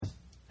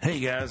Hey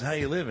guys, how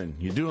you living?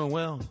 You doing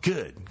well?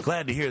 Good.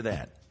 Glad to hear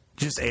that.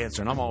 Just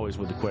answering. I'm always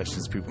with the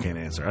questions people can't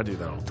answer. I do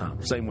that all the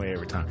time. Same way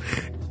every time.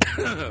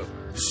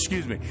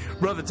 Excuse me.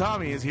 Brother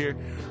Tommy is here.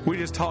 We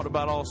just talked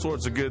about all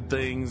sorts of good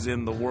things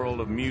in the world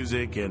of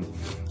music and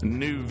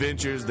new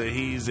ventures that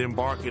he's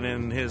embarking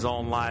in his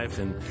own life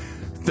and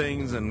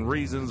things and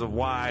reasons of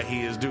why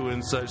he is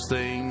doing such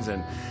things,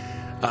 and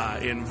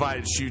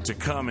invites you to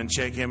come and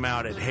check him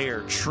out at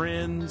Hair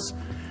Trends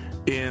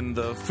in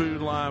the Food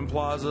Line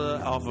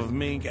Plaza off of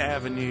Mink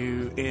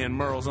Avenue in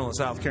Murrells Inlet,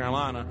 South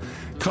Carolina.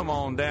 Come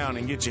on down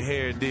and get your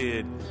hair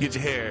did. Get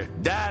your hair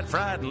dyed,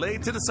 fried, and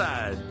laid to the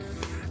side.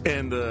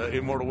 And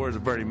immortal words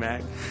of Bertie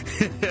Mac.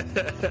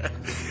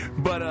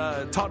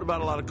 But talked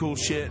about a lot of cool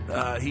shit.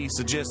 He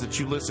suggests that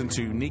you listen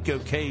to Nico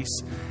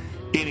Case,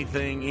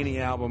 any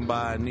album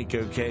by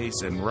Nico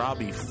Case, and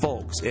Robbie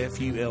Fulks,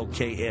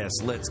 Fulks,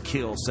 Let's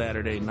Kill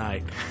Saturday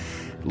Night.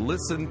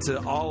 Listen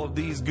to all of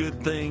these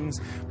good things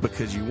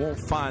because you won't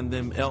find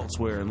them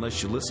elsewhere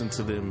unless you listen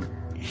to them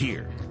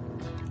here,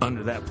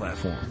 under that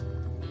platform.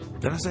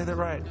 Did I say that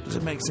right? Does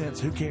it make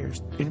sense? Who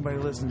cares? Anybody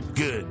listening?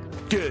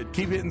 Good.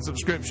 Keep hitting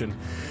subscription.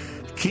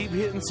 Keep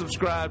hitting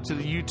subscribe to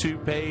the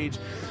YouTube page.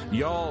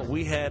 Y'all,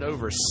 we had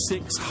over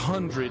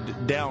 600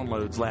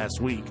 downloads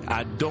last week.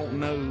 I don't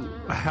know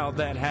how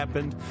that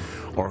happened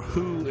or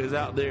who is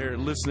out there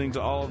listening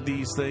to all of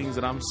these things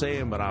that I'm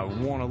saying, but I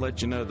want to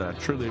let you know that I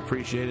truly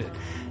appreciate it,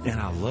 and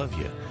I love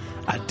you.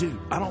 I do.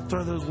 I don't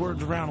throw those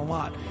words around a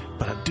lot,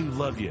 but I do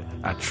love you.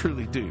 I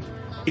truly do.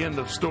 End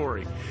of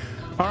story.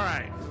 All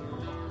right.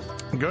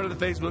 Go to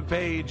the Facebook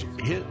page,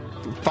 hit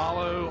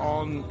follow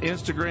on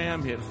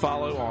Instagram, hit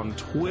follow on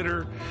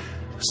Twitter.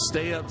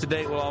 Stay up to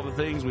date with all the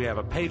things. We have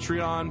a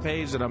Patreon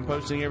page that I'm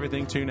posting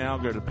everything to now.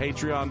 Go to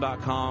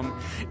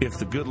patreon.com. If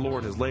the good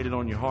Lord has laid it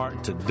on your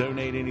heart to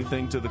donate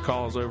anything to the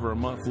cause over a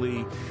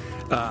monthly,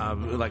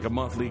 like a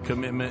monthly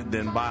commitment,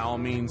 then by all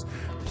means,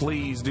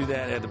 please do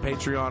that at the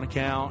Patreon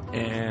account.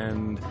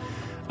 And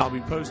I'll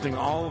be posting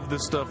all of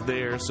this stuff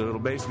there, so it'll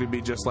basically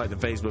be just like the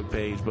Facebook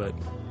page, but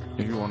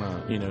if you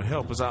want to,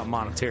 help us out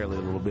monetarily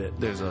a little bit,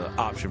 there's an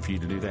option for you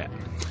to do that.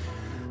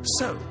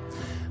 So,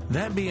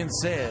 that being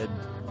said,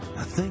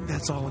 I think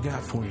that's all I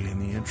got for you in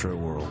the intro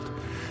world.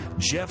 Brother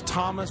Jeff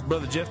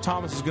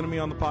Thomas is going to be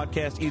on the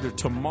podcast either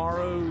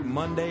tomorrow,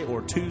 Monday,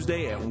 or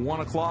Tuesday at 1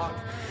 o'clock.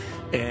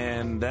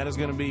 And that is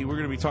going to be, we're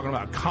going to be talking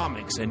about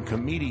comics and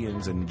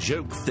comedians and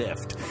joke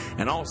theft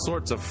and all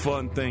sorts of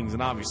fun things.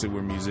 And obviously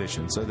we're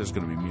musicians, so there's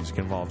going to be music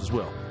involved as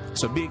well.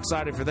 So be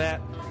excited for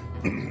that.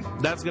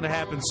 That's going to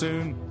happen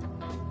soon.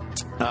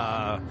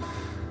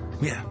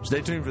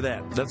 Stay tuned for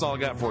that. That's all I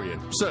got for you.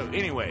 So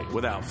anyway,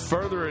 without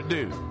further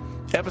ado,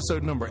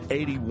 episode number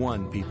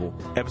 81, people.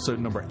 Episode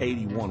number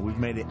 81. We've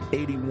made it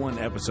 81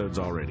 episodes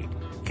already.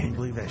 Can you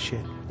believe that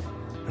shit?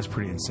 That's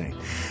pretty insane.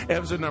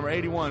 Episode number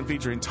 81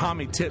 featuring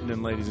Tommy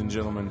Tipton, ladies and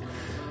gentlemen.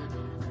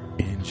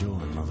 Enjoy,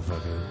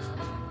 motherfuckers.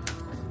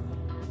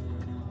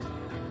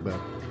 But,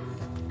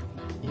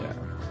 yeah.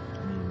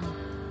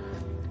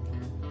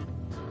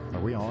 Are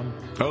we on?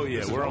 Oh,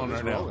 yeah, we're on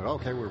right now.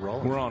 Okay, we're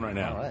rolling. We're on right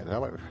now. All right.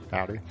 Hello.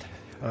 Howdy.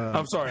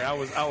 I'm sorry.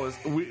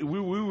 We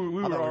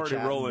were already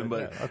rolling,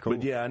 but cool.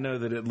 But yeah, I know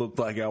that it looked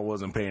like I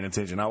wasn't paying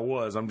attention. I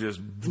was. I'm just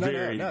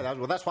very.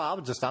 No. That's why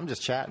I'm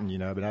just chatting,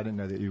 but I didn't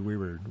know that we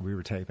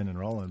were taping and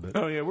rolling. But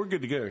oh yeah, we're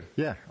good to go.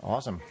 Yeah,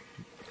 awesome.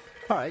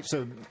 All right,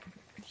 so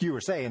you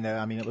were saying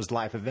that it was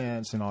life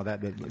events and all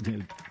that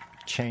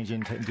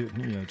changing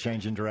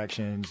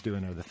directions,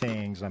 doing other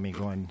things.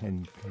 Going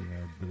and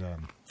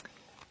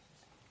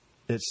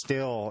it's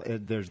still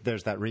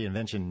there's that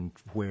reinvention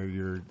where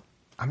you're.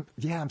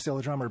 I'm still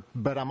a drummer,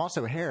 but I'm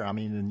also hair.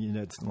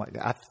 It's like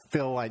I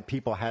feel like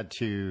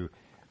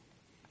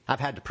I've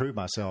had to prove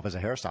myself as a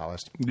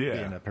hairstylist,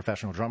 being a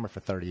professional drummer for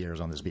 30 years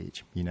on this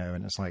beach,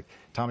 and it's like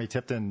Tommy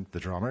Tipton,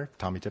 the drummer,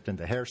 Tommy Tipton,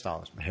 the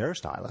hairstylist.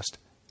 Hairstylist?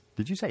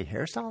 Did you say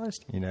hairstylist?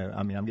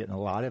 I'm getting a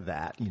lot of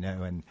that,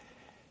 and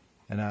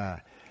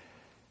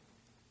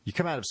you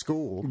come out of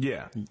school.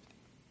 Yeah.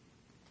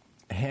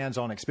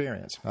 Hands-on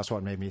experience. That's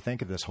what made me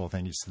think of this whole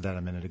thing. You said that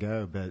a minute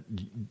ago, but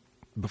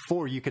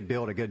before you could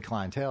build a good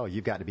clientele,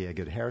 you've got to be a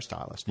good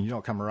hairstylist. And you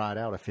don't come right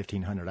out of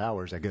 1,500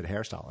 hours a good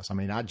hairstylist.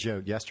 I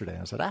joked yesterday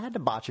and I said I had to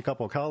botch a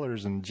couple of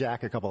colors and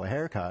jack a couple of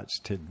haircuts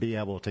to be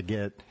able to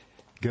get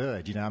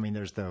good.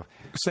 There's the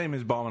same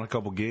as bombing a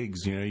couple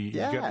gigs. You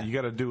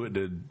got to do it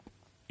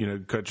to,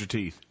 cut your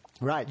teeth.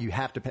 Right, you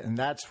have to pay, and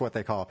that's what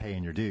they call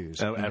paying your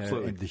dues. Oh,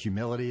 absolutely. The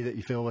humility that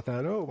you feel with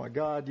that. Oh my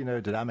God,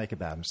 did I make a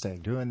bad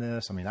mistake doing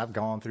this? I've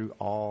gone through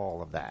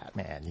all of that,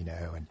 man.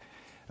 And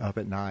up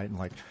at night and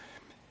like.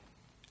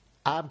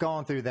 I've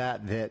gone through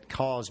that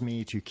caused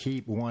me to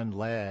keep one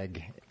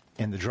leg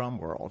in the drum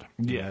world.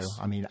 Yes.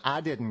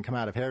 I didn't come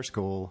out of hair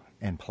school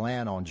and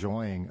plan on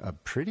joining a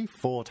pretty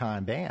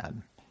full-time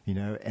band,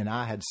 and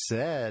I had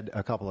said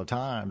a couple of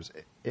times,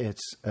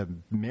 it's a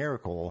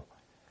miracle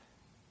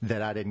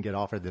that I didn't get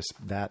offered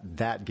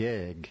that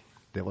gig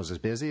that was as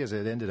busy as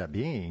it ended up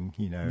being,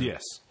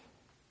 Yes.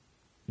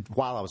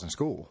 while I was in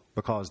school,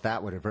 because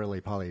that would have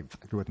really probably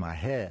fucked with my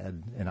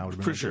head, and I would have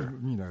been For sure.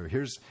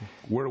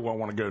 Where do I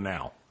want to go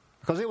now?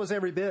 Because it was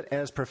every bit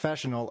as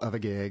professional of a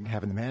gig,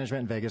 having the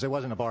management in Vegas. It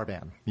wasn't a bar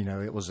band.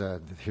 It was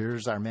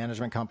here's our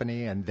management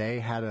company, and they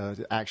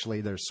had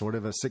actually, there's sort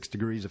of a 6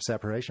 degrees of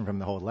separation from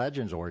the whole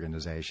Legends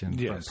organization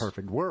Yes. from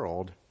Perfect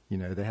World.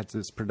 They had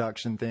this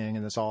production thing,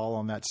 and it's all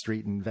on that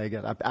street in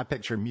Vegas. I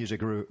picture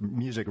Music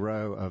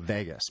Row of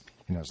Vegas.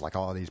 It's like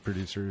all these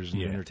producers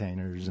and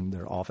entertainers and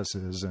their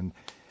offices,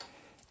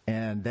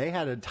 and they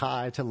had a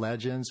tie to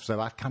Legends, so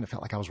I kind of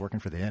felt like I was working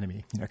for the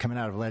enemy. Coming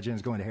out of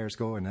Legends, going to hair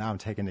school, and now I'm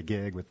taking a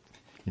gig with,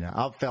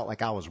 I felt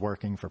like I was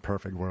working for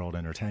Perfect World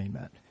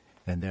Entertainment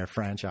and their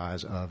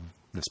franchise of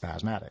the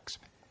Spasmatics.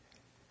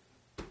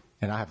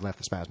 And I have left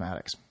the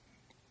Spasmatics.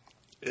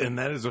 And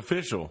that is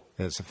official.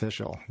 It's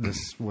official.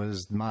 This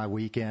was my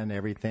weekend.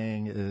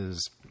 Everything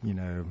is,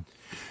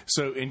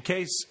 So in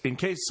case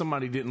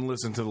somebody didn't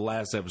listen to the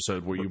last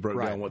episode where you broke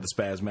Right. down what the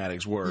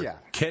Spasmatics were, Yeah.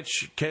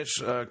 catch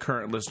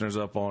current listeners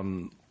up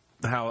on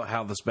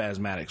how the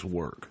Spasmatics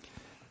work.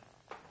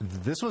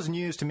 This was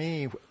news to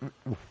me.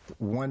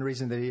 One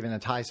reason that even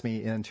enticed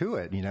me into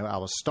it, I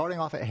was starting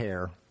off at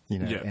hair,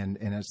 and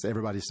as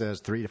everybody says,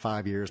 3 to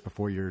 5 years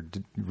before you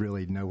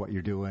really know what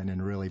you're doing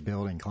and really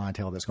building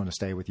clientele that's going to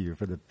stay with you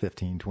for the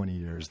 15, 20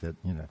 years that.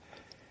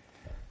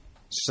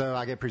 So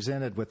I get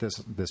presented with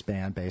this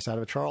band based out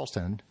of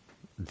Charleston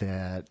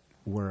that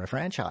were a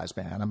franchise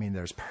band. I mean,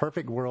 there's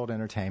Perfect World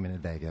Entertainment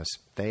in Vegas.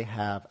 They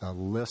have a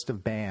list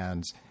of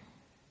bands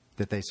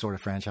that they sort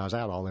of franchise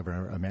out all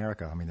over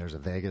America. I mean, there's a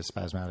Vegas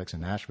Spasmatics, a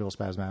Nashville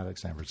Spasmatics,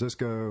 San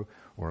Francisco,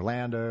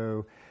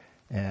 Orlando,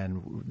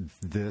 and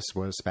this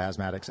was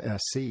Spasmatics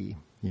SC,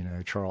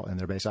 and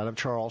they're based out of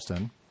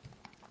Charleston.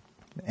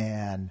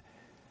 And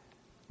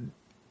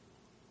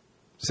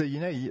so,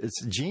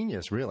 it's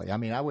genius, really. I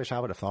mean, I wish I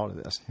would have thought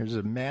of this. Here's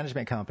a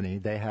management company.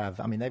 They've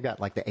got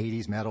like the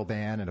 80s metal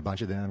band and a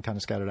bunch of them kind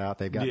of scattered out.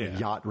 They've got the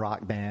yacht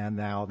rock band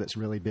now that's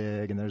really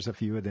big, and there's a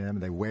few of them.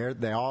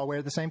 They all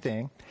wear the same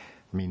thing.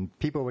 I mean,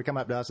 people would come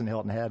up to us in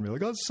Hilton Head and be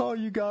like, I saw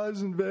you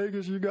guys in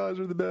Vegas. You guys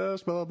are the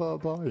best, blah, blah,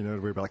 blah. We'd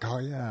be like, oh,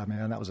 yeah,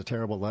 man, that was a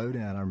terrible load-in.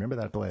 I remember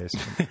that place.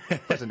 It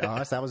wasn't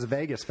us. That was the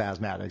Vegas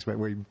Spasmatics, but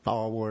we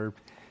all wore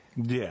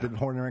the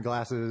horn ring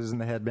glasses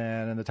and the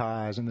headband and the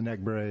ties and the neck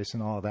brace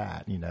and all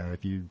that.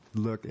 If you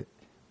look at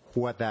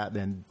what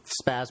then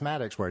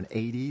Spasmatics were an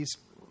 80s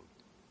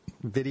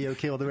video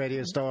killed the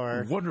radio star.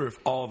 I wonder if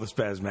all the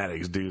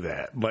Spasmatics do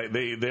that. Like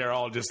they're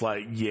all just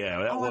like,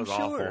 that was I'm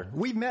sure. awful.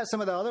 We've met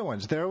some of the other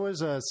ones. There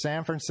was a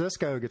San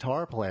Francisco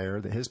guitar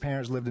player that his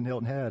parents lived in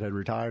Hilton Head, had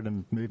retired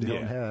and moved to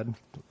Hilton Head.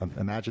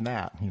 Imagine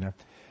that,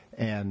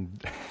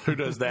 And who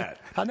does that?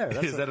 I know.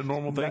 Is that a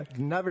normal thing?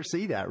 Never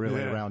see that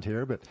really around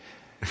here, but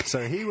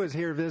so he was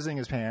here visiting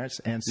his parents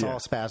and saw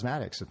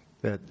Spasmatics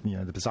at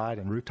the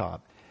Poseidon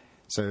rooftop.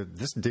 So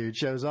this dude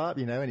shows up,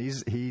 and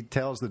he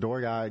tells the door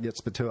guy, gets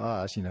to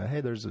us,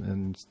 hey,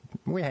 and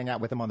we hang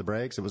out with him on the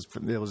breaks. It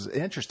was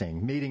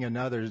interesting meeting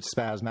another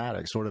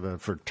Spasmatic, sort of a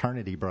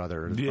fraternity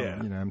brother,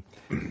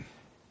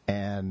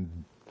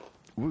 and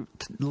we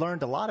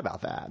learned a lot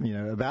about that,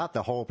 about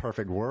the whole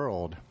Perfect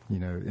World,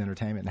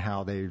 entertainment and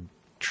how they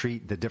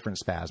treat the different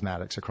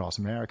Spasmatics across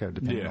America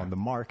depending on the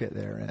market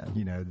they're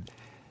in,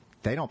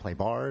 They don't play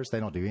bars. They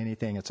don't do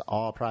anything. It's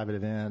all private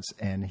events.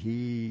 And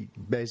he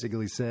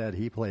basically said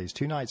he plays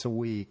 2 nights a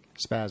week,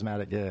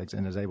 Spasmatic gigs,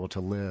 and is able to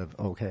live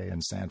okay in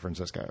San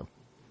Francisco.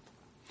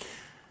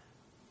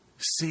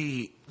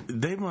 See,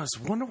 they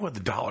must wonder what the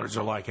dollars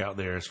are like out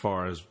there as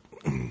far as,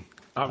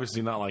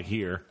 obviously not like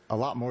here. A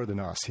lot more than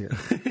us here.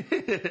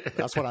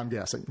 That's what I'm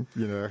guessing,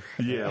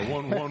 Yeah,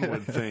 one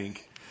would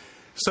think.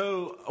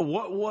 So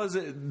what was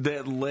it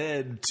that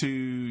led to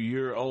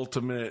your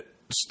ultimate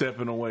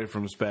stepping away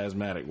from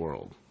Spasmatic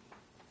World?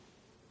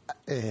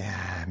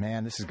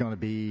 Man, this is going to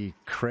be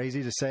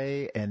crazy to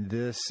say, and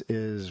this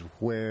is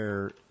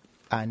where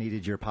I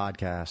needed your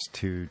podcast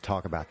to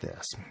talk about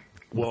this.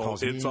 Well,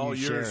 because it's all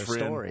yours,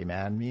 friend. Story,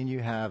 man. Me and you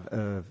have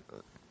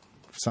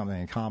something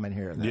in common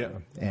here,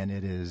 though, and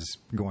it is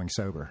going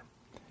sober.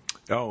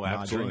 Oh,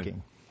 absolutely. Not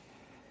drinking.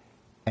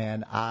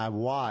 And I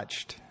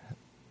watched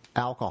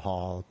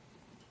alcohol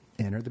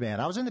enter the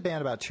band. I was in the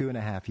band about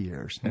 2.5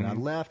 years, and I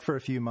left for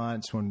a few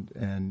months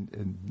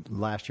and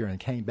last year and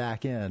came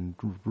back in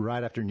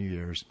right after New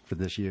Year's for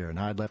this year. And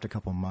I had left a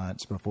couple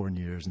months before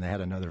New Year's, and they had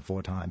another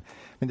full-time.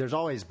 I mean, there's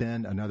always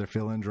been another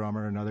fill-in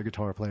drummer, another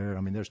guitar player.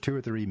 I mean, there's 2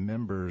 or 3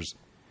 members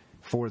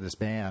for this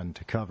band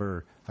to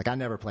cover. Like, I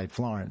never played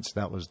Florence.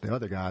 That was the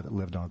other guy that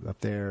lived up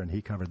there, and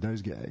he covered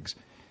those gigs.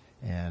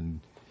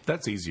 And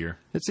that's easier.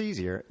 It's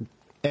easier.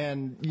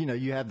 And,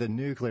 you have the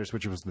Nucleus,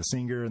 which was the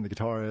singer and the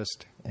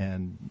guitarist,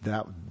 and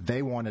that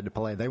they wanted to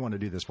play. They wanted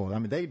to do this for. I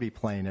mean, they'd be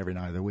playing every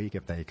night of the week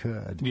if they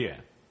could. Yeah.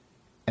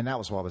 And that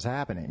was what was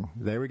happening.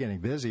 They were getting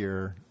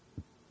busier,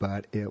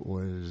 but it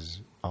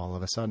was all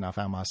of a sudden I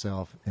found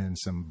myself in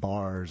some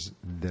bars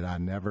that I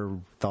never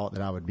thought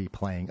that I would be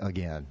playing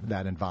again.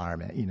 That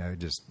environment,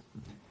 just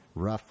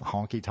rough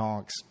honky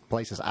tonks,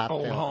 places I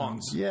old felt.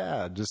 honks.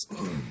 Yeah, just.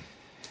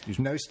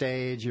 no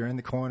stage. You're in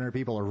the corner.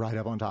 People are right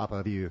up on top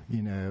of you.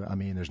 You know, I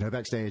mean, there's no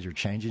backstage. You're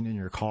changing in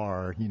your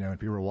car. You know, and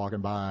people are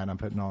walking by, and I'm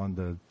putting on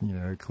the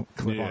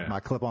my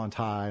clip-on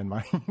tie and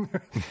my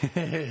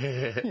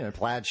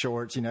plaid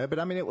shorts. You know, but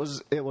I mean, it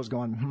was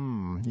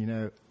going. You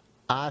know,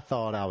 I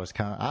thought I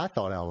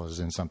was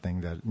in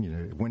something that, you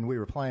know, when we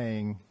were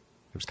playing.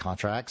 It was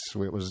contracts.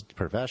 It was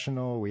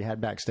professional. We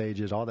had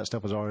backstages. All that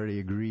stuff was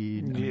already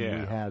agreed. I mean,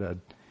 we had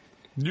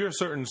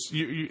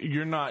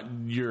You're not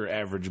your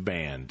average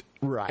band,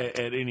 right?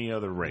 At any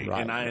other rate,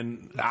 right.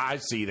 and I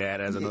see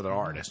that as another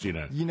artist. You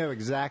know,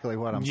 exactly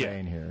what I'm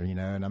saying here. You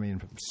know, and I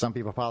mean, some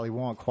people probably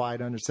won't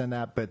quite understand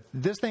that, but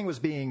this thing was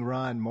being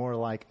run more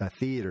like a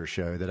theater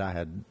show that I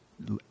had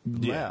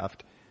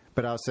left.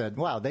 But I said,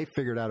 wow, they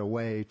figured out a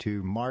way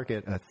to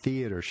market a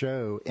theater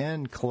show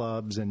in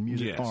clubs and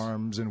music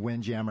farms and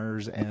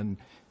windjammers and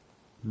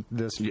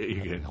this.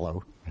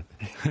 Hello.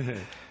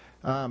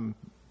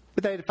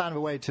 But they had to find a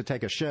way to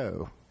take a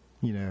show.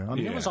 You know, I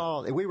mean, it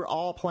was we were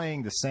all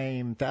playing the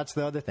same. That's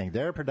the other thing.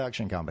 They're a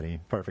production company,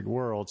 Perfect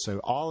World. So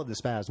all of the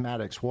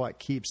Spasmatics, what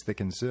keeps the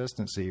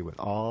consistency with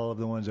all of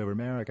the ones over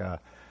America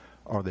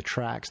are the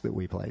tracks that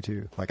we play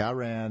too. Like I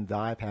ran the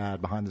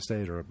iPad behind the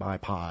stage, or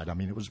iPod. I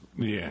mean, it was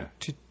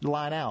to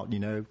line out, you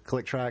know,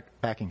 click track,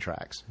 backing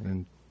tracks,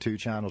 and 2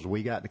 channels.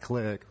 We got the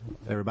click.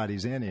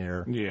 Everybody's in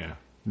here. Yeah.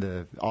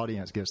 The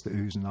audience gets the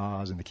oohs and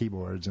ahs and the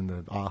keyboards and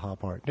the aha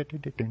part.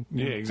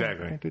 Yeah,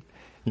 exactly.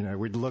 You know,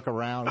 we'd look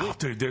around. Oh,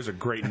 dude, there's a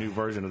great new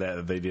version of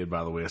that they did,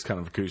 by the way. It's kind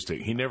of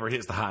acoustic. He never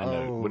hits the high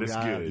note, but it's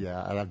good.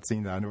 Yeah, I've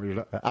seen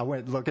that. I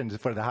went looking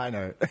for the high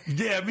note.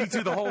 Yeah, me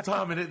too, the whole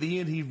time. And at the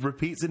end, he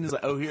repeats it, and he's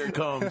like, oh, here it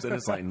comes. And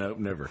it's like, nope,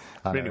 never.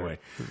 But anyway.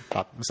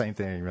 Same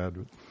thing,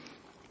 man.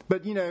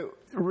 But, you know,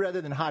 rather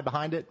than hide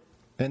behind it,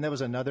 and there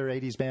was another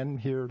 80s band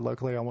here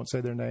locally, I won't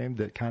say their name,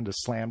 that kind of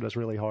slammed us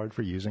really hard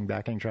for using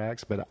backing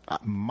tracks. But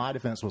my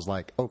defense was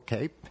like,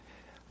 okay,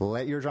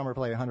 let your drummer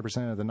play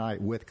 100% of the night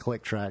with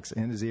click tracks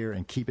in his ear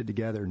and keep it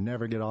together,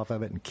 never get off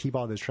of it, and keep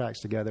all those tracks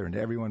together, and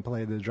everyone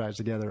play the tracks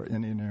together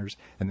in ears,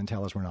 and then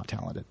tell us we're not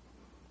talented.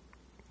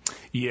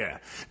 Yeah,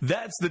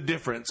 that's the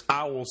difference,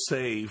 I will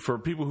say, for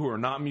people who are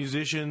not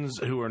musicians,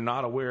 who are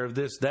not aware of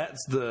this.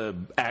 That's the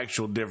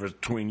actual difference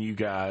between you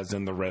guys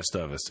and the rest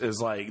of us. Is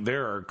like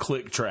there are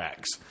click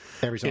tracks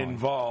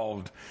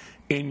involved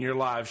in your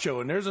live show,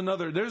 and there's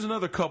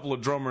another couple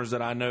of drummers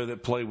that I know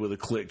that play with a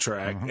click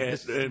track,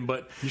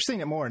 but you're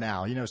seeing it more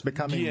now. You know, it's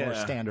becoming more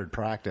standard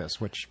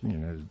practice, which, you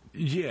know.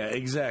 Yeah,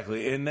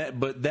 exactly,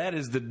 but that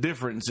is the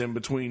difference in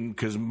between,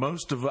 because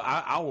most of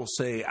I will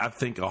say I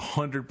think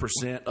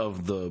 100%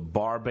 of the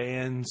bar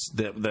bands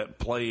that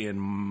play in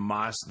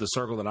the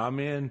circle that I'm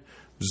in,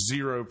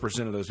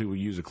 0% of those people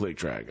use a click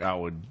track. I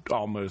would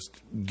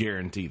almost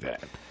guarantee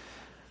that.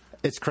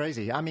 It's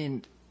crazy. I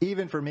mean,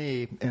 even for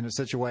me, in a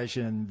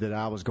situation that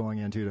I was going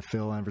into to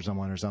fill in for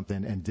someone or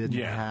something and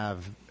didn't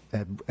have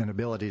an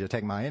ability to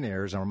take my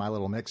in-ears or my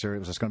little mixer, it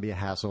was just going to be a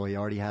hassle. He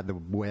already had the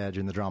wedge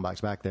and the drum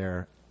box back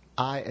there.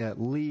 I at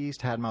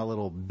least had my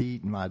little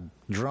beat, my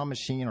drum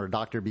machine or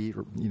Dr. Beat,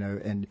 you know,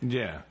 and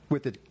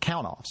with the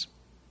count-offs.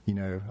 You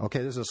know, okay,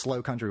 this is a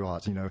slow country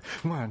waltz, you know,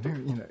 come on,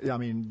 dude, you know, I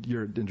mean,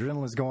 your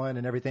adrenaline's going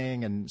and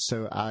everything, and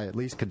so I at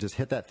least could just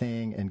hit that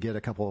thing and get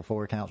a couple of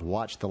 4 counts,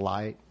 watch the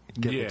light,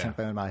 get the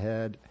tempo in my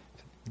head,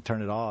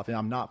 turn it off, and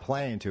I'm not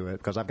playing to it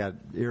because I've got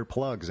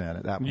earplugs in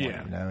at that point,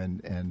 you know,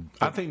 and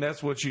I think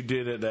that's what you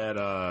did at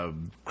that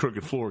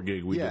Crooked Floor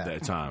gig we did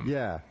that time.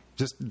 Yeah.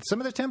 Just some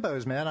of the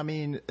tempos, man. I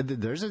mean,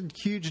 there's a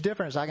huge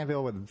difference I can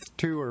feel with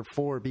 2 or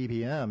 4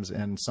 BPMs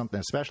and something,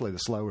 especially the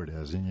slower it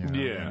is. And, you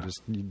know,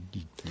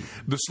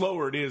 the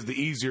slower it is, the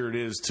easier it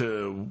is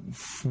to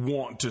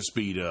want to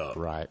speed up.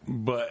 Right.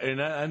 But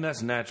and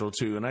that's natural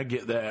too. And I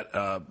get that.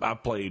 I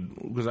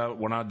played because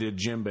when I did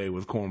djembe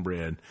with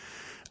Cornbread.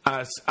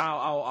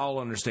 I'll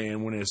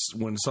understand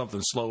when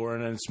something's slower,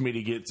 and then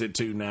Smitty gets it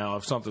too now.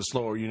 If something's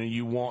slower, you know,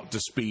 you want to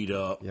speed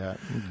up. Yeah,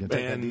 you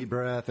take a deep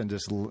breath and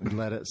just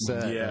let it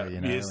set. Yeah, you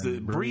know,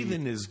 the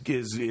breathing is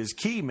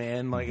key,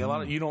 man. Like a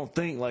lot of you don't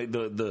think like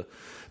the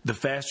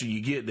faster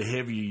you get, the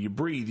heavier you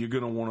breathe. You're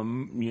going to want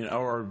to, you know,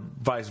 or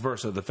vice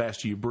versa. The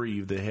faster you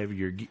breathe, the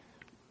heavier.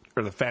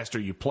 Or the faster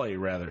you play,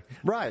 rather.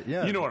 Right.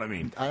 Yeah. You know what I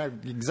mean?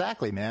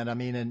 Exactly, man. I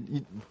mean,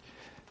 and.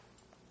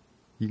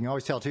 You can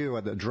always tell, too,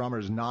 when the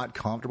drummer's not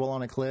comfortable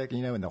on a click,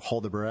 you know, and they'll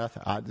hold the breath.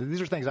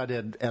 These are things I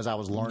did as I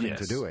was learning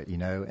to do it, you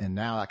know, and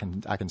now I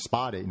can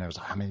spot it. You know,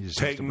 I mean, just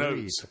take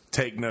notes.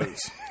 Take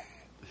notes.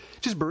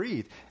 Just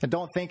breathe. And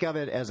don't think of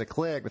it as a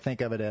click, but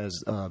think of it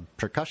as a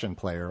percussion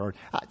player. Or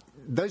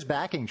those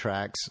backing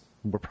tracks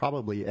were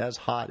probably as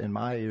hot in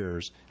my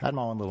ears. I had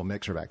my own little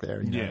mixer back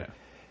there, you know. Yeah.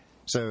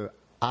 So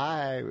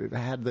I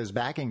had those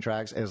backing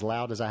tracks as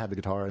loud as I had the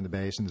guitar and the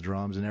bass and the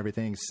drums and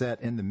everything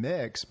set in the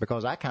mix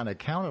because I kind of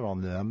counted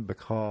on them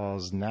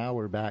because now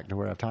we're back to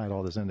where I've tied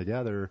all this in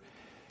together.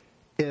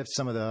 If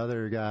some of the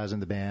other guys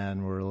in the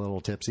band were a little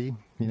tipsy,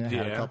 you know,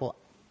 had a couple,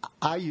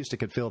 I used to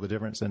could feel the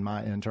difference in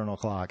my internal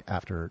clock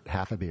after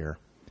half a beer.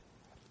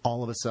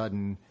 All of a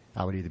sudden,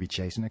 I would either be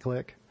chasing a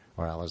click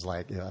where I was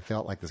like, I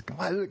felt like this.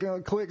 Why is it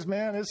going clicks,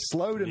 man? It's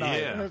slow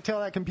tonight. Yeah. I'm going to tell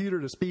that computer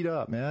to speed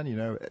up, man. You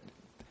know,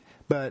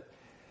 but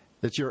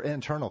it's your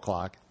internal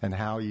clock and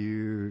how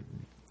you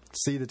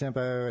see the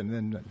tempo and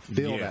then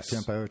feel that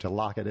tempo to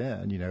lock it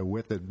in. You know,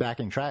 with the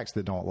backing tracks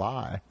that don't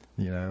lie.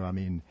 You know, I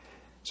mean,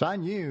 so I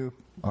knew,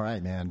 all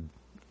right, man.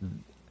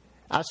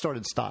 I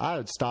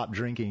had stopped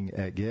drinking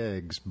at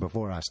gigs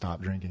before I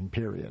stopped drinking.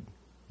 Period.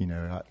 You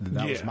know,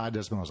 that was my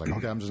discipline. I was like,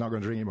 okay, I'm just not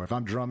going to drink anymore. If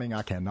I'm drumming,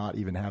 I cannot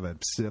even have a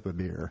sip of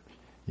beer,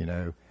 you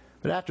know.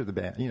 But after the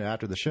band, you know,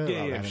 after the show,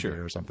 I would have a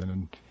beer or something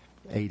and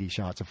 80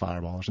 shots of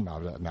Fireball or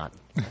something. Not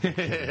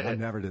I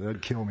never did. That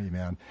would kill me,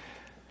 man.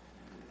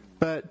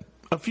 But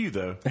a few,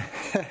 though.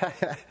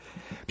 But,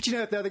 you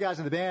know, if the other guys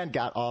in the band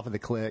got off of the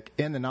click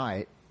in the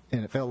night,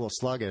 and it felt a little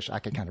sluggish, I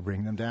could kind of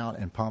bring them down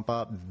and pump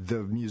up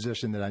the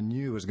musician that I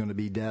knew was going to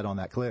be dead on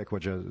that click,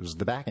 which was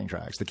the backing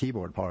tracks, the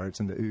keyboard parts,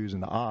 and the oohs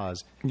and the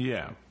ahs.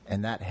 Yeah.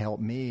 And that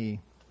helped me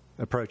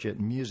approach it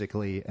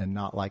musically and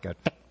not like a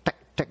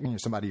you know,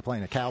 somebody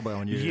playing a cowbell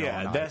on you.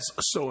 Yeah, that's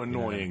so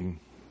annoying. You know?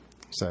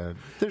 So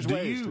there's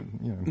ways to,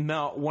 you know.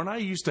 Now, when I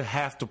used to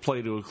have to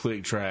play to a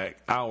click track,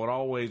 I would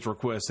always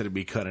request that it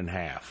be cut in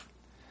half.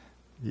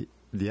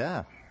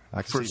 Yeah,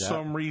 I can For see that.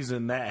 some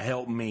reason, that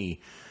helped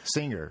me.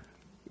 Singer.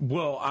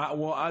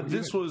 Well,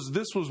 this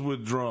was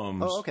with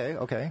drums. Oh,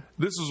 okay.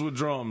 This was with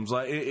drums.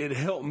 Like it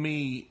helped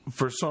me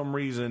for some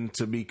reason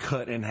to be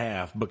cut in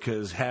half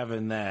because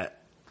having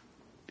that,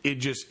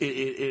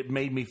 it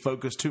made me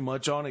focus too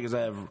much on it because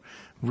I have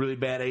really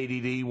bad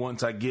ADD.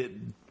 Once I get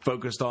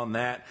focused on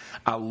that,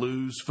 I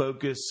lose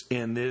focus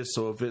in this.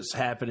 So if it's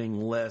happening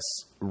less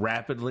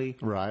rapidly,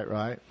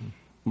 right,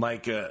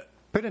 like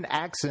put an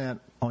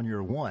accent on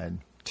your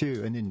one.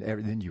 Too, and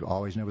then you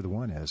always know where the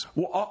one is.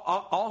 Well,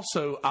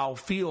 also, I'll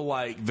feel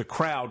like the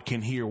crowd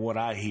can hear what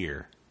I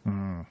hear.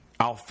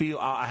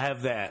 I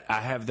have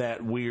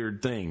that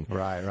weird thing.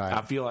 Right.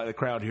 I feel like the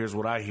crowd hears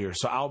what I hear,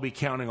 so I'll be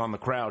counting on the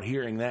crowd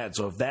hearing that.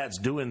 So if that's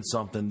doing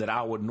something that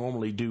I would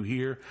normally do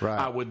here,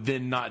 I would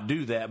then not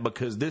do that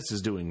because this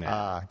is doing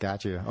that.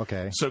 Got you.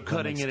 Okay. So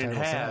cutting it in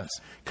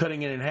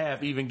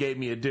half even gave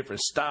me a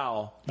different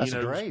style. That's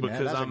great,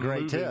 man. That's a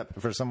great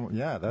tip for someone.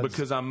 Yeah,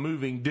 because I'm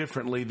moving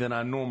differently than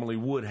I normally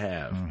would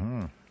have.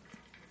 Mm-hmm.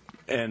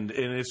 And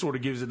it sort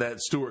of gives it that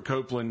Stuart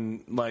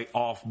Copeland like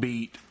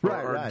offbeat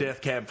or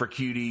Death Cab for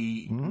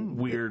Cutie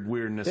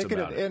weirdness it could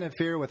about it.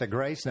 Interfere with a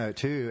grace note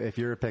too. If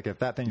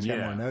that thing's got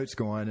more notes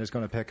going, it's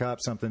going to pick up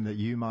something that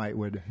you might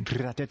would,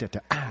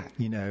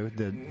 you know,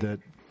 that.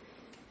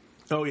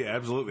 Oh yeah,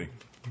 absolutely.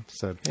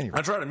 So anyway,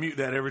 I try to mute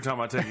that every time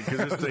I take it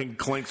because this thing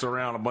clinks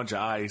around a bunch of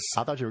ice.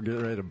 I thought you were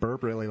getting ready to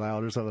burp really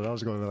loud or something. I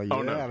was going to be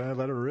like, man,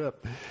 let it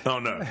rip. Oh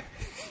no,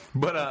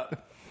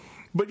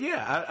 But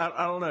yeah,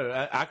 I don't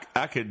know.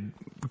 I could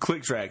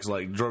click tracks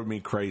like drove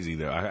me crazy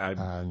though.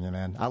 Yeah,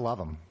 man, I love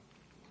them.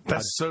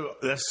 That's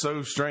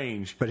so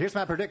strange. But here's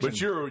my prediction. But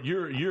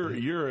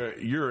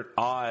you're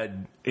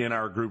odd in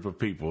our group of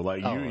people.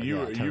 Like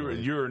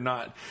you're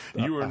not.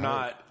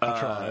 I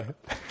try.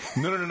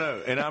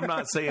 No. And I'm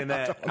not saying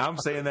that. I'm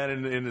saying that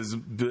in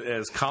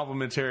as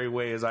complimentary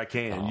way as I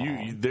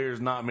can.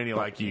 There's not many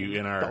like you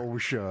in our. Oh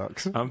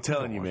shucks. I'm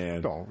telling you,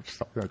 man.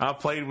 I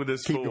played with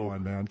this. Keep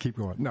going, man. Keep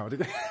going. No.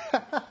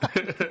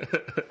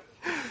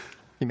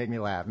 You make me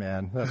laugh,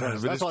 man. That's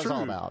what it's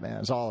all about, man.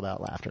 It's all about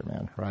laughter,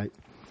 man. Right.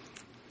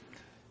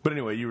 But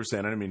anyway, you were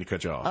saying, I didn't mean to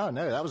cut you off. Oh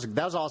no, that was an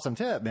awesome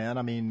tip, man.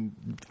 I mean,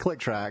 click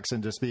tracks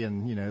and just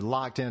being, you know,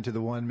 locked into the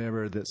one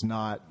member that's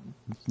not,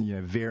 you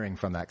know, veering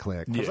from that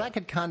click. Because that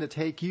could kind of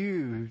take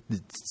you.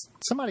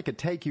 Somebody could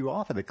take you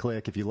off of the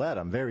click if you let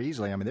them very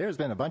easily. I mean, there's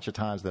been a bunch of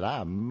times that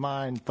I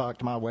mind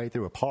fucked my way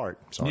through a part.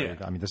 Sorry,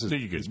 I mean this is. No,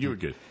 you're good. You were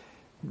good.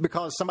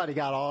 Because somebody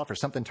got off or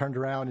something turned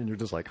around and you're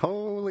just like,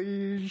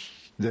 holy.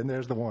 Then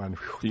there's the one.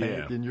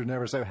 And you're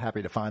never so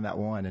happy to find that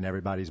one and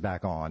everybody's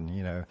back on.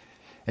 You know.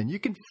 And you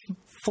can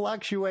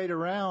fluctuate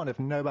around if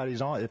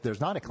nobody's on. If there's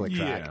not a click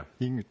track,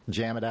 you can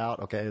jam it out.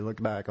 Okay, look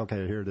back.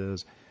 Okay, here it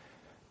is.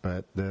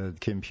 But the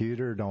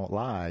computer don't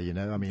lie, you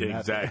know. I mean,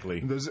 exactly.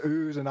 Those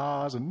oohs and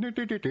ahs and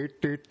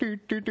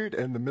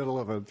in the middle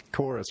of a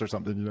chorus or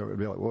something, you know, it'd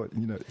be like, what,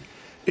 you know.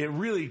 It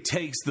really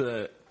takes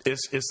the.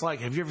 It's like,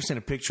 have you ever seen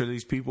a picture of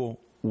these people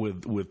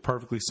with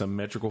perfectly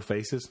symmetrical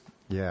faces?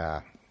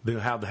 Yeah.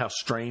 How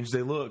strange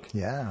they look.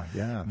 Yeah.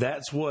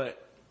 That's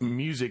what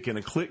music in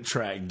a click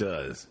track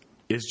does.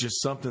 It's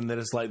just something that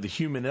it's like the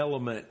human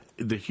element.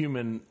 The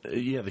human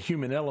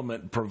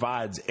element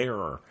provides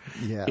error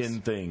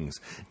in things,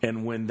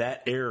 and when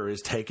that error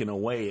is taken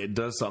away, it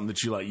does something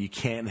that you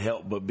can't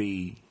help but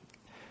be.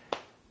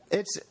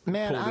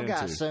 I've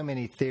got so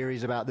many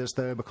theories about this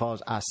though,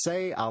 because I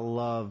say I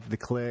love the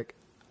click.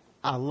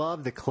 I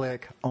love the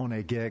click on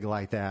a gig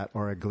like that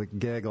or a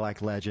gig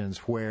like Legends,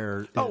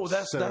 where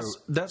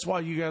that's why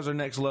you guys are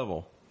next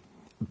level,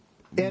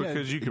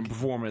 because you can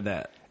perform at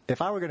that.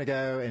 if I were going to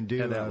go and do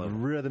that a level.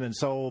 rhythm and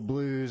soul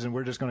blues, and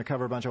we're just going to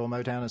cover a bunch of old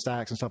Motown and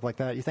Stax and stuff like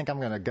that, you think I'm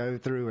going to go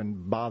through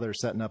and bother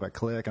setting up a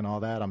click and all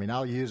that? I mean,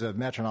 I'll use a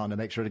metronome to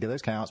make sure to get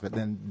those counts, but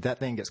then that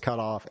thing gets cut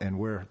off and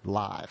we're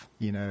live.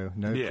 No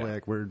Yeah.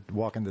 click. We're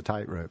walking the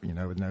tightrope.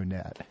 With no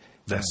net.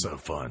 That's so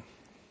fun.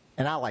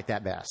 And I like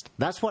that best.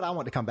 That's what I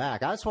want to come back.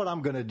 That's what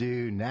I'm going to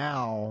do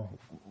now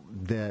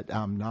that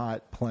I'm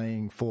not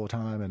playing full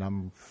time and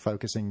I'm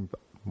focusing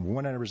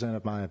 100%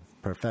 of my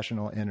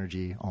professional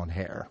energy on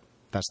hair.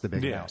 That's the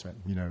big announcement.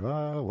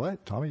 What?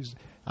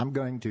 I'm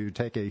going to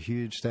take a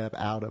huge step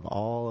out of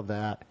all of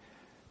that.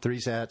 3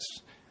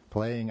 sets,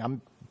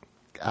 playing.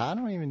 I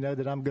don't even know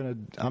that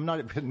I'm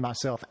not putting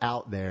myself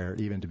out there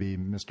even to be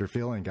Mr.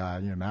 Feeling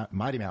Guy,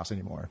 Mighty Mouse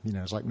anymore.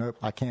 It's like, nope,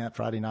 I can't.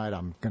 Friday night,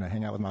 I'm going to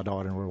hang out with my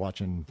daughter and we're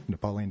watching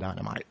Napoleon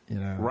Dynamite,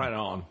 Right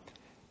on.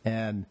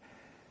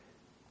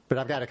 But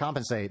I've got to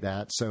compensate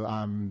that. So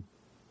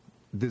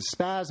the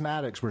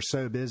Spasmatics were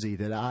so busy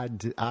that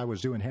I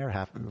was doing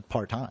hair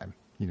part time.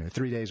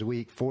 3 days a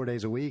week, 4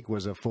 days a week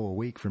was a full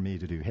week for me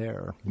to do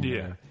hair.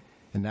 Yeah.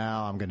 And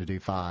now I'm going to do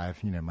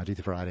 5, Monday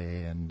through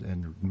Friday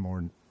and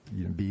more,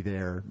 be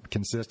there,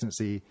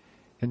 consistency,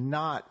 and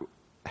not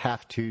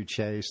have to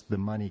chase the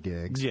money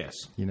gigs. Yes.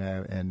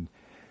 And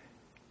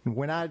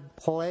when I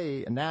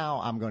play now,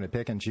 I'm going to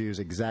pick and choose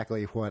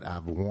exactly what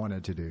I've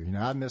wanted to do.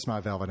 I miss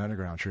my Velvet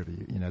Underground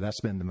tribute.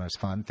 That's been the most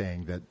fun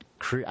thing that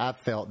I've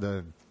felt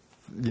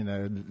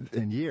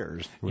in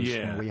years.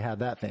 When we had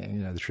that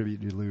thing, the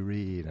tribute to Lou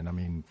Reed,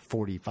 and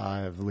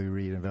 45 Lou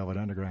Reed and Velvet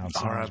Underground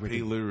songs.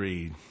 R.I.P. Lou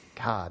Reed.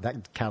 God,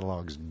 that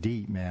catalog's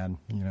deep, man.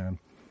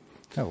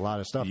 A lot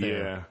of stuff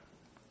there. Yeah.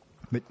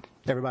 But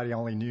everybody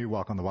only knew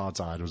Walk on the Wild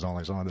Side was the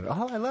only song that,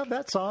 I love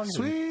that song.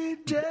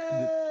 Sweet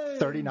Jane.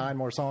 39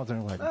 more songs,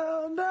 and they're like,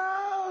 oh,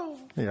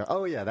 no.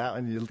 Oh, yeah, that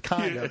one you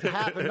kind of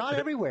happen. Not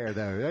everywhere,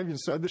 though.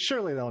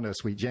 Surely they'll know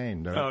Sweet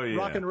Jane. Though. Oh, yeah.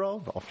 Rock and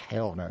roll? Oh,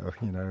 hell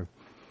no,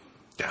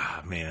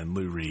 Ah, man,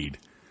 Lou Reed.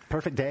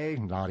 Perfect Day?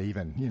 Not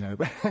even,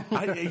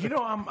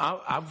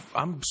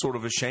 I'm sort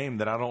of ashamed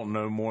that I don't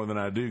know more than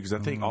I do because I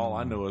think all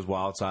I know is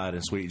Wild Side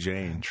and Sweet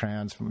Jane.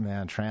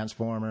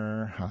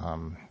 Transformer,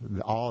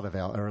 all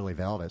the early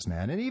Velvets,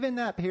 man. And even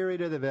that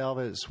period of the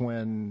Velvets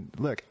when,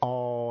 look,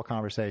 all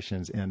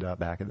conversations end up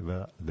back at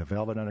the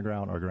Velvet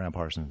Underground or Graham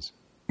Parsons.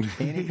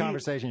 Any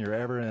conversation you're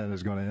ever in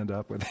is going to end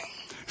up with.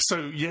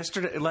 So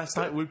last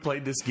night we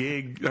played this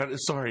gig.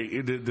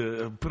 Sorry,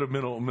 to put a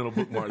mental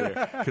bookmark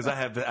there because I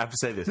have to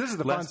say this. This is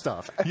the fun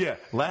stuff. Yeah,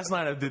 last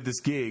night I did this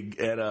gig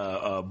at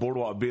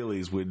Boardwalk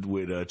Billy's with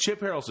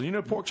Chip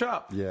Harrelson. Pork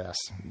Chop. Yes.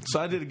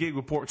 So I did a gig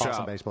with Pork Chop.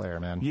 Awesome bass player,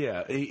 man.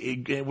 Yeah,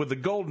 with the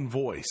golden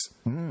voice.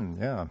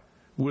 Yeah.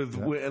 With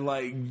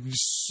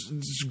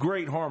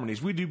great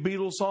harmonies. We do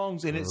Beatles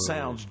songs and it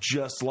sounds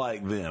just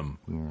like them.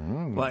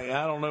 Like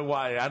I don't know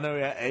why. I know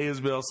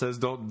Isabel says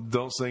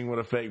don't sing with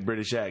a fake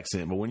British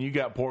accent, but when you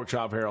got Pork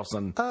Chop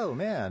Harrelson, oh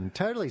man,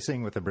 totally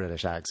sing with a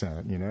British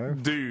accent.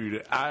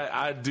 Dude,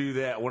 I do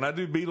that when I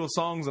do Beatles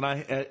songs, and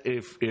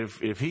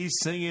if he's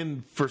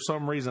singing for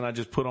some reason, I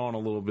just put on a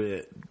little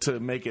bit to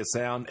make it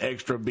sound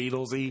extra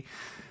Beatlesy,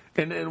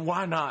 and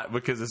why not?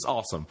 Because it's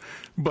awesome,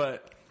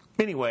 but.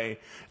 Anyway,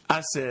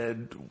 I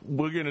said,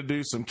 we're going to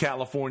do some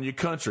California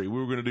country. We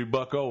were going to do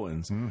Buck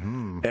Owens.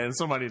 Mm-hmm. And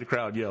somebody in the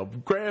crowd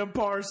yelled, Graham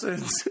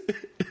Parsons.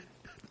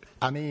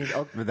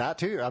 That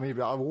too.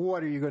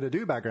 What are you going to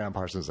do about Graham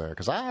Parsons there?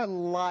 Because I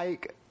don't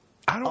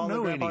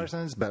know Graham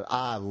Parsons, but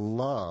I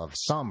love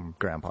some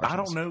Graham Parsons. I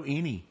don't know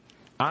any.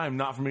 I am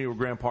not familiar with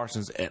Graham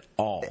Parsons at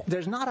all.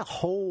 There's not a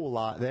whole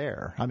lot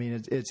there.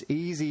 It's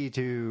easy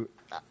to...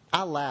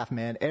 I laugh,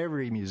 man.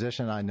 Every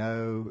musician I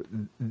know,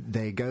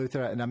 they go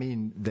through it.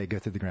 And they go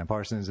through the Graham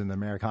Parsons and the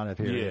Americana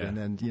period. Yeah. And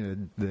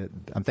then,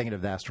 I'm thinking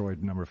of the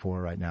Asteroid number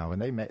 4 right now.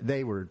 And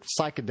they were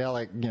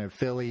psychedelic,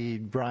 Philly,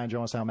 Brian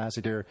Jonestown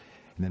Massacre,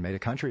 and then made a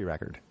country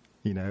record,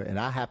 And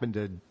I happened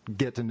to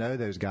get to know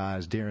those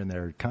guys during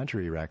their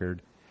country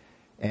record.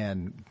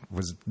 And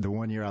was the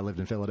one year I lived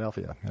in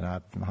Philadelphia. And I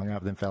hung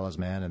out with them fellas,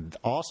 man. And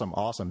awesome,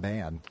 awesome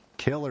band.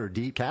 Killer,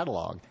 deep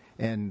catalog.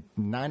 And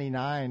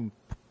 99%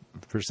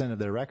 of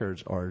their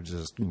records are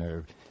just,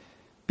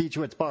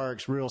 Beachwood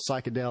Sparks, real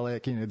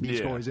psychedelic,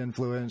 Beach Boys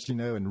influenced,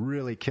 and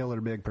really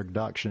killer big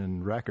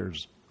production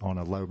records on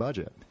a low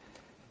budget.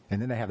 And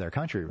then they have their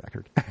country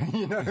record,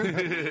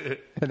 And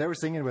they were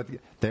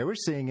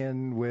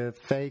singing with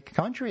fake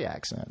country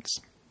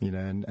accents,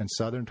 and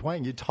Southern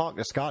twang. You talk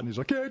to Scott and he's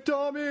like, "Hey,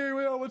 Tommy,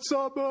 well, what's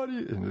up, buddy?"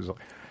 And he's like,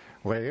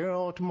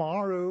 "Well,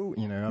 tomorrow,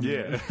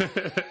 Yeah.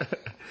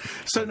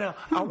 So now,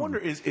 I wonder,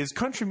 is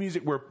country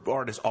music where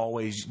artists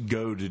always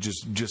go to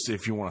just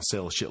if you want to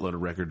sell a shitload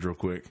of records real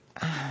quick?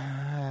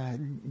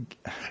 And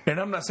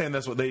I'm not saying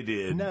that's what they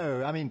did.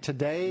 No,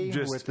 today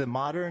with the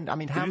modern, how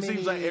many... It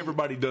seems like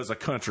everybody does a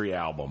country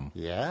album.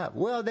 Yeah.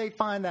 Well, they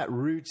find that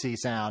rootsy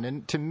sound.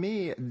 And to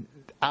me,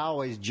 I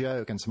always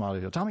joke and somebody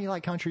will tell me, you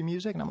like country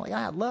music? And I'm like,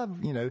 I love,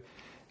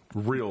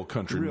 real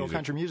country music.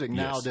 Country music.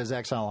 Now, Yes. does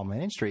Exile on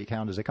Main Street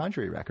count as a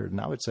country record? And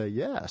I would say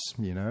yes,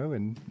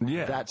 and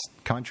Yeah. that's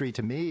country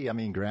to me. I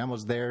mean, Graham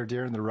was there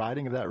during the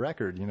writing of that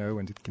record,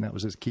 and that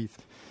was his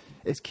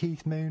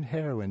Keith Moon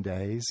heroin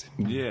days.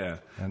 Yeah.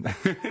 And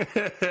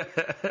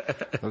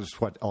that was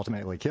what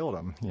ultimately killed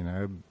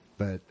him,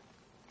 but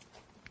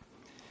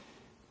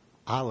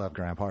I love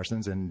Graham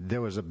Parsons, and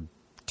there was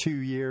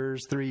 3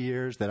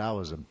 years that I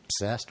was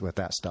obsessed with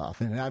that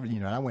stuff, and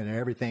I went to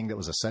everything that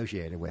was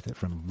associated with it,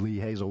 from Lee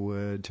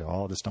Hazelwood to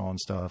all the Stone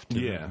stuff to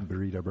Yeah. the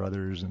Burrito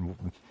Brothers and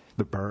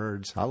the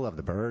Byrds. I love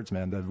the Byrds,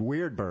 man. The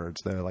weird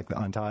Byrds, though, like the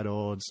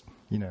Untitles,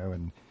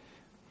 and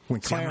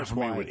when See, I'm not Clarence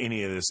familiar White. with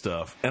any of this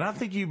stuff. And I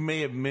think you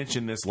may have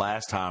mentioned this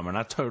last time, and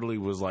I totally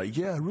was like,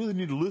 yeah, I really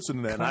need to listen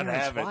to that. And I'd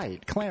have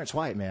it. Clarence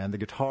White, man, the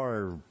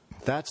guitar.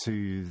 That's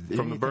who.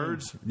 From the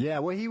Byrds? Yeah,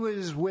 well, he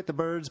was with the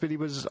Byrds, but he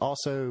was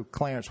also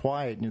Clarence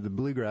White, the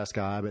bluegrass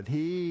guy. But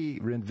he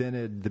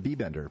invented the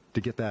B-bender to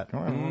get that.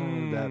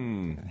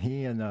 That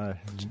he and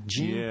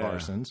Gene Yeah.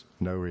 Parsons,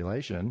 no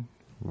relation,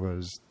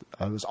 was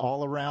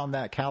all around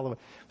that It was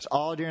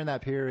all during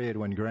that period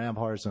when Graham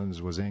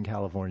Parsons was in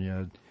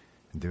California,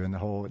 doing the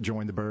whole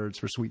joined the Byrds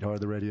for "Sweetheart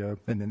of the Radio,"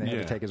 and then they had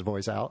Yeah. to take his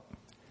voice out.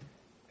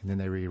 And then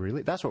they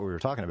re-released. That's what we were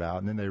talking about.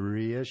 And then they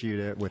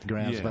reissued it with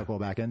Graham's Yeah. vocal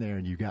back in there,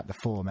 and you got the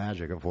full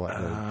magic of what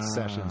the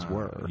sessions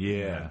were.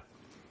 Yeah.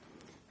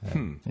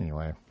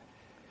 Anyway,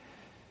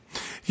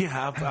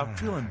 Yeah, I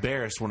feel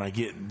embarrassed when I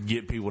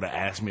get people to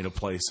ask me to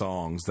play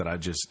songs that I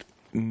just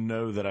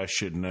know that I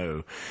should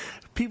know.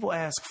 People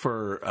ask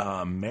for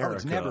America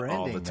it's never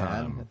all ending, the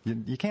time.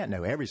 man. You can't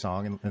know every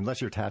song unless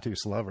you're Tattoo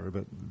Slover,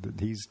 but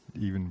he's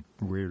even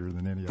weirder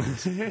than any of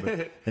us.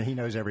 And he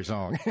knows every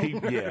song.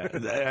 Yeah,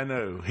 I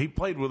know. He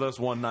played with us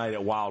one night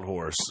at Wild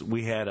Horse.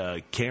 We had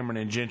Cameron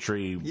and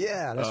Gentry.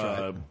 Yeah, that's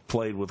right.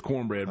 Played with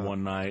Cornbread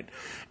one night,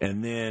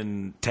 and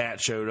then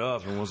Tat showed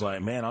up and was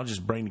like, "Man, I'll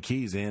just bring the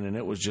keys in," and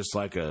it was just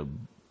like a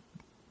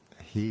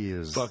He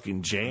is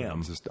fucking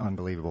jam. just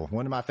unbelievable.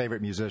 One of my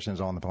favorite musicians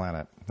on the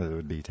planet. It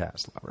would be Tat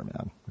Slover,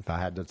 man. If I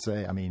had to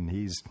say, I mean,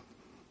 he's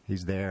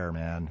there,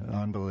 man.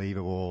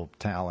 Unbelievable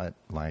talent,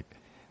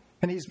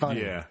 and he's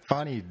funny. Yeah.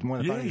 Funny, one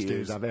of the Yeah, funniest he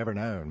dudes is. I've ever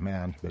known,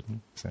 man. But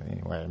so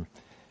anyway,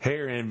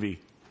 Hair envy.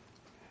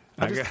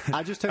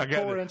 I just took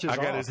 4 inches I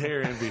got off. his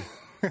hair envy.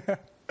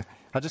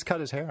 I just cut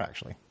his hair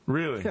actually.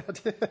 Really?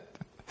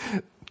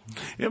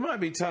 It might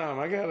be time.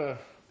 I got a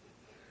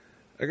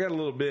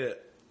little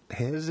bit.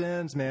 His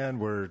ends, man,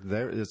 were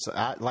there.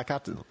 I'm going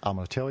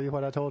to tell you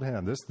what I told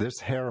him. This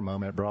hair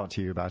moment brought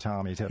to you by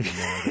Tommy Tipping.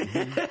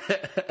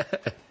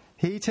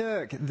 He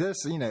took this,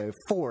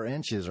 4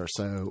 inches or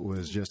so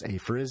was just a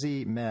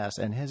frizzy mess,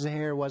 and his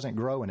hair wasn't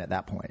growing at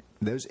that point.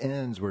 Those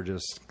ends were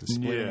just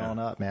splitting Yeah. on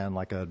up, man,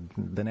 like a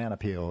banana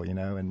peel,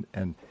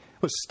 and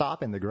was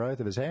stopping the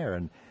growth of his hair.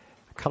 And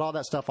I cut all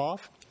that stuff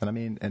off,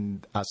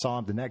 and I saw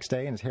him the next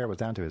day, and his hair was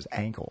down to his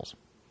ankles.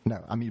 No,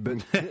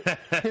 but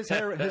his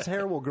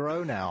hair will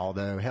grow now,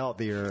 though,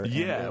 healthier. And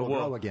Yeah, it will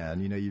grow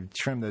again. You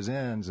trim those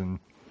ends, and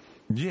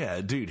Yeah,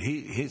 dude,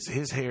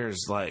 his hair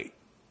is like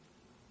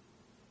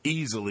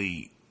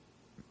easily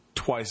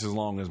twice as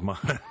long as mine.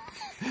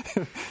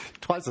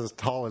 twice as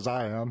tall as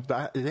I am.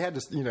 He had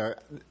to,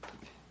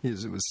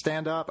 it was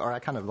stand up, or I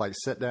kind of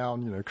sit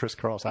down,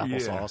 crisscross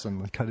applesauce,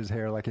 and cut his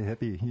hair like a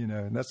hippie.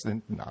 And that's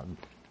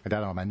I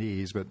got it on my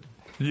knees, but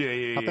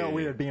Yeah. I felt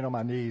weird being on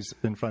my knees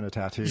in front of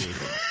tattoos.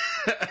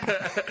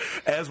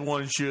 As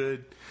one should.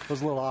 It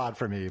was a little odd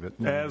for me, but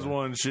As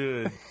one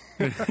should.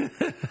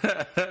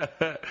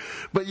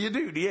 But you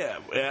do, yeah.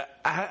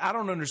 I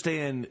don't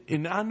understand,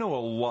 and I know a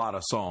lot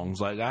of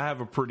songs. I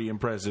have a pretty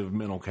impressive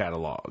mental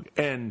catalog,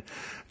 and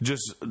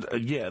just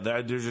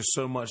there's just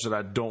so much that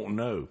I don't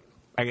know.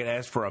 I get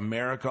asked for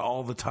America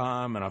all the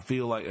time, and I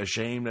feel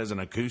ashamed as an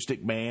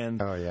acoustic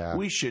band. Oh, yeah.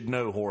 We should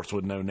know Horse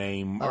with No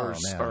Name, Oh,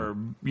 man. or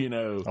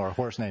or a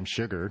horse named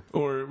Sugar.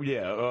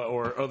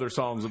 or other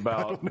songs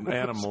about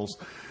animals.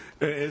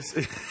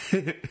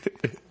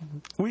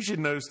 We should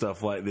know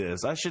stuff like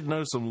this. I should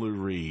know some Lou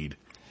Reed.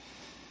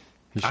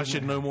 I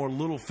should know more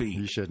Little You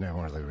Feat. should know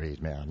more Lou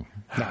Reed, man.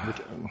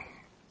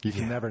 You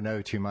can never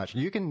know too much.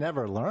 You can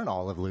never learn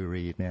all of Lou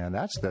Reed, man.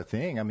 That's the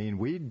thing.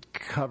 We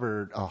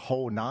covered a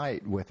whole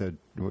night with a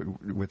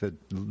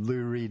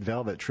Lou Reed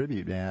Velvet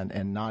tribute band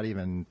and not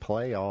even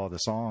play all the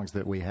songs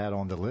that we had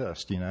on the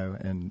list,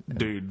 And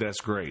Dude,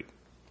 that's great.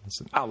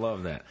 I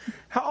love that.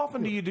 How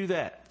often do you do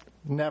that?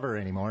 never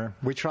anymore.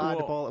 We tried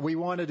to pull. We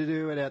wanted to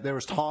do it. There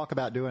was talk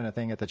about doing a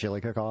thing at the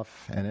Chili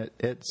Cook-Off, and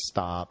it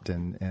stopped,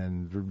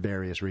 and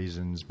various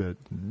reasons. But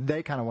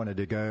they kind of wanted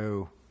to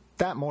go.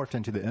 That morphed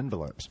into the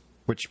Envelopes,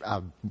 which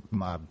one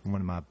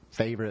of my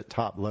favorite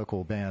top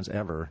local bands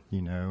ever,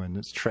 and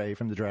it's Trey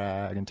from the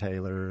Drag and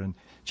Taylor and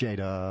J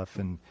Duff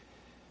and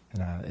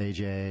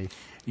AJ.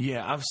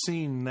 Yeah, I've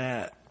seen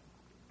that.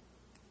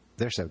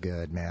 They're so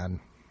good, man.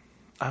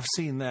 I've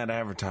seen that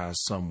advertised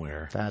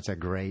somewhere. That's a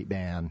great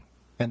band.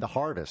 And The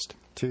Harvest,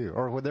 too.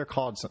 Or what they're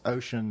called,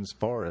 Ocean's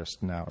Forest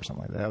now or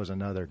something like that. That was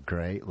another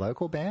great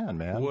local band,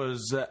 man.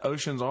 Was that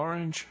Ocean's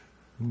Orange?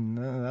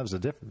 No, that's a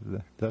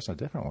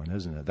different one,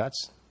 isn't it?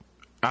 That's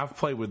I've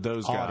played with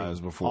those guys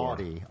before.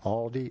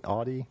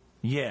 Audi.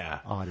 Yeah.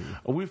 Audi.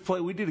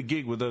 We did a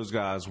gig with those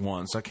guys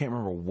once. I can't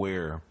remember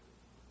where.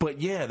 But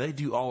yeah, they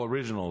do all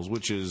originals,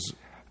 which is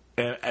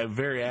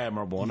very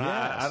admirable. And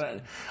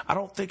Yes. I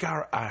don't think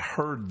I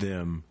heard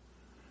them,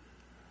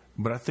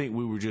 but I think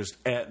we were just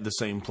at the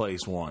same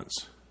place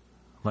once.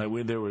 Like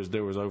there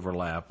was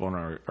overlap on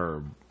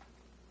our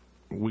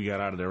we got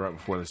out of there right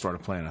before they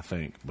started playing, I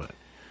think. But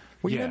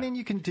Well, yeah, I mean,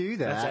 you can do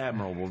that. that's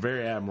admirable,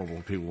 very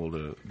admirable people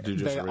to do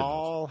just They originals.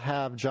 all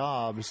have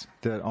jobs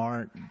that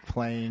aren't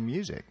playing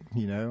music.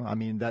 I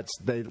mean,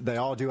 they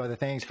all do other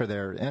things for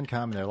their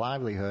income and their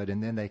livelihood,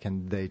 and then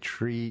they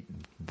treat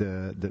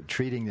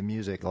treating the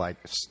music like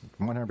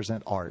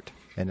 100% art,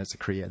 and it's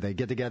they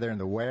get together in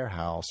the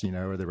warehouse,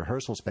 or the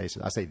rehearsal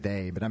spaces. I say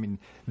they, but I mean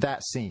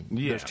that scene.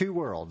 Yeah. There's two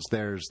worlds.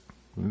 There's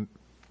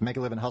make a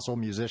living, hustle,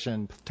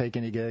 musician, take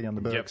any gig on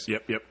the books.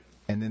 Yep.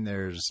 And then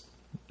there's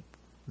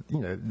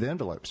the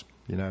envelopes,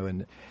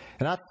 and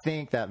I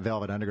think that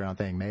Velvet Underground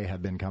thing may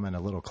have been coming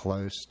a little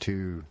close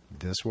to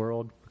this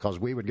world, because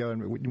we would go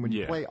and when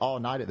you play all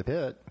night at the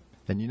Pit,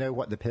 and you know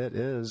what the Pit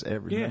is,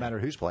 no matter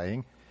who's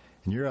playing,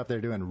 and you're up there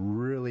doing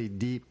really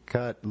deep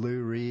cut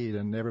Lou Reed,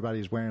 and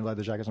everybody's wearing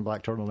leather jackets and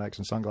black turtlenecks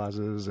and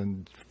sunglasses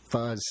and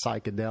fuzz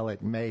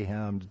psychedelic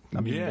mayhem.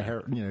 I mean,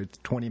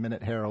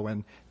 20-minute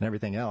heroin and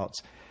everything else.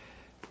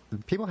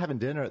 People having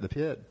dinner at the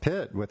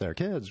pit with their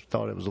kids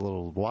thought it was a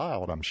little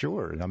wild, I'm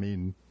sure. I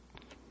mean,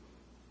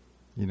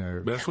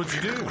 that's what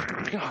you do.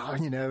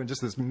 And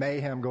just this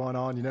mayhem going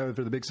on,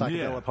 for the big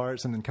psychedelic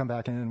parts, and then come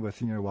back in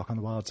with, Walk on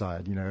the Wild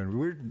Side, and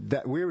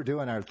we were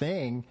doing our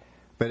thing,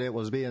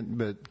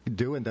 but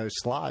doing those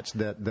slots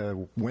that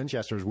the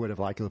Winchesters would have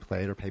likely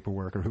played, or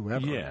Paperwork, or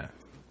whoever. Yeah.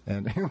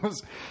 And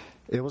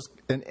it was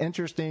an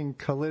interesting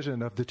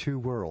collision of the two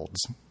worlds,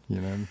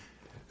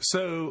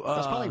 So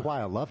that's probably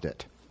why I loved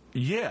it.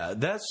 Yeah,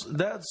 that's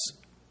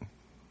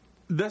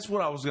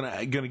what I was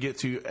gonna get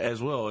to as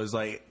well. Is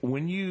like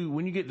when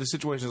you get to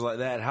situations like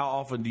that, how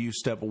often do you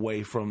step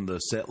away from the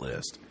set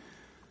list?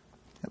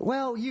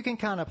 Well, you can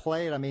kind of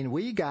play it. I mean,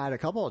 we got a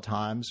couple of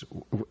times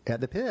at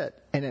the Pit,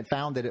 and it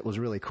found that it was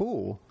really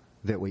cool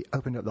that we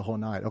opened up the whole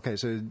night. Okay,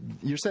 so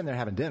you're sitting there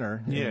having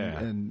dinner,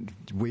 and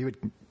we would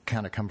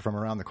kind of come from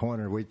around the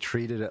corner. We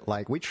treated it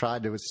like we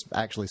tried to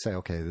actually say,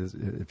 okay,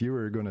 if you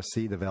were going to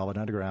see the Velvet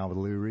Underground with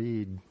Lou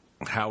Reed,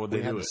 how would they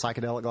do it? We had the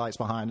psychedelic lights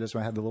behind us.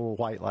 We had the little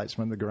white lights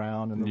from the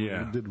ground, and we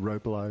did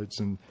rope lights,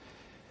 and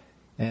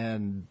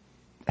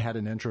had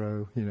an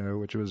intro,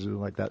 which was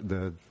like that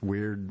the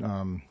weird.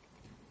 I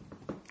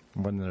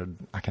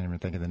can't even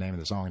think of the name of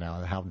the song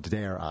now. How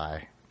dare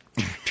I?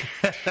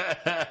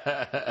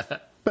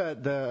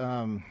 But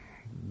the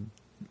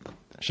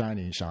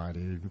shiny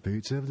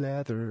boots of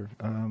leather.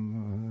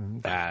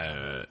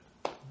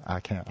 I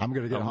can't. I'm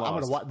going to get. I'm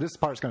going to watch. This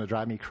part's going to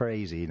drive me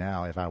crazy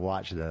now. If I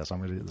watch this, I'm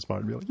going to get this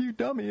part and be like, "You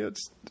dummy!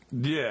 It's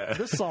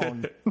this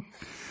song."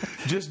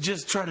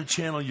 just try to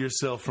channel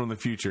yourself from the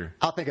future.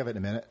 I'll think of it in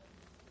a minute.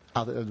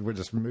 We'll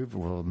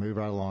move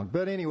right along.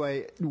 But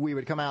anyway, we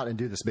would come out and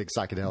do this big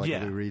psychedelic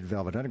Lou Reed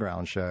Velvet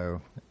Underground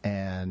show,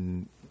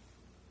 and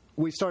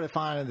we started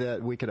finding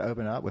that we could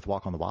open up with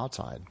Walk on the Wild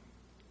Side.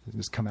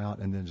 Just come out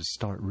and then just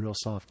start real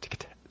soft.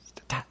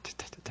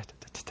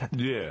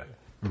 Yeah.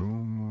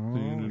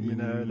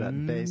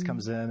 That bass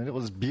comes in, and it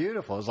was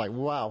beautiful. It was like,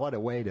 wow, what a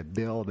way to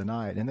build the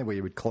night. And then we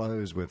would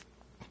close with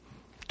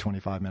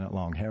 25-minute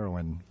long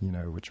Heroin,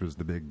 which was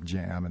the big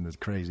jam and this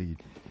crazy.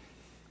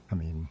 I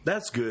mean,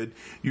 that's good.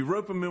 You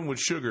rope them in with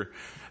sugar.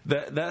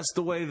 That's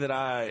the way that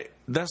I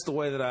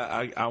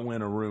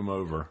win a room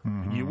over.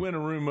 Mm-hmm. You win a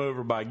room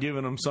over by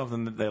giving them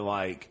something that they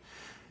like,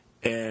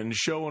 and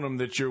showing them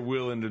that you're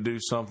willing to do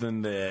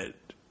something that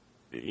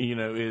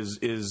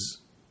is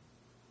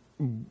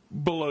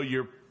below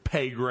your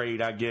pay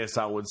grade, I guess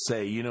I would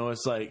say.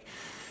 It's like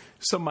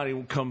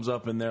somebody comes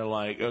up and they're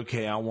like,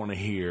 okay, I want to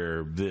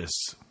hear this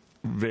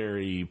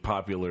very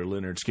popular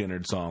Lynyrd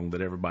Skynyrd song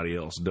that everybody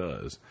else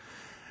does.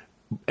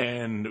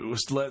 And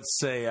let's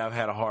say I've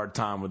had a hard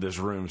time with this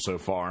room so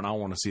far, and I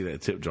want to see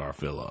that tip jar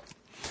fill up.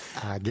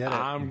 I get it.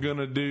 I'm going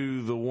to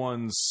do the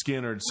one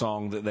Skynyrd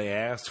song that they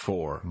asked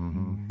for,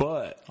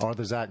 but... Or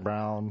the Zac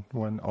Brown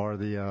one, or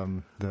the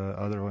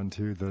other one,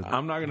 too.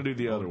 I'm not going to do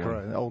the other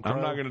one.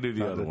 I'm not going to do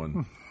the other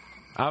one.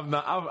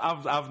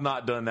 I've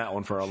not done that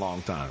one for a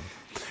long time.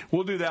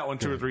 We'll do that one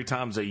 2 or 3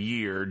 times a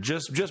year,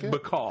 just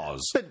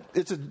because. But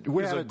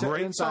we're having a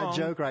great inside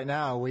joke right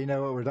now. We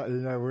know what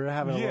we're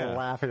having a little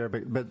laugh here,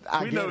 but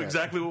we know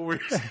exactly what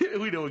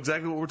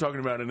we're talking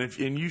about,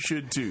 and you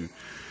should too.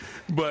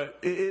 But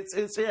it's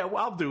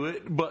I'll do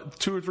it, but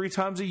 2 or 3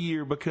 times a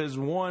year, because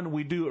 1,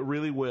 we do it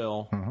really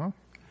well,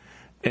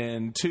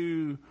 and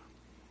 2,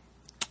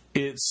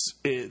 it's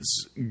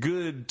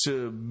good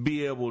to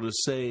be able to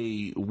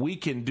say we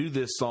can do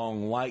this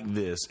song like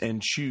this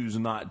and choose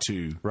not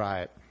to.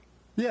 Right.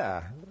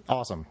 Yeah.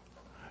 Awesome.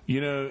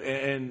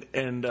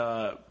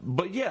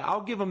 But yeah,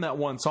 I'll give them that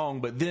one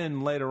song. But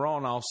then later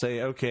on, I'll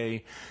say,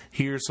 okay,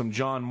 here's some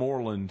John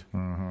Moreland,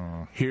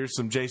 here's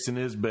some Jason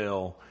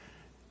Isbell.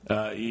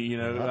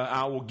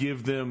 I will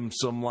give them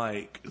some,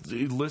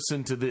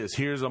 listen to this.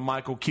 Here's a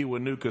Michael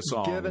Kiwanuka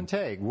song. Give and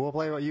take. We'll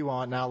play what you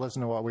want. Now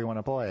listen to what we want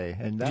to play.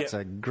 And that's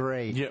a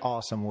great,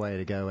 awesome way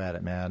to go at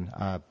it, man.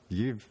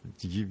 You've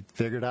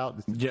figured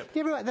out. Yep.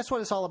 That's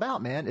what it's all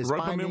about, man. Is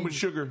Rope them in with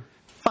sugar.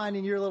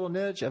 Finding your little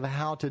niche of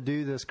how to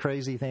do this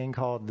crazy thing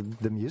called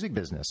the music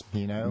business,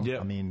 Yep.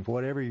 I mean,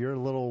 whatever your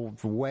little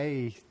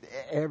way,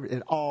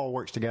 it all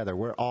works together.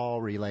 We're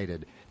all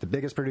related. The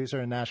biggest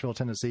producer in Nashville,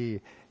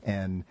 Tennessee,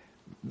 and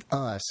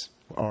us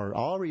are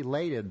all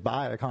related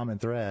by a common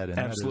thread, and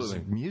Absolutely.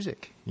 that is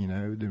music.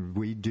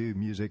 We do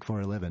music for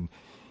a living.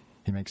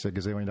 He makes $1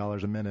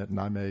 gazillion a minute, and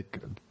I make,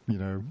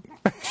 Yeah,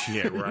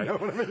 right. You know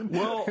what I mean?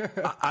 Well,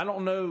 I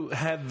don't know.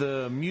 Had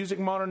the Music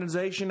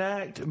Modernization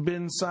Act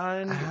been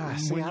signed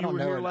when you were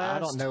here last? I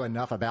don't know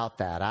enough about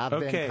that. I've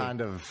been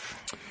kind of.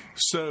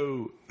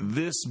 So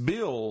this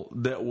bill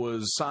that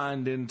was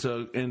signed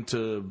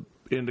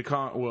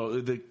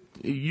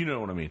you know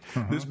what I mean.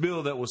 This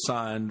bill that was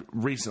signed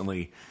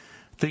recently,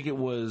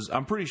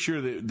 I'm pretty sure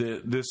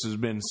that this has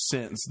been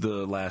since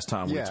the last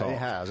time we talked.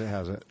 Yeah, it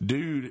has.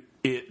 Dude,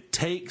 it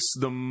takes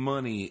the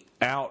money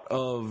out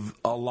of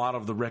a lot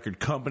of the record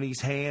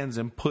companies' hands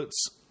and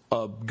puts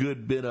a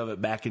good bit of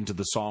it back into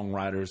the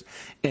songwriters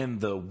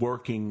and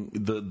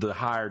the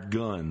hired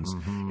guns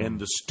and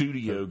the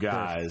studio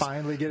guys.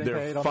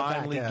 They're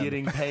finally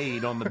getting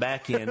paid on the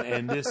back end.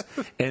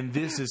 and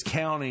this is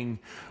counting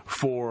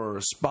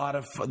for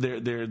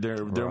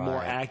Spotify. They're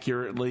more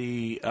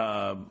accurately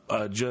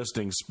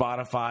adjusting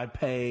Spotify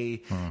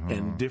pay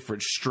and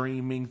different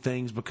streaming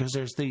things, because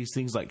there's these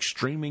things like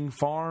streaming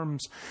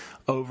farms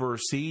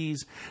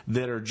overseas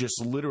that are just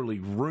literally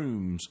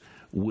rooms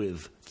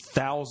with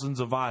thousands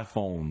of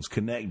iPhones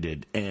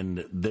connected,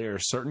 and there are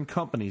certain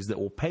companies that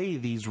will pay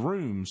these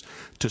rooms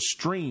to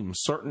stream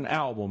certain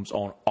albums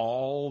on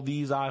all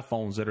these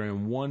iPhones that are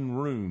in one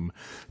room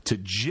to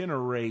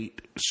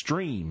generate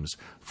streams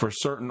for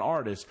certain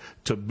artists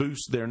to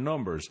boost their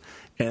numbers.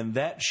 And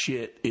that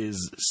shit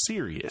is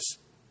serious.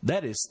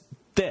 That is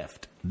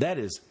theft. That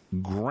is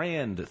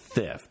grand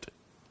theft.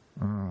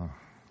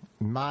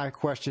 My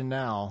question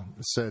now,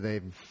 so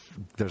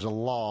there's a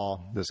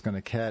law that's going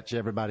to catch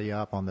everybody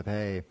up on the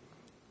pay,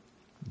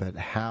 but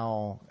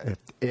if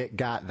it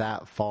got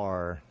that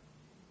far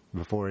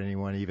before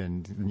anyone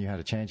even knew how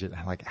to change it,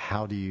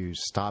 how do you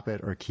stop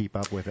it or keep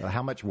up with it?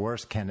 How much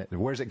worse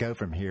where does it go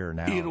from here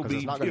now? It'll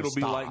be like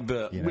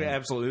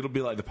absolutely. It'll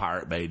be like the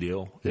Pirate Bay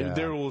deal. Yeah.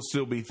 There will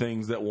still be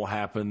things that will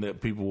happen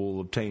that people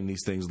will obtain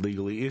these things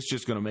legally. It's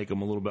just going to make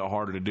them a little bit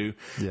harder to do.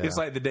 Yeah. It's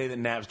like the day that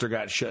Napster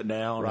got shut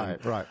down.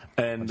 Right.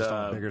 And just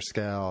on a bigger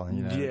scale.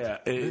 Yeah.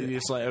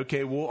 It's like,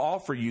 okay, we'll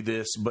offer you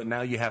this, but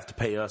now you have to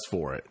pay us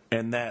for it.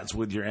 And that's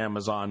with your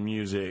Amazon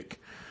Music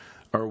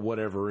or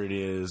whatever it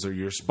is, or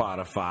your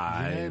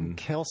Spotify.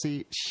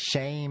 Kelsey,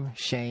 shame.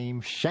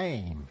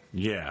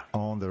 Yeah.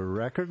 On the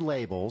record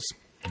labels.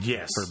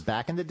 Yes. For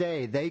back in the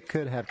day, they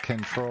could have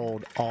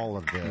controlled all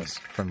of this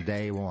from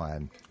day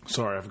one.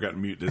 Sorry, I forgot to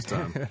mute this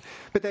time.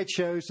 But they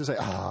chose to say,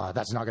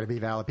 that's not going to be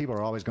valid. People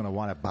are always going to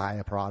want to buy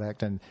a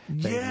product, and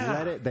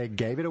they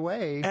gave it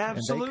away.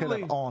 Absolutely. And they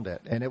could have owned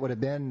it, and it would have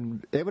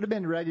been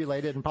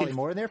regulated and probably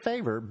more in their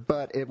favor,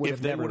 but it would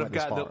have never went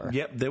this far.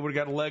 They would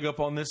have got a leg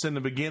up on this in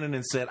the beginning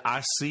and said,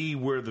 I see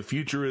where the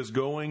future is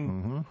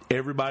going.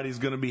 Everybody's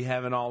going to be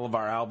having all of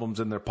our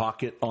albums in their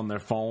pocket on their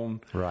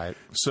phone. Right.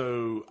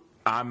 So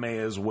I may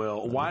as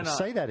well. Why not?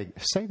 Say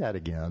that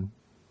again.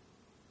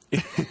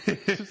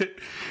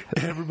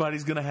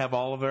 Everybody's going to have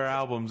all of their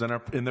albums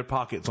in their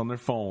pockets on their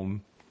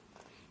phone.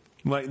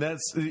 Like,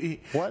 that's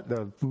what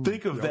the.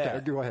 Think of that.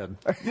 Okay, go ahead.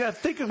 Yeah,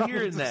 think of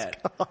hearing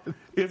that.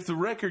 If the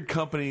record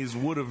companies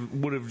would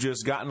have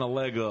just gotten a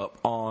leg up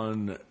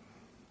on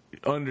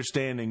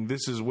understanding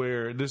this is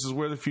where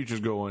the future's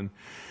going.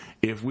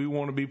 If we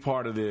want to be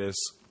part of this,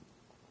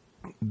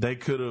 they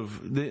could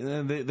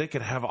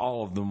have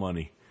all of the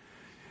money.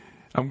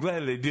 I'm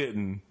glad they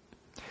didn't.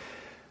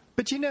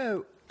 But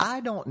I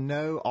don't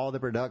know all the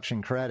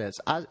production credits.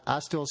 I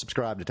still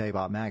subscribe to Tape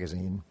Op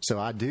magazine, so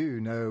I do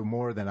know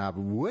more than I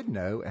would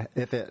know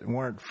if it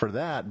weren't for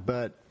that.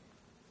 But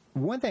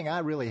one thing I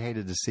really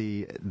hated to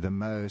see the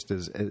most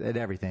at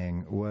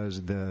everything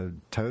was the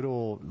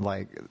total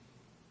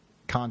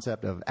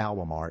concept of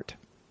album art,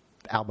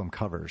 album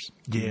covers.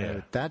 Yeah,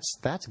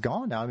 that's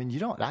gone now. I mean,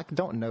 I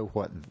don't know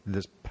what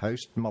this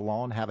Post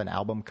Malone have an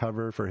album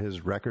cover for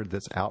his record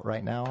that's out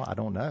right now. I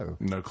don't know.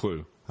 No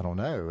clue. I don't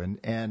know,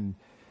 and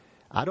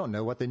I don't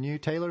know what the new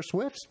Taylor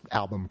Swift's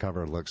album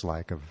cover looks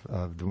like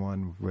of the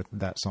one with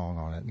that song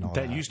on it. And all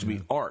that used to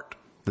be art.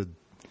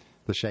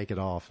 The Shake It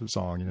Off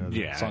song,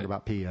 the song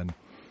about peeing.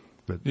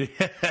 But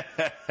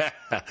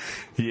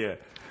yeah,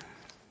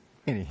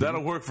 anywho.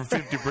 That'll work for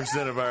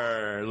 50% of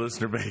our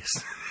listener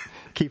base.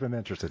 Keep them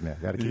interested, man.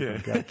 Got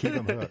to keep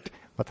them hooked.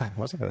 What the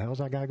hell's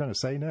that guy going to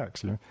say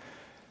next?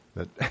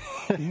 But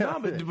No,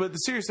 but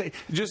seriously,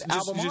 just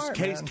album art,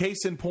 man.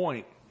 case in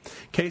point.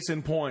 Case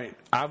in point,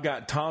 I've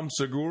got Tom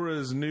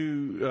Segura's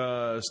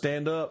new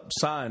stand-up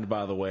signed,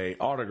 by the way,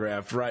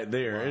 autographed right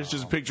there. Wow. It's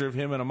just a picture of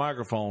him and a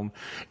microphone.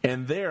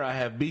 And there I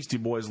have Beastie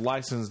Boys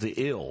Licensed to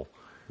Ill.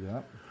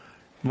 Yeah.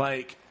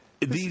 Like,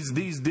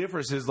 these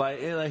differences, like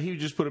he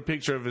just put a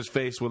picture of his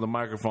face with a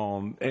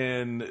microphone,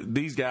 and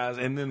these guys,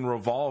 and then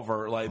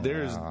Revolver, like,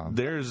 there's...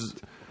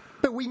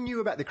 But we knew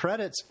about the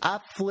credits. I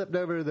flipped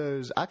over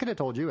those. I could have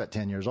told you at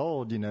 10 years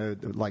old,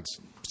 like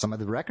some of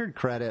the record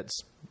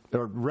credits,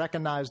 or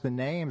recognized the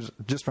names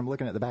just from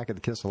looking at the back of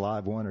the Kiss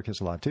Alive 1 or Kiss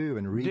Alive 2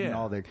 and reading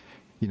all the,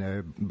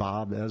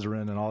 Bob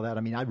Ezrin and all that.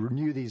 I mean, I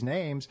knew these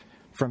names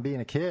from being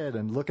a kid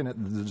and looking at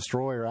the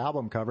Destroyer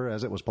album cover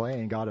as it was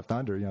playing God of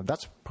Thunder.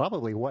 That's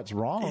probably what's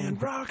wrong.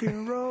 And rock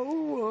and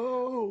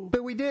roll.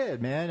 But we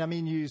did, man. I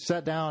mean, you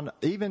sat down,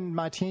 even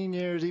my teen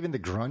years, even the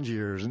grunge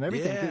years and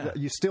everything. Yeah.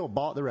 You still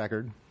bought the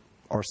record.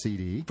 Or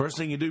CD. First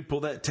thing you do,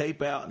 pull that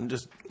tape out and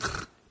just...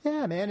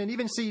 Yeah, man. And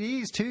even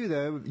CDs, too,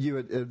 though. You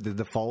would,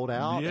 the fold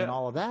out and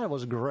all of that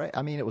was great.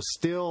 I mean, it was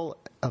still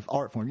an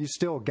art form. You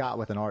still got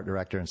with an art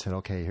director and said,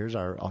 okay, here's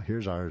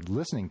our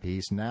listening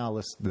piece.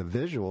 Now the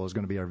visual is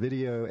going to be our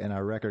video and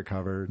our record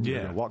cover. You're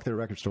going to walk through a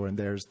record store and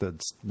there's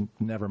the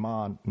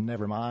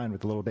Nevermind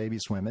with the little baby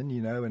swimming,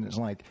 and it's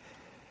like...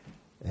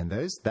 And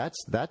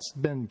that's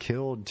been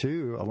killed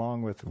too,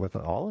 along with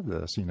all of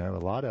this, a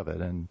lot of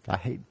it. And I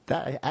hate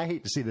that. I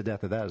hate to see the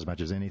death of that as much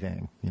as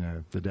anything,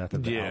 the death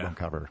of the album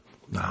cover.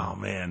 Oh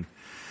man,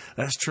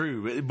 that's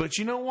true. But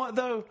you know what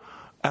though?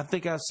 I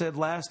think I said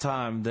last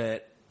time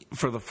that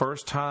for the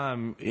first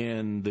time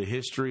in the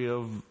history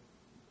of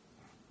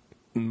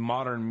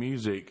modern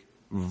music,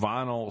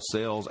 vinyl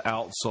sales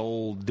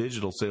outsold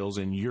digital sales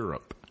in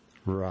Europe.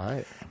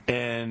 Right.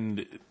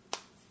 And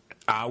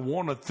I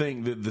want to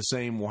think that the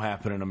same will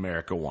happen in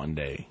America one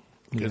day.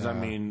 Because, I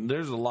mean,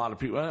 there's a lot of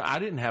people. I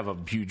didn't have a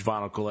huge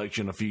vinyl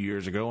collection a few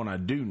years ago, and I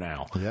do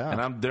now. Yeah. And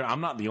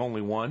I'm not the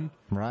only one.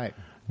 Right.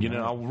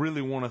 I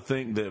really want to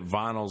think that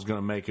vinyl's going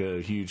to make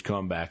a huge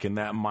comeback, and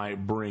that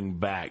might bring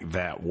back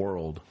that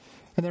world.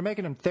 And they're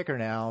making them thicker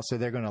now, so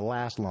they're going to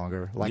last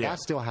longer. Like, I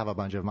still have a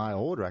bunch of my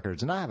old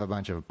records, and I have a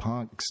bunch of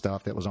punk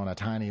stuff that was on a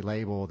tiny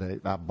label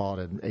that I bought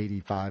in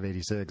 85,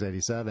 86,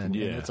 87, and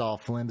it's all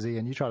flimsy,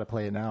 and you try to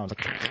play it now, and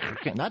it's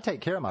like, and I take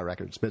care of my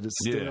records, but it's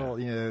still,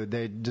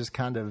 they just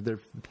kind of, they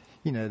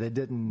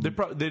didn't...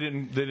 They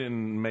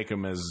didn't make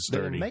them as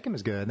sturdy. They didn't make them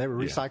as good. And they were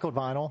recycled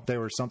vinyl. They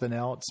were something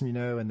else,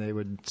 and they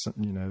would,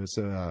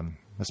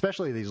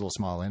 especially these little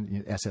small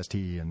SST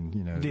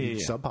and,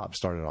 Sub Pop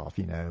started off,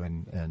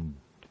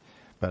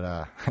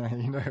 But,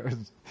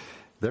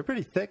 they're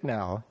pretty thick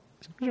now.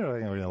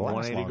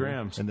 180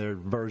 grams. And they're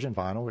virgin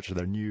vinyl, which are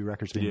their new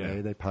records being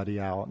made. They putty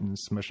out and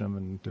smush them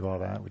and do all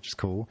that, which is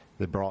cool.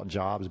 They brought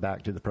jobs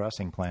back to the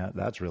pressing plant.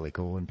 That's really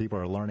cool. And people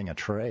are learning a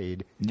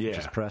trade, which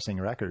is pressing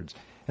records.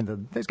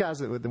 And those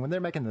guys, when they're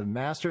making the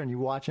master and you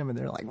watch them and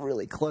they're like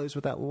really close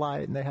with that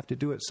light and they have to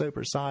do it so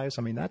precise.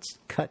 I mean, that's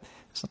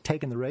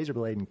taking the razor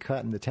blade and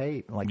cutting the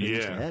tape like they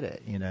just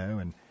edit,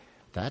 and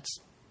that's...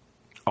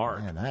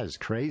 art. Man, that is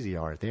crazy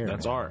art there.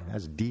 That's art.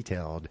 That's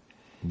detailed.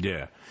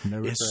 Yeah.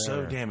 It's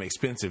so damn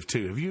expensive,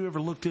 too. Have you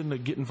ever looked into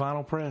getting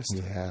vinyl pressed?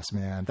 Yes,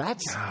 man.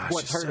 That's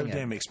what's hurting so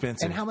damn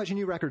expensive. And how much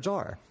new records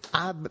are.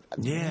 I'm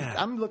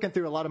looking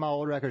through a lot of my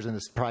old records and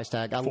this price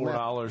tag. $4,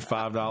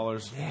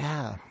 $5.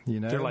 Yeah.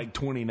 They're like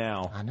 $20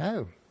 now. I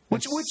know.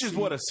 Which is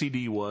what a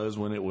CD was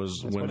when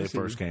they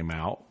first came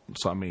out.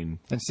 So I mean,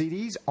 and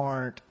CDs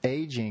aren't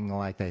aging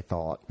like they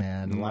thought,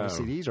 man. A lot of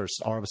CDs are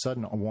all of a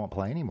sudden won't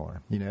play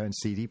anymore. And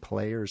CD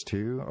players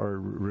too are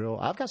real.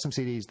 I've got some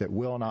CDs that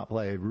will not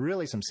play.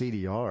 Really, some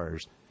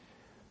CDRs.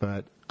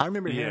 But I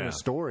remember hearing a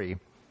story.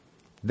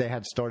 They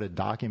had started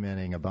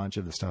documenting a bunch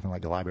of the stuff in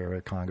like the Library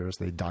of Congress.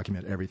 They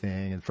document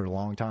everything, and for a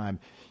long time,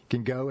 you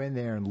can go in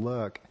there and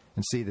look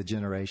and see the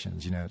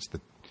generations. It's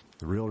the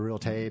real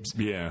tapes.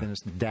 Yeah. Then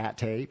it's the DAT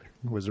tape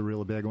was a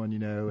real big one,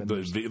 And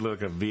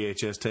look, a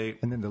VHS tape.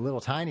 And then the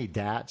little tiny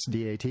DATs,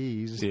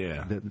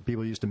 that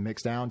people used to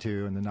mix down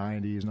to in the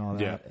 90s and all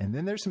that. Yeah. And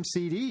then there's some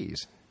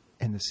CDs.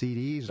 And the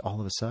CDs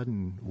all of a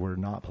sudden were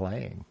not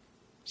playing.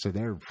 So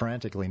they're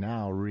frantically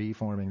now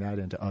reforming that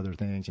into other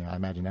things. I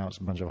imagine now it's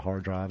a bunch of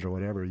hard drives or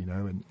whatever,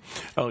 And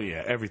oh,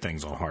 yeah.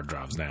 Everything's on hard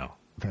drives now.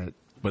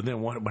 But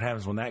then what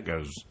happens when that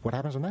goes? What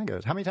happens when that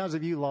goes? How many times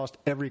have you lost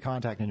every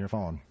contact in your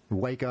phone? You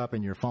wake up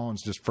and your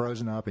phone's just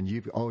frozen up and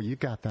you've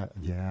got that.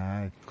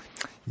 Yeah,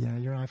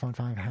 your iPhone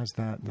 5 has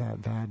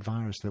that bad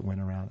virus that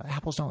went around.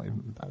 Apples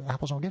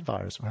don't get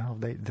virus. Well,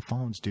 the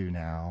phones do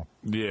now.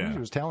 Yeah. He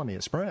was telling me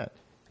at Sprint.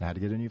 I had to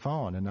get a new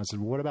phone. And I said,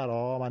 what about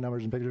all my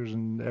numbers and pictures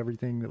and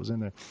everything that was in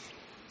there?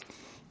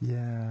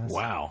 Yeah.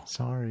 Wow.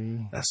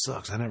 Sorry. That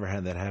sucks. I never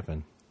had that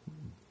happen.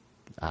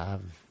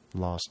 I've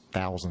lost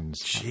thousands.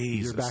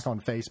 Jesus. You're back on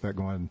Facebook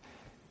going,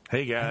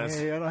 hey guys,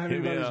 I don't have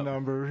anybody's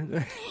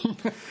number.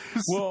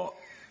 Well,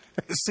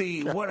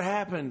 see what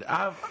happened.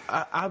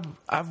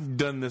 I've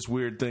done this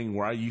weird thing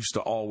where I used to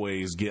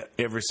always get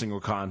every single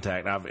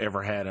contact I've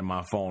ever had in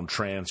my phone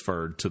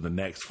transferred to the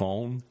next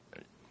phone.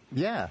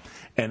 Yeah.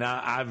 And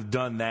I've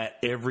done that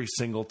every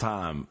single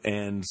time,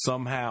 and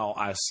somehow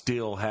I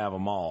still have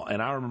them all.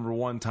 And I remember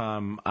one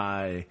time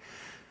I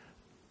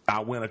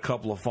went a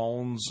couple of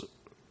phones,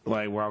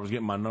 like where I was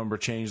getting my number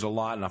changed a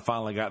lot, and I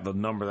finally got the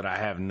number that I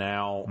have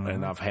now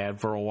and I've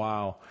had for a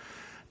while.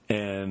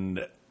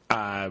 And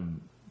I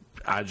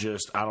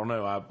don't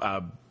know,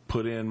 I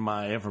put in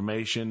my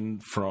information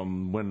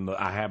from when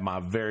I had my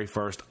very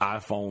first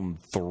iPhone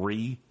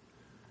 3.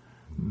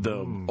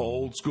 The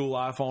old school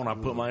iPhone, I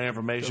put my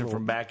information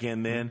from back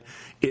in then.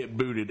 It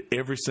booted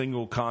every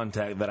single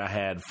contact that I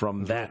had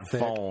from that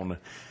phone.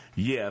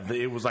 Yeah,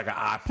 it was like an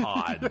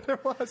iPod.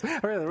 It was. I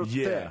mean, it was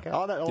thick.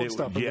 All that old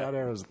stuff from that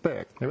era was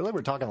thick.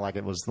 We're talking like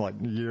it was like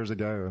years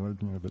ago.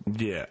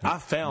 But yeah, I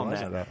found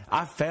that.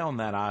 I found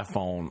that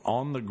iPhone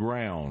on the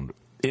ground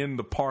in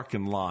the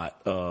parking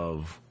lot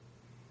of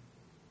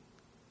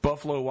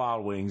Buffalo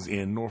Wild Wings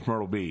in North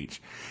Myrtle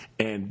Beach.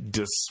 And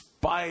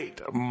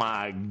despite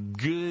my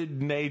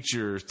good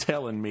nature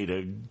telling me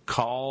to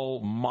call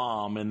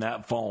Mom in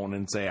that phone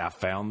and say, I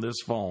found this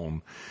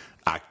phone,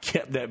 I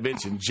kept that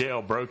bitch and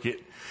jailbroke it.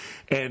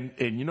 And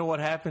you know what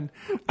happened?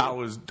 I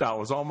was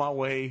on my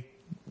way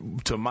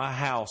to my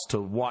house to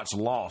watch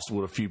Lost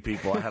with a few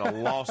people. I had a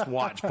Lost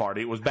watch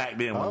party. It was back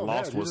then when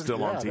Lost was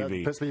still on TV.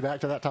 That puts me back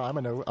to that time.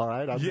 I know. All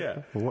right.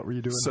 What were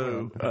you doing?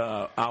 So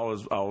I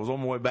was on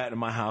my way back to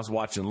my house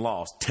watching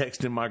Lost,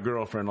 texting my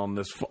girlfriend on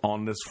this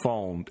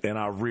phone, and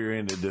I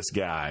rear-ended this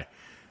guy.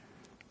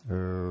 I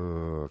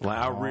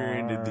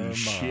rear-ended the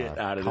shit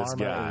out of this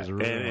guy.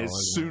 And as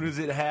soon as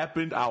it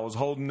happened, I was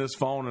holding this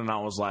phone, and I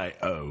was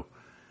like, oh.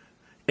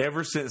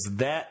 Ever since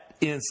that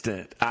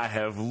instant, I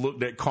have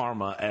looked at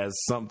karma as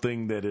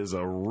something that is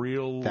a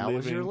real That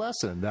was your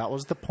lesson. That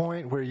was the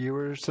point where you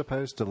were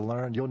supposed to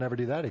learn. You'll never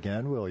do that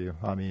again, will you?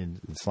 I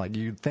mean, it's like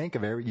you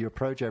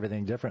approach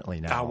everything differently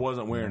now. I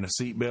wasn't wearing a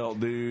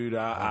seatbelt, dude.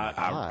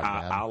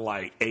 I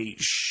like ate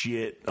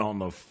shit on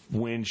the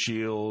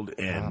windshield.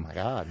 And oh, my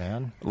God,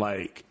 man.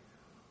 Like,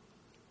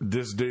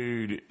 this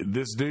dude.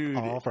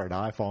 All for an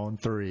iPhone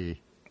 3.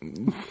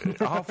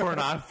 All for an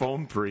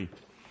iPhone 3.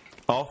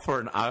 All for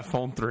an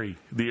iPhone 3,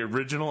 the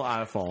original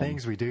iPhone.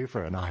 Things we do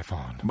for an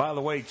iPhone. By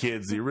the way,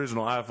 kids, the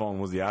original iPhone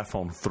was the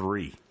iPhone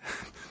 3.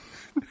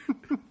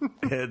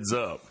 Heads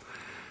up.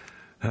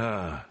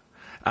 I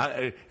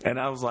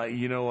was like,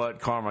 you know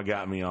what? Karma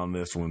got me on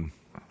this one.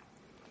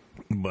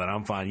 But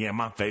I'm fine. Yeah,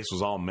 my face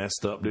was all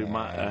messed up, dude.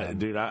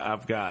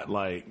 I've got,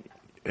 like,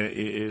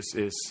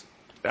 it's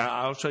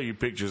I'll show you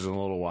pictures in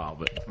a little while,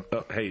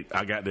 but hey,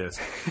 I got this.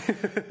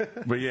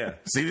 But yeah,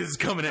 see, this is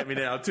coming at me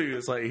now too.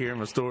 It's like hearing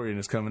my story and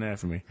it's coming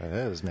after me. It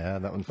is,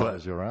 man. That one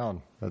follows you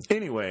around.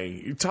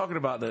 Anyway, you're talking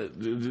about I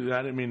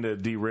didn't mean to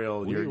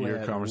derail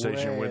your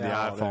conversation with the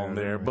iPhone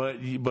there,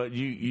 but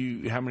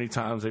you, how many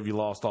times have you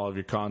lost all of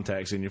your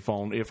contacts in your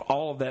phone? If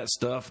all of that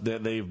stuff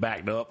that they've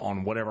backed up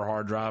on whatever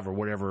hard drive or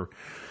whatever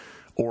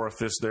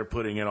orifice they're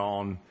putting it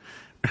on.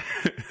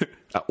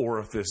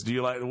 Orifice. Do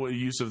you like the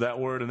use of that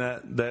word in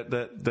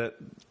that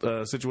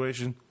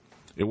situation?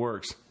 It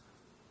works.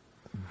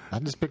 I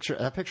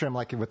picture him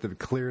like with the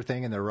clear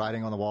thing, and they're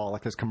writing on the wall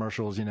like those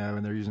commercials,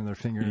 and they're using their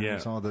fingers. Yeah.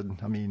 And all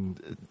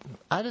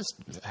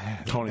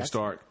Tony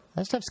Stark.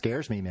 That stuff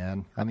scares me,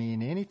 man. I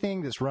mean,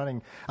 anything that's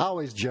running. I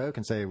always joke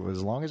and say,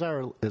 as long as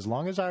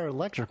our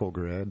electrical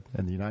grid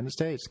in the United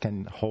States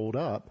can hold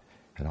up,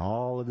 and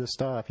all of this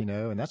stuff,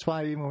 and that's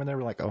why even when they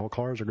were like, "Oh,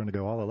 cars are going to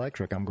go all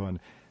electric," I'm going,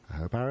 I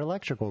hope our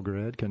electrical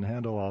grid can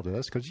handle all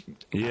this, because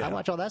I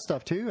watch all that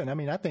stuff too, and I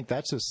mean, I think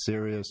that's a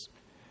serious,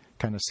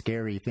 kind of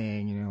scary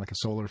thing, like a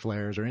solar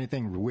flares or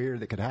anything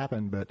weird that could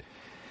happen. But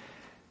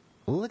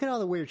look at all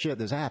the weird shit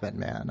that's happened,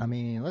 man. I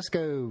mean, let's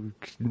go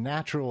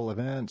natural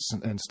events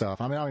and stuff.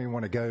 I mean, I don't even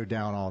want to go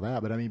down all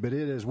that, but it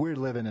is weird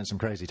living in some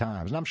crazy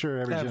times, and I'm sure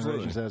every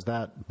generation says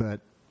that,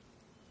 but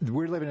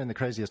we're living in the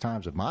craziest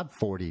times of my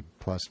 40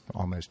 plus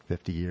almost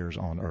 50 years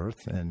on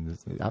Earth, and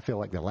I feel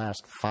like the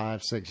last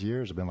 5-6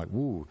 years have been like,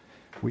 woo,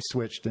 we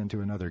switched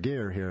into another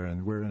gear here,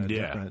 and we're in a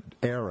different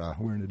era.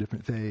 We're in a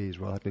different phase.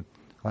 Well, I could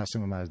ask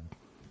some of my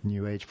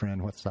New Age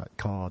friend, what's that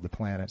called? The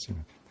planets.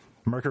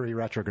 Mercury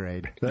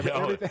retrograde.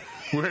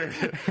 We're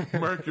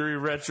Mercury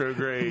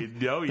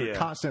retrograde. Oh yeah,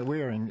 constant.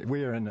 We are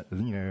in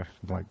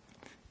like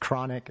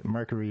chronic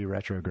Mercury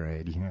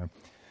retrograde.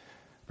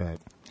 But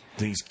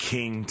these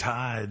king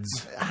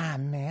tides.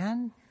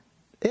 Man.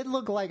 It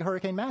looked like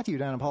Hurricane Matthew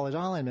down in Pawleys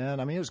Island, man.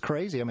 I mean, it was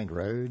crazy. I mean,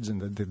 roads and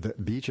the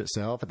beach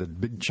itself, the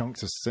big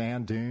chunks of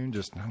sand dune.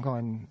 I'm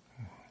going.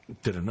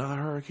 Did another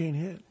hurricane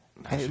hit?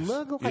 It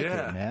looked like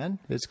it, man.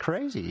 It's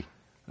crazy.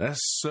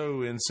 That's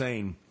so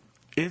insane.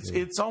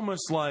 It's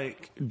almost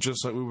like,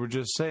 just like we were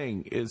just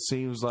saying, it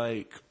seems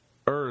like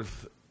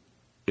Earth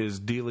is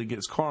dealing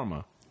its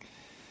karma.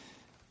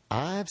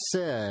 I've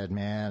said,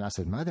 man,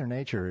 Mother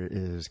Nature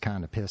is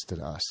kind of pissed at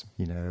us.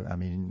 I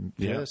mean,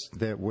 just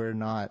that we're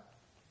not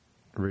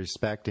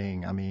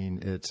respecting. I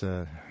mean, it's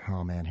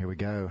oh man, here we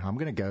go. I'm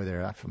going to go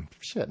there.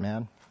 Shit,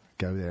 man.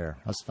 Go there.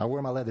 I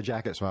wear my leather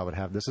jacket so I would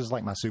have, this is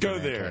like my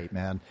Superman cape,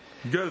 man.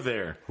 Go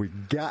there.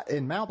 We've got,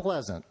 in Mount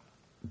Pleasant,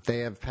 they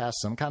have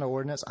passed some kind of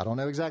ordinance. I don't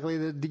know exactly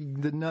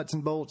the nuts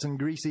and bolts and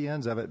greasy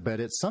ends of it, but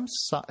it's some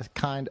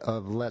kind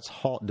of let's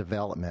halt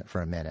development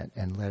for a minute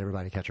and let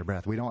everybody catch their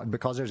breath. We don't,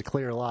 because there's a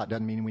clear lot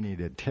doesn't mean we need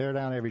to tear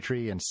down every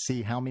tree and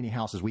see how many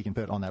houses we can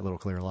put on that little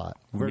clear lot.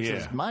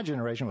 Versus my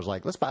generation was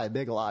like, let's buy a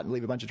big lot and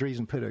leave a bunch of trees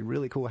and put a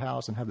really cool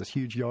house and have this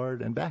huge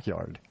yard and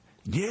backyard.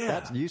 Yeah.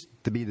 That used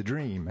to be the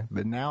dream,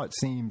 but now it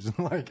seems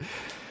like,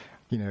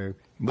 you know,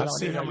 let's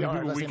see how many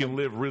people we can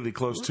live really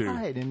close to.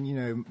 Right, and you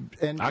know,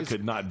 and I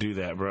could not do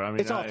that, bro. I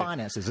mean, it's all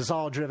finances. It's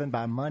all driven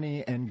by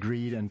money and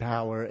greed and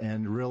power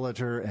and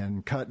realtor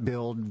and cut,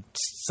 build,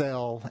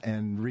 sell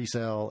and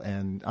resell,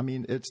 and I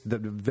mean, it's the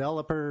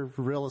developer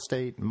real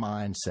estate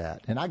mindset,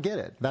 and I get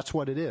it. That's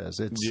what it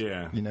is. It's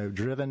you know,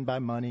 driven by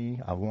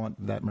money. I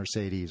want that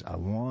Mercedes. I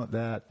want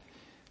that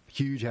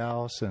huge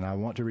house, and I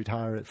want to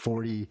retire at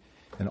 40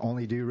 and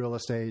only do real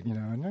estate. You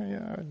know,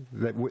 and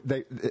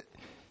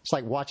it's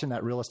like watching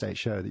that real estate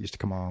show that used to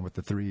come on with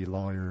the three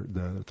LA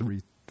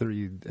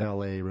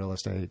real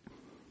estate.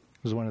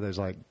 It was one of those,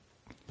 like,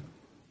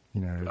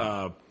 you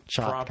know,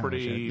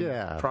 property, kind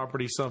of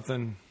property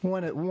something.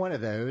 One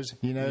of those,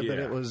 you know, but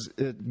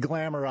it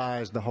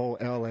glamorized the whole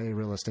LA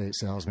real estate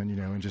salesman, you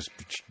know, and just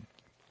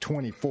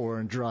 24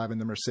 and driving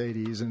the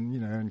Mercedes and, you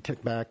know, and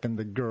kick back and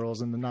the girls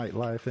and the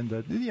nightlife and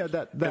the, you know,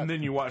 that. And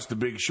then you watch The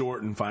Big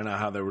Short and find out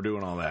how they were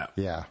doing all that.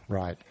 Yeah,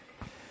 right.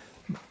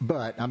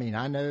 But, I mean,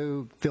 I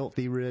know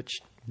filthy rich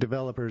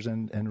developers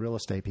and real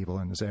estate people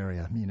in this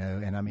area, you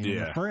know, and I mean,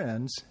 we're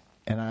friends,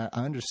 and I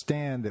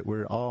understand that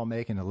we're all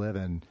making a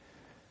living,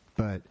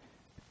 but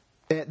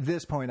at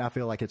this point, I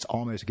feel like it's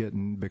almost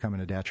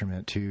becoming a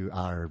detriment to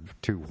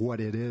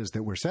what it is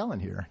that we're selling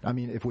here. I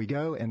mean, if we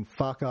go and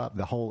fuck up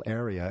the whole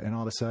area and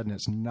all of a sudden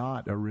it's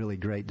not a really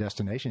great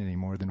destination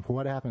anymore, then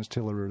what happens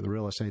to the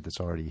real estate that's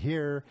already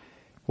here?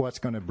 What's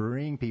going to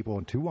bring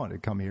people to want to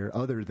come here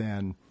other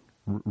than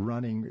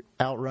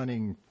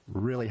outrunning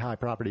really high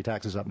property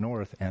taxes up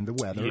north and the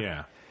weather?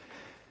 Yeah.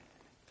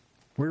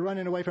 We're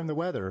running away from the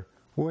weather.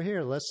 Well,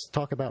 here, let's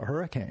talk about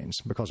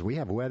hurricanes, because we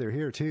have weather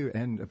here, too,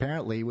 and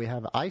apparently we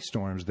have ice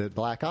storms that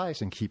black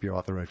ice and keep you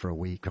off the road for a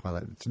week while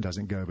it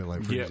doesn't go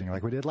below freezing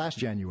like we did last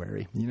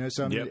January. You know,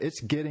 so I mean, it's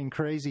getting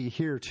crazy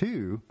here,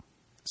 too.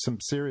 Some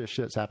serious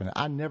shit's happening.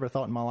 I never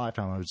thought in my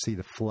lifetime I would see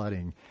the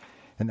flooding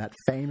and that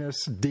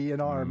famous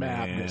DNR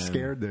map that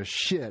scared the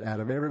shit out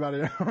of everybody.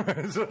 Man.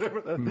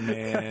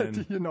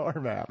 That DNR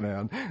map,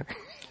 man.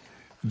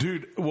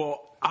 Dude,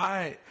 well,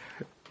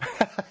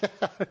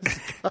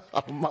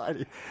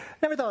 Almighty.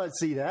 Never thought I'd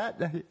see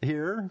that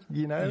here,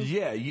 you know?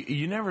 Yeah,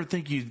 you never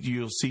think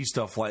you'll see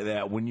stuff like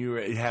that when you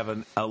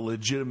have a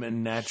legitimate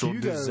natural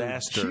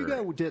disaster.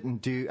 Hugo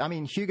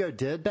Hugo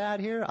did bad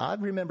here. I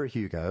remember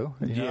Hugo.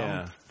 You know,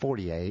 I'm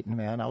 48,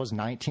 man. I was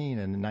 19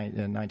 in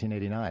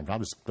 1989.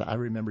 I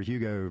remember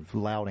Hugo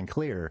loud and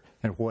clear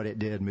and what it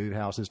did, move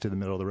houses to the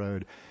middle of the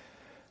road.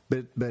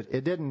 But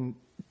it didn't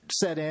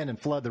set in and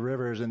flood the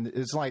rivers. And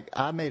it's like,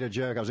 I made a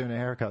joke. I was doing a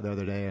haircut the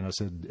other day, and I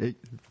said,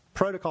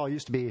 protocol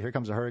used to be, here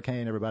comes a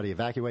hurricane, everybody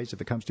evacuates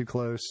if it comes too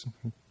close.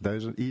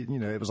 You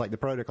know, it was like the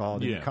protocol.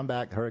 Then you come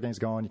back, the hurricane's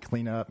gone, you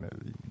clean up,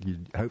 you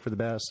hope for the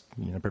best,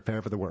 you know,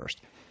 prepare for the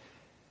worst.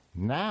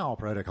 Now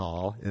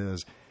protocol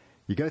is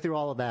you go through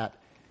all of that,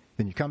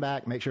 then you come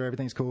back, make sure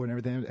everything's cool and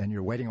everything, and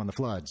you're waiting on the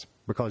floods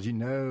because you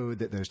know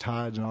that those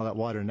tides and all that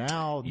water.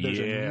 Now there's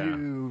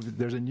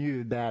a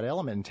new bad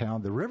element in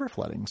town, the river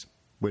floodings,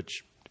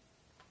 which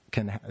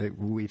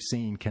we've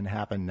seen can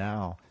happen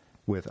now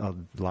with a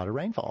lot of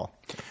rainfall.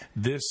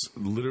 This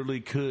literally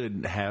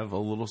could have a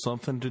little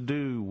something to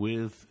do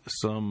with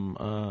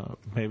some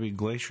maybe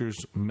glaciers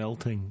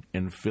melting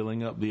and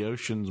filling up the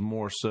oceans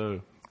more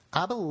so.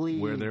 I believe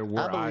where there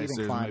were ice,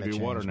 there's maybe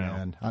water now.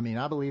 Man. I mean,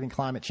 I believe in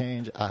climate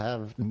change. I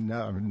have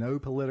no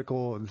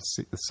political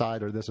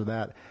side or this or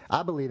that.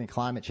 I believe in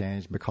climate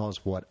change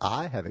because what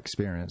I have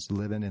experienced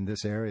living in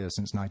this area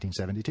since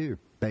 1972.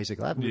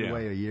 Basically, I've moved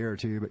away a year or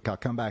two, but I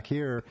come back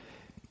here.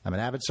 I'm an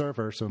avid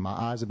surfer, so my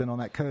eyes have been on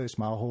that coast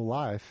my whole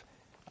life.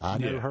 I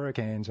know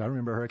hurricanes. I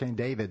remember Hurricane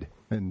David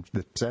in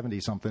the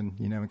 70-something,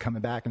 you know, and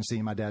coming back and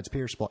seeing my dad's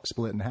pier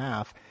split in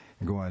half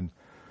and going,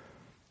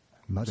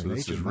 Mother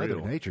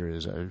Nature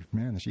is,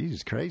 man,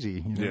 she's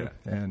crazy, you know. Yeah.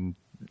 And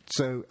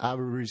so I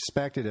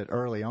respected it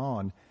early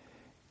on.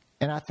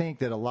 And I think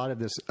that a lot of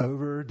this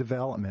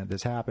overdevelopment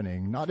that's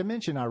happening, not to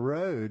mention our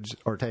roads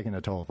are taking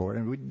a toll for it.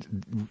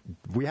 And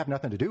we have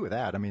nothing to do with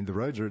that. I mean, the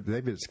roads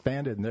they've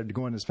expanded and they're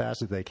going as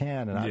fast as they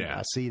can. And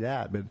I see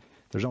that. But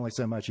there's only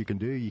so much you can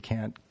do. You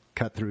can't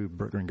cut through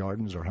Bertrand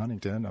Gardens or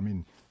Huntington. I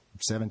mean,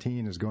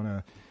 17 is going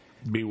to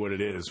be what it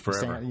is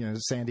forever.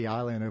 Sandy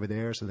Island over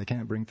there, so they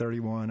can't bring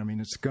 31. I mean,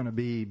 it's going to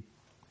be.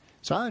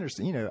 So I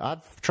understand. You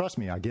know, trust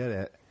me, I get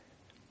it.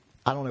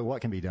 I don't know what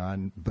can be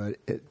done, but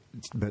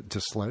to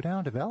slow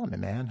down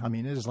development, man. I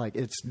mean, it's like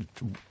it's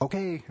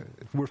okay.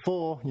 We're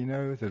full. You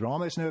know, there's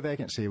almost no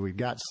vacancy. We've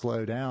got to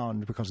slow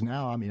down because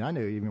now, I mean, I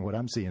know even what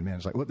I'm seeing, man.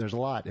 It's like, look, there's a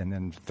lot, and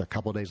then a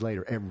couple of days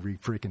later, every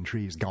freaking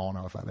tree is gone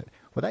off of it.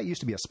 Well, that used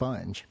to be a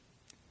sponge,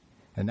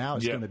 and now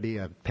it's going to be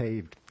a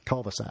paved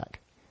cul-de-sac.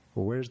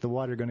 Well, where's the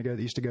water going to go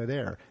that used to go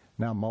there?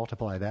 Now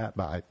multiply that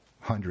by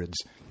hundreds.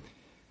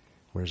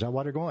 Where's that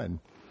water going?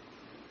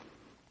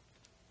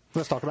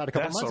 Let's talk about a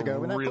couple months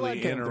ago when that flood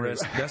came through.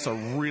 That's a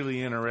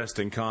really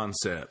interesting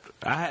concept.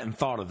 I hadn't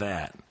thought of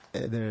that.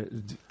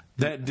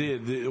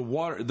 The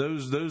water,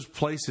 those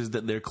places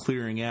that they're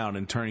clearing out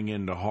and turning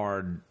into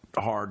hard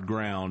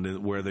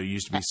ground where there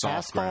used to be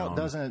soft ground.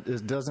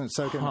 Asphalt doesn't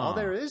soak in. Oh,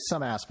 there is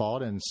some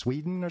asphalt in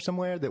Sweden or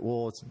somewhere that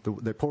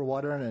they pour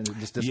water in and it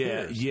just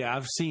disappears. Yeah,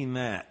 I've seen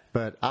that.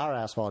 But our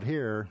asphalt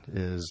here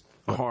is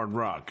hard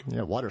rock.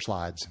 Yeah, water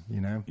slides.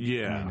 Yeah,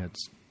 I mean,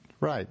 it's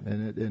right,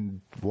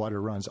 and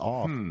water runs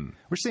off.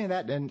 We're seeing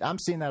that, and I'm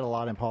seeing that a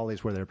lot in Pawleys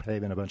where they're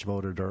paving a bunch of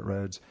older dirt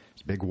roads.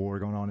 There's a big war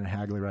going on in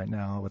Hagley right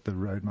now with the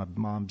road my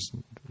mom's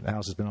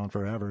house has been on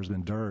forever. Has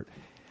been dirt,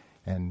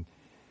 and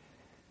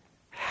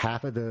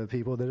half of the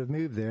people that have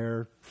moved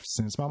there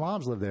since my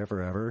mom's lived there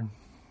forever,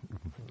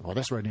 well,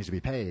 this road needs to be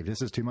paved.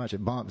 This is too much.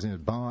 It bumps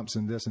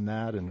and this and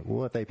that. And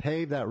well, if they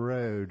pave that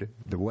road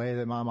the way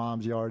that my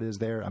mom's yard is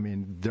there, I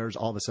mean, there's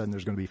all of a sudden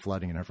there's going to be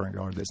flooding in her front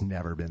yard that's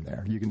never been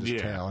there. You can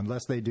just tell,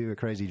 unless they do a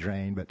crazy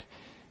drain, but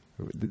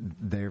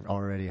they're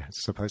already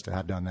supposed to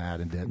have done that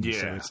and didn't.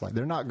 Yeah. So it's like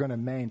they're not going to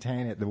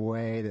maintain it the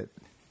way that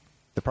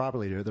the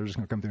properly do it. They're just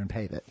going to come through and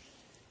pave it.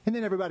 And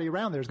then everybody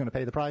around there is going to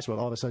pay the price with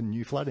all of a sudden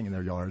new flooding in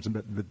their yards,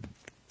 but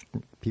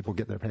people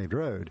get their paved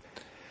road.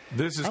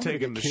 This is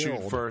taking the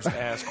shoot first,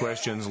 ask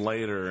questions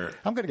later.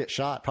 I'm going to get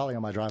shot probably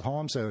on my drive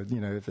home. So,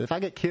 if I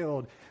get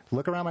killed,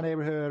 look around my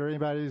neighborhood or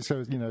anybody.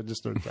 So,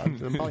 I'm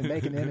probably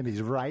making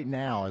enemies right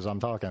now as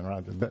I'm talking.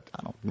 Right? But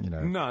I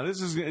don't, No,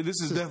 this is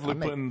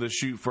definitely putting the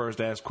shoot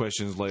first, ask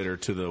questions later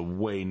to the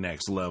way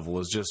next level.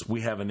 It's just we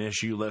have an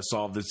issue. Let's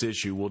solve this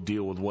issue. We'll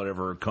deal with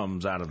whatever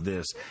comes out of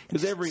this.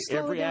 Because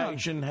every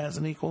action has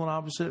an equal and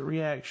opposite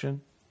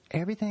reaction.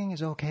 Everything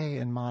is okay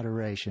in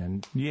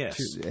moderation. Yes.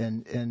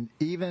 And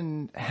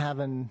even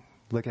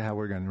look at how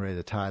we're going ready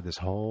to tie this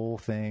whole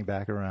thing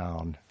back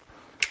around.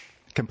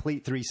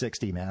 Complete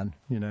 360, man.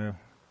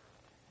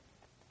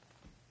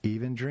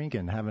 Even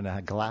drinking, having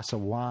a glass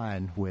of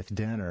wine with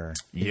dinner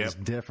is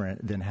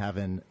different than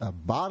having a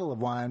bottle of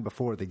wine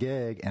before the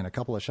gig and a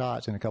couple of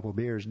shots and a couple of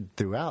beers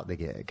throughout the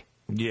gig.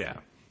 Yeah.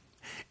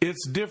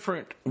 It's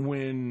different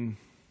when...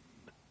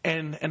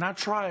 And I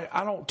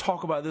don't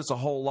talk about this a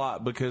whole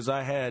lot because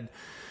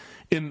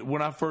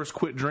when I first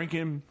quit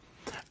drinking,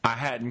 I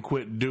hadn't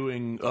quit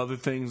doing other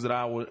things that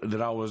I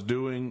was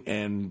doing,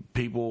 and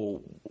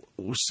people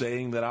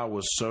saying that I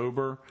was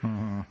sober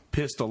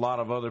pissed a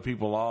lot of other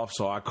people off.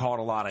 So I caught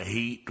a lot of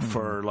heat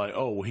for like,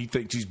 oh, well, he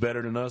thinks he's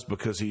better than us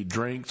because he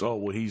drinks. Oh,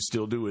 well, he's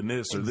still doing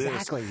this or this.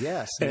 Exactly.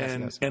 Yes.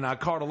 And I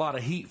caught a lot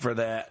of heat for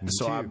that.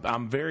 So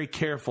I'm very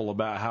careful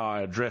about how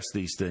I address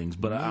these things.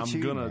 But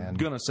I'm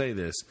gonna say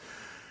this.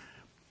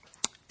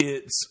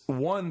 It's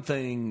one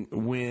thing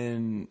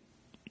when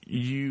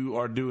you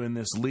are doing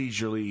this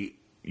leisurely,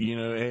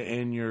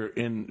 and you're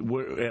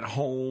at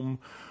home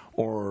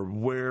or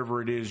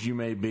wherever it is you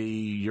may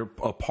be, you're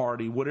a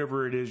party,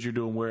 whatever it is you're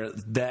doing where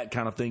that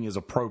kind of thing is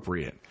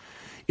appropriate.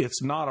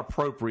 It's not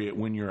appropriate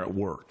when you're at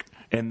work.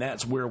 And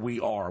that's where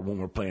we are when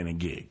we're playing a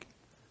gig.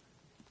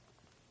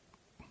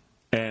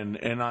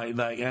 And I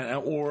like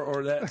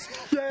or that's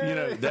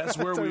that's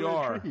where we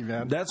are. Tricky,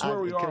 that's where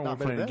we are when we're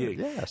playing a gig.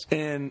 Yes.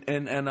 And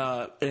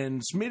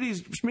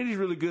Smitty's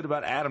really good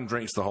about Adam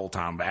drinks the whole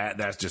time. But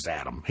that's just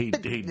Adam.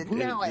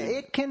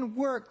 It can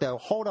work though.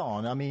 Hold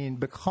on. I mean,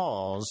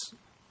 because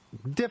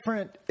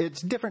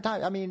it's different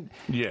time. I mean,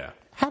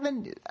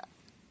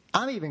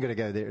 I'm even going to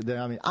go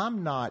there. I mean,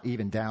 I'm not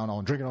even down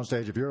on drinking on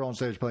stage. If you're on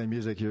stage playing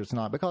music, it's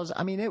not. Because,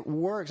 I mean, it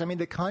works. I mean,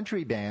 the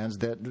country bands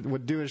that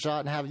would do a shot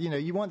and have,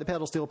 you want the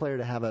pedal steel player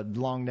to have a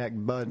long neck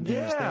bud in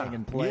his thing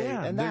and play.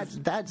 Yeah, and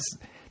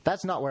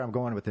that's not where I'm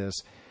going with this.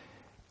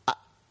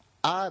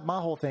 My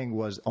whole thing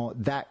was on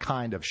that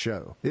kind of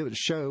show. It was a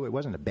show. It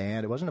wasn't a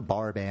band. It wasn't a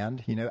bar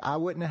band. I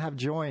wouldn't have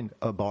joined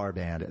a bar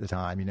band at the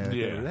time.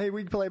 Hey,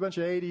 we play a bunch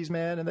of '80s,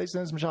 man, and they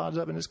send some shots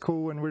up, and it's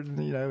cool, and we're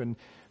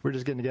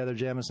just getting together,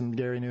 jamming some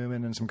Gary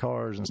Newman and some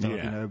Cars and stuff.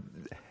 Yeah.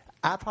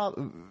 I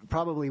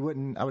probably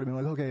wouldn't. I would have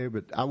been like, okay,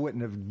 but I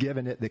wouldn't have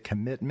given it the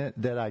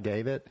commitment that I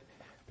gave it.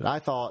 But I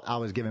thought I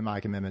was giving my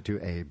commitment to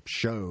a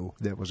show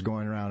that was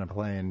going around and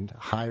playing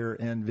higher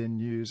end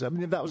venues. I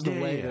mean, if that was the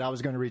way that I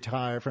was going to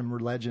retire from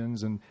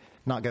Legends and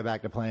not go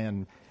back to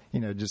playing,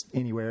 just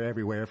anywhere,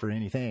 everywhere for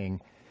anything.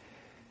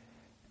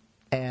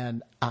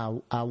 And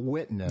I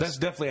witnessed. That's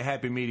definitely a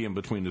happy medium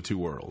between the two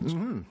worlds.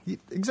 Mm-hmm.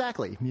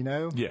 Exactly.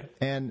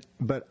 Yeah.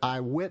 But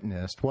I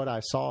witnessed what I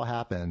saw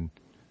happen,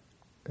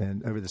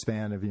 and over the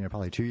span of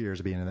probably 2 years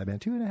of being in that band,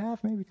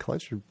 2.5, maybe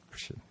closer.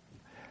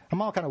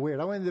 I'm all kind of weird.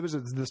 I mean, there was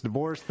this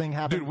divorce thing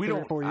happened 3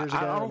 or 4 years ago.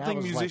 I don't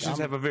think musicians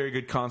have a very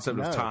good concept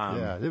of time.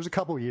 Yeah, it was a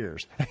couple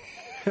years.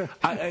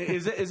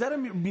 Is that a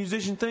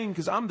musician thing?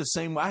 Because I'm the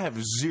same. I have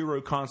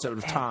zero concept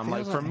of time.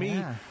 Like for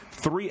me,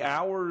 3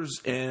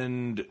 hours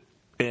and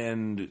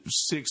and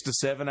 6 to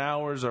 7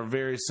 hours are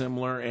very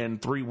similar,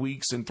 and 3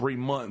 weeks and 3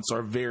 months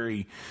are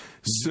very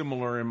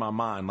similar in my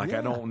mind. Like,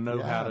 I don't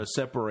know how to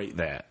separate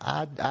that.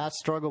 I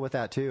struggle with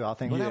that too. I'll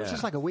think, well, that was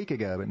just like a week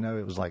ago, but no,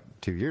 it was like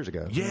 2 years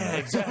ago. Yeah,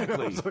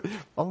 exactly. Like,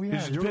 oh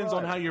yeah, it depends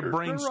on how your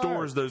brain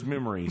stores those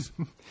memories.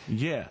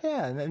 Yeah.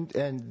 Yeah,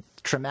 and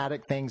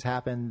traumatic things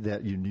happen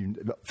that you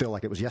feel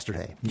like it was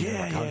yesterday.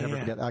 I'll never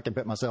forget. I can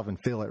put myself and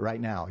feel it right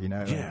now.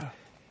 Yeah.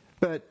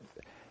 But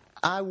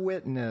I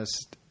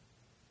witnessed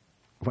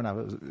when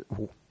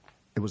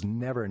it was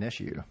never an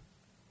issue.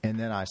 And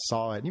then I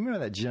saw it. You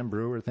remember that Jim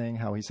Brewer thing?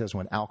 How he says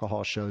when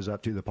alcohol shows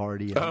up to the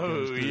party.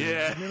 Oh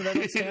yeah, remember that?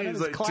 He's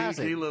like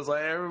classic. tequila's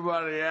like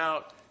everybody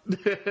out.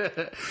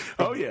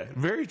 Oh yeah,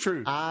 very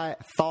true. I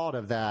thought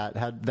of that.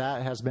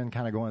 That has been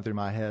kind of going through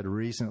my head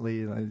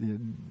recently,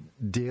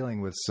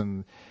 dealing with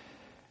some.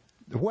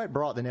 What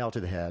brought the nail to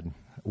the head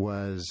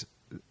was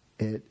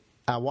it.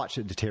 I watched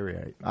it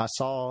deteriorate. I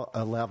saw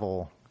a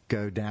level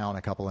go down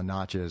a couple of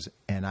notches,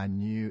 and I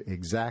knew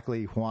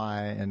exactly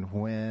why and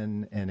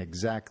when, and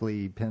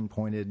exactly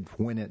pinpointed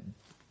when it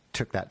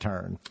took that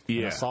turn. Yeah.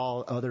 And I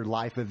saw other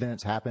life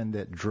events happen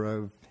that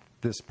drove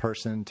this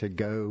person to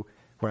go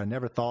where I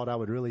never thought I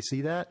would really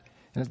see that,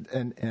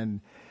 and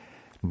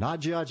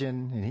not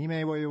judging. And he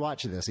may well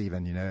watch this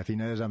even, if he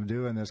knows I'm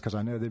doing this, because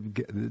I know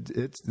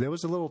that there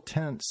was a little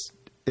tense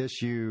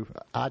issue.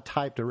 I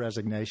typed a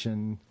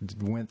resignation,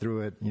 went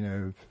through it,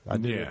 I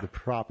did it the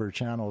proper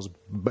channels,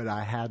 but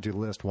I had to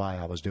list why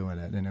I was doing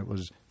it, and there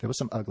was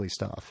some ugly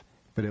stuff,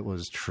 but it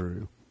was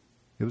true.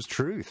 It was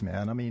truth,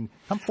 man. I mean,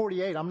 I'm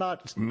 48. I'm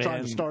not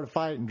trying to start a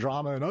fight and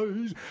drama and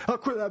I'll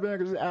quit that band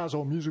because of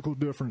asshole musical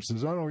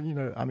differences. I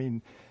don't, I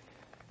mean,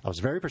 I was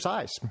very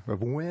precise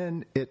of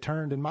when it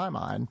turned in my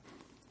mind.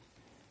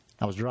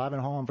 I was driving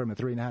home from a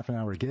 3.5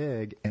 hour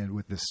gig, and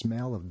with the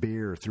smell of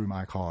beer through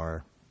my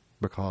car,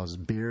 because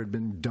beer had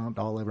been dumped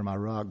all over my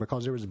rug,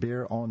 because there was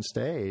beer on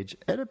stage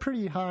at a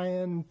pretty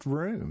high-end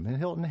room in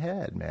Hilton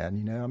Head,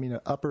 man. I mean,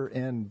 an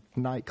upper-end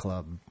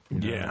nightclub.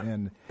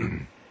 And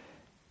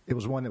it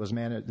was one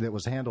that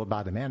was handled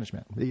by the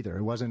management. Either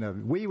it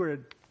wasn't we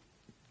were.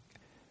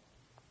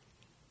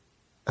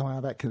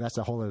 Well, that's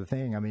a whole other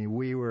thing. I mean,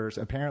 we were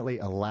apparently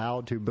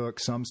allowed to book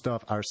some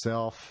stuff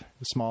ourselves,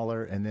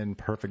 smaller, and then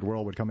Perfect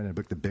World would come in and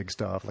book the big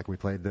stuff. Like we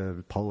played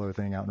the Polo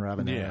thing out in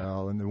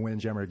Ravenel, and the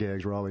Windjammer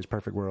gigs were always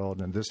Perfect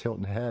World, and this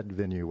Hilton Head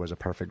venue was a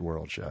Perfect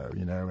World show,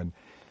 and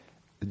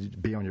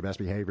be on your best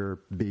behavior,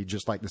 be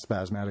just like the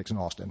Spasmatics in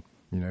Austin.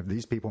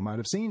 These people might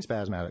have seen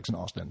Spasmatics in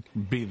Austin.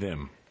 Be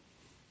them.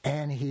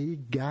 And he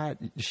got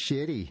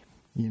shitty.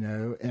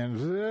 And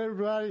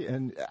everybody,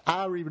 and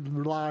I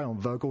rely on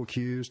vocal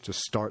cues to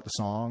start the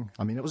song.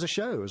 I mean, it was a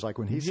show. It was like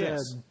when he said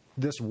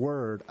this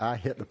word, I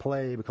hit the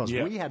play because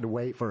we had to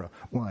wait for a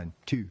 1,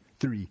 2,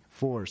 3,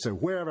 4. So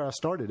wherever I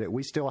started it,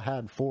 we still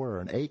had 4 or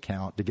an 8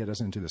 count to get us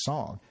into the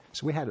song.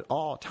 So we had it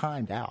all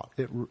timed out.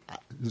 It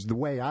was the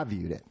way I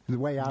viewed it, the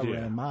way I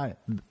ran my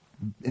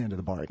end of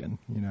the bargain,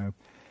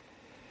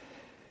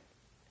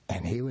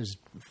 And he was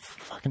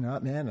fucking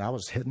up, man. And I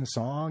was hitting the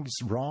song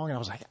wrong. And I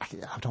was like,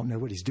 I don't know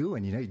what he's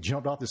doing. He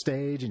jumped off the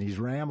stage and he's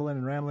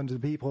rambling to the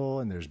people.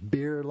 And there's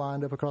beer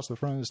lined up across the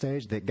front of the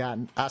stage.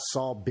 I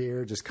saw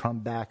beer just come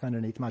back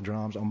underneath my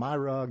drums on my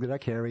rug that I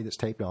carry that's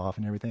taped off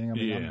and everything. I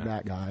mean, I'm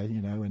that guy,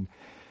 And,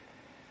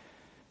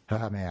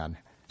 oh, man.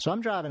 So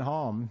I'm driving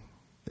home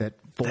at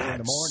 4 in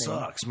the morning. That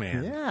sucks,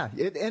 man.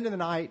 Yeah. At the end of the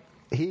night,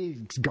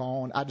 he's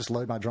gone. I just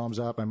load my drums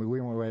up. I mean,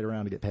 we won't wait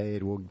around to get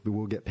paid.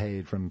 We'll get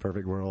paid from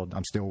Perfect World.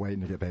 I'm still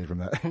waiting to get paid from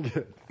that.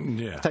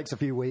 It takes a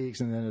few weeks,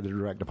 and then a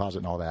direct deposit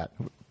and all that.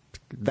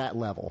 That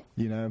level,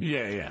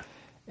 Yeah.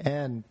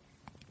 And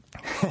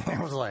I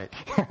was like,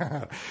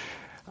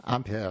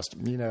 I'm pissed.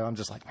 I'm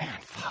just like, man,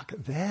 fuck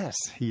this.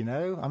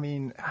 I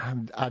mean,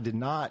 I did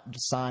not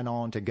sign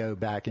on to go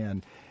back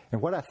in. And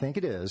what I think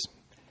it is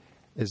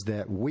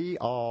that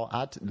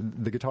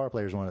the guitar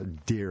player is a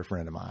dear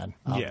friend of mine.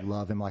 I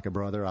love him like a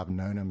brother. I've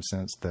known him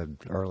since the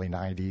early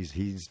 90s.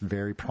 He's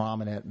very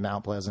prominent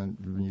Mount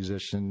Pleasant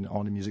musician,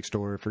 on the music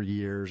store for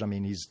years. I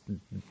mean, he's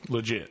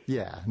legit.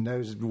 Yeah,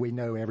 we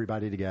know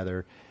everybody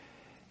together.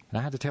 And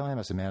I had to tell him,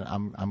 I said, man,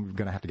 I'm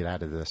going to have to get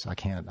out of this. I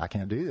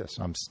can't do this.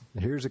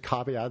 Here's a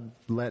copy. I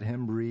let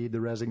him read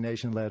the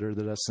resignation letter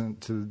that I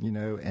sent to,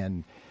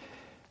 and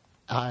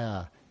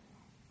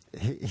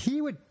he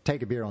would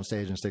take a beer on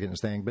stage and stick it in his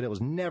thing, but it was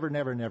never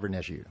an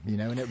issue,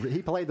 And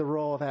he played the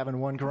role of having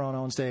one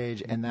Corona on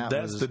stage, and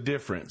that's the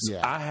difference. Yeah.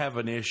 I have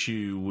an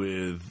issue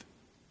with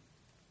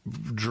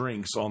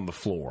drinks on the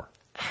floor.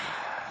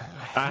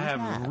 I have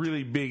a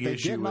really big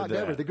issue with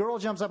that. Over. The girl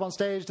jumps up on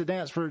stage to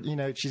dance for,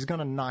 she's going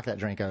to knock that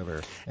drink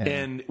over.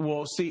 And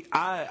well, see,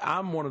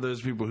 I'm one of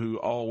those people who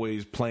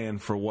always plan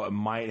for what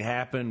might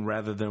happen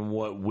rather than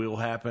what will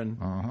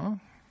happen.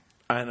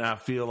 And I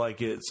feel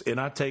like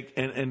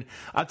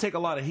I take a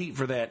lot of heat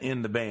for that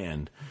in the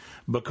band,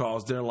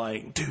 because they're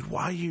like, dude,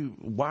 why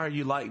are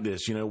you like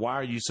this? Why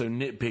are you so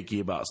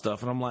nitpicky about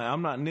stuff? And I'm like,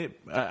 I'm not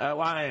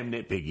I am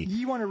nitpicky.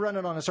 You want to run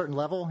it on a certain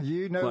level.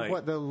 You know, like,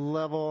 what the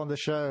level on the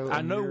show.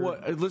 I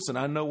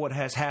know what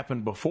has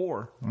happened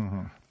before.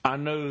 Mm-hmm. I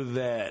know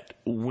that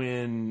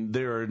when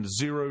there are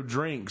 0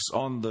 drinks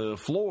on the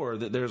floor,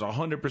 that there's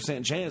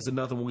 100% chance that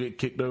nothing will get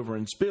kicked over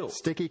and spilled.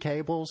 Sticky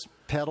cables,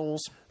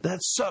 pedals. That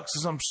sucks,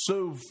 because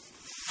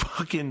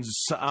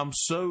I'm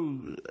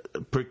so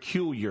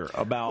peculiar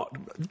about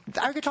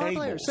our guitar cables.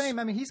 player. Same.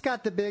 I mean, he's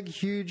got the big,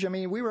 huge. I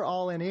mean, we were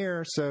all in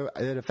ear, so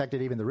it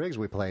affected even the rigs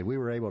we played. We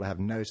were able to have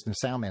notes, and the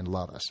sound man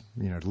loved us.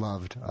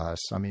 Loved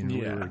us. I mean,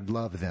 we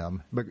loved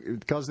them, but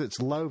because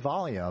it's low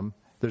volume.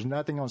 There's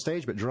nothing on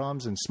stage but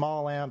drums and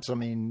small amps. I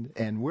mean,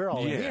 and we're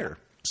all in here.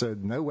 So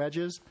no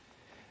wedges,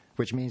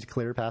 which means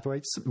clear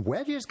pathways.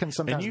 Wedges can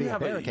sometimes be a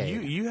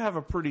barricade. You have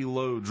a pretty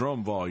low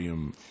drum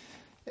volume,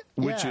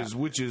 which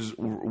is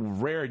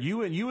rare.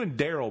 You and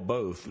Daryl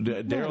both.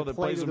 Daryl that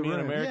plays with me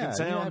in American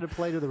Sound. You had to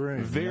play to the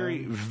room.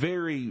 Very,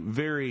 very,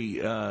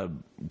 very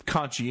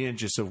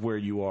conscientious of where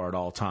you are at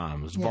all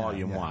times,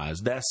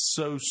 volume-wise. That's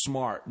so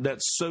smart.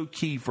 That's so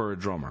key for a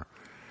drummer.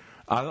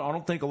 I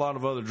don't think a lot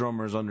of other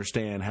drummers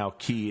understand how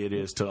key it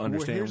is to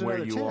understand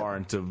where you are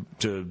and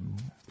to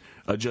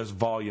adjust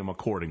volume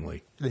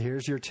accordingly.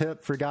 Here's your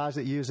tip for guys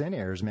that use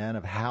in-ears, man,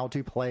 of how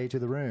to play to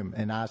the room.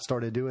 And I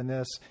started doing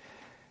this.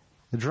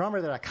 The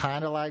drummer that I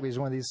kind of like, he's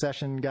one of these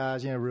session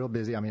guys, real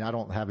busy. I mean, I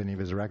don't have any of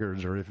his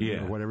records or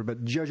whatever,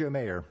 but Jojo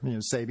Mayer,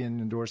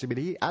 Sabian and Dorsey. But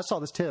I saw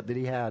this tip that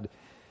he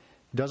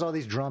does all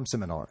these drum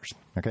seminars.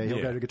 Okay,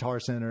 he'll go to Guitar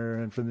Center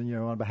and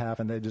on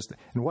behalf, and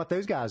what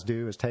those guys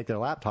do is take their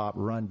laptop,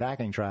 run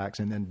backing tracks,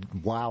 and then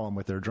wow them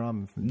with their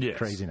drum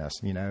craziness,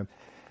 and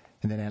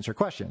then answer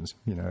questions.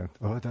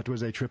 Oh, that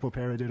was a triple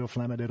paradiddle,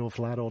 flamadiddle,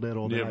 fladdle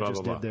diddle that I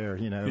just did there.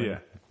 Yeah.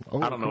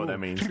 I don't know what that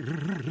means.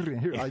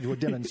 Here, I will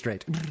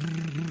demonstrate.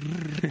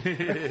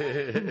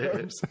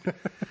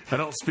 I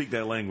don't speak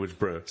that language,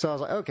 bro. So I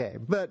was like, okay,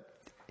 but.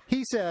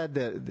 He said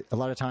that a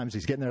lot of times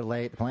he's getting there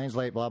late, the plane's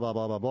late, blah, blah,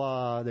 blah, blah,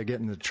 blah. They're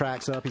getting the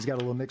tracks up. He's got a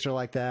little mixer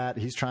like that.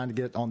 He's trying to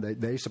get on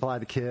they supply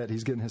the kit.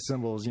 He's getting his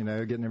cymbals,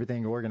 getting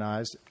everything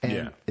organized.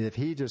 And if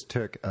he just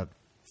took a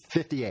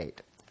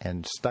 58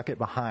 and stuck it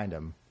behind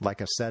him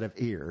like a set of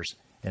ears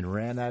and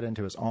ran that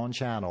into his own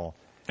channel.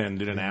 And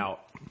did an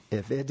out.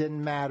 If it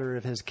didn't matter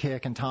if his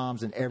kick and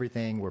toms and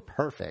everything were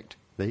perfect,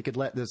 that he could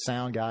let the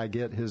sound guy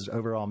get his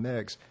overall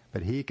mix,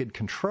 but he could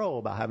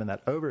control by having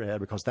that overhead,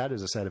 because that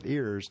is a set of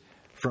ears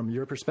from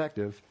your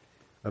perspective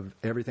of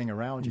everything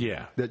around you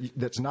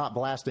that's not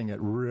blasting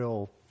at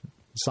real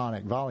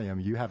sonic volume.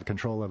 You have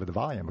control over the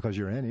volume because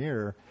you're in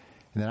ear,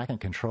 and then I can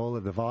control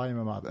the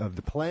volume of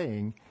the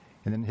playing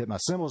and then hit my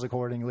cymbals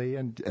accordingly.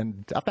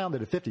 And I found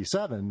that a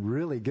 57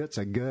 really gets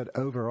a good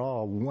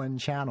overall one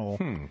channel.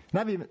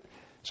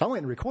 So I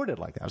went and recorded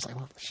like that. I was like,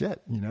 well,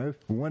 shit,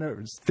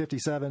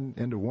 57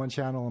 into one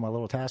channel on my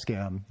little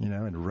Tascam,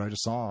 and wrote a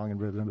song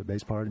and wrote a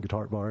bass part and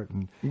guitar part.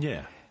 And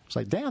it's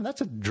like, damn,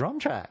 that's a drum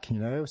track,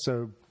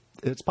 so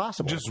it's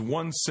possible. Just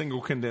one single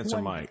condenser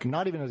mic.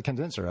 Not even a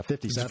condenser, a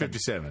 57. It's a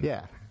 57.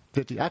 Yeah.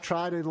 50. I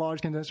tried a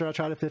large condenser. I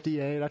tried a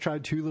 58. I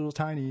tried 2 little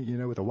tiny,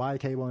 with a Y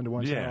cable into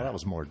one channel. That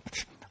was more.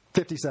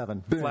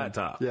 57. Boom. Flat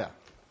top. Yeah.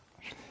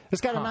 It's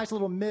got a nice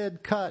little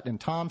mid cut, and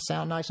toms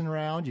sound nice and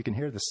round. You can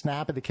hear the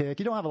snap of the kick.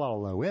 You don't have a lot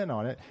of low end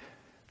on it,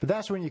 but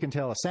that's when you can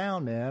tell a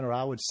sound man. Or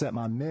I would set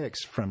my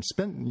mix from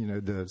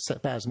the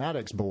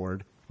Spasmatics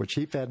board, which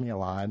he fed me a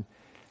line.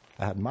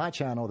 I had my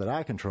channel that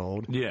I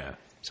controlled. Yeah.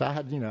 So I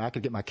had, I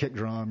could get my kick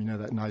drum,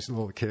 that nice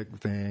little kick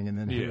thing, and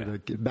then hear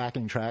the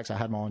backing tracks. I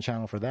had my own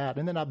channel for that,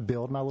 and then I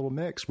build my little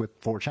mix with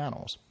 4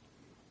 channels.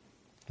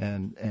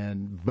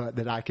 But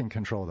that I can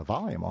control the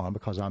volume on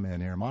because I'm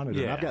in ear monitor.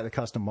 Yeah. I've got the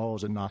custom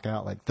molds that knock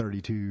out like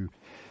 32.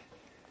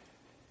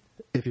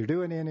 If you're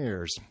doing in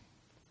ears,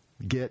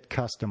 get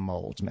custom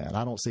molds, man.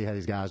 I don't see how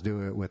these guys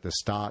do it with the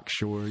stock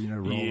Shure,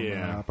 rolling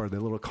them up, or the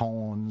little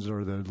cones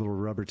or the little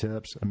rubber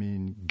tips. I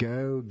mean,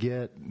 go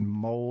get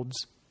molds.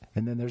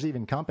 And then there's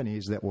even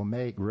companies that will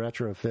make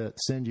retrofit,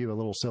 send you a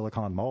little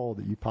silicone mold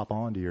that you pop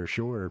onto your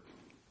Shure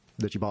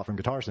that you bought from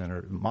Guitar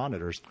Center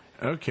monitors.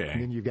 Okay.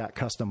 And then you've got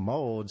custom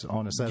molds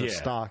on a set of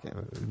stock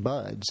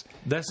buds.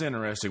 That's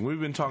interesting. We've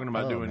been talking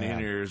about doing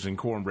in-ears and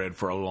cornbread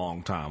for a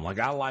long time. Like,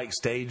 I like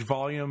stage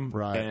volume,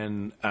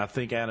 and I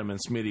think Adam and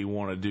Smitty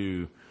want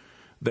to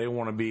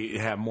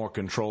have more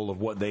control of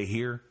what they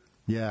hear.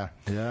 Yeah,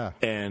 yeah.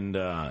 And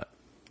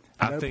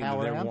I think that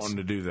they're wanting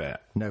to do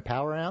that. No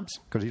power amps,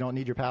 because you don't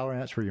need your power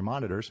amps for your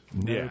monitors.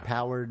 No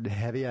powered,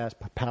 heavy-ass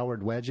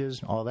powered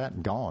wedges, all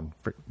that, gone.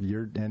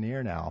 You're in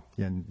ear now.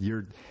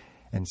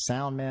 And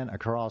sound men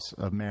across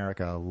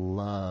America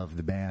love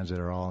the bands that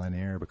are all in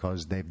ear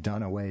because they've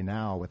done away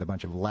now with a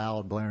bunch of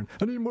loud blaring,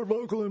 I need more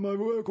vocal in my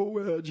vocal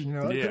wedge. Can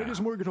I get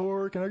some more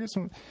guitar? Can I get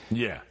some?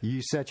 Yeah.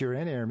 You set your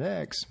in-ear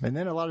mix, and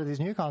then a lot of these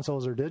new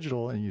consoles are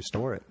digital, and you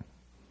store it.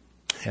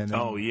 And then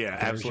Oh yeah,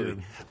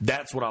 absolutely.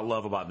 That's what I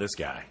love about this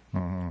guy.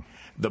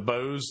 The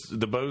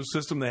Bose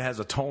system that has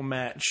a tone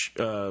match,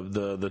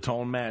 the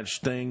tone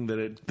match thing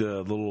that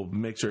the little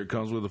mixer it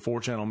comes with, a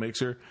 4-channel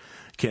mixer,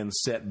 can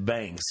set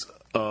banks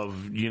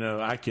of,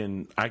 I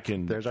can.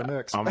 There's our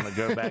mix. I'm gonna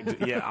go back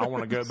to I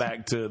want to go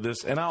back to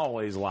this, and I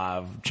always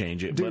live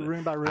change it. Do but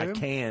room by room. I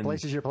can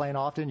Places you're playing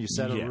often, you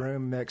set a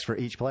room mix for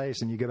each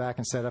place, and you go back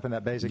and set up in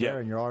that basic area,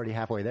 and you're already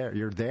halfway there.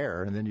 You're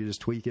there, and then you just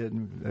tweak it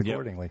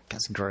accordingly.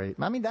 That's great.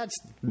 I mean, that's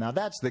the good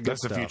stuff.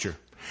 That's the future.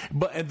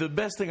 But the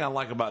best thing I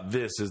like about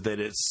this is that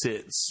it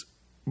sits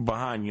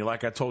behind you.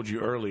 Like I told you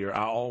earlier,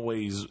 I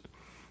always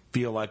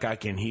feel like I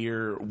can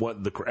hear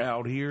what the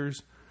crowd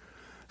hears.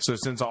 So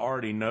since I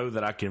already know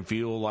that I can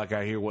feel like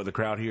I hear what the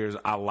crowd hears,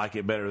 I like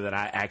it better that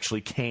I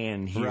actually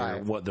can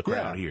hear what the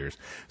crowd hears.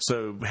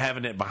 So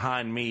having it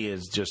behind me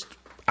is just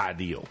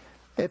ideal.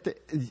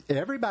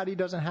 Everybody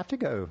doesn't have to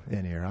go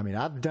in ear. I mean,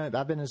 I've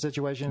been in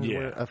situations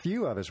where a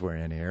few of us were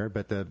in ear,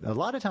 but a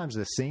lot of times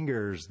the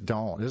singers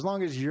don't. As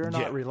long as you're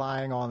not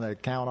relying on the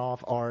count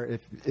off, or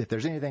if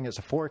there's anything that's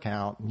a 4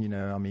 count,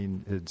 I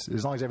mean, it's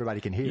as long as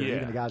everybody can hear,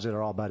 even the guys that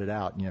are all butted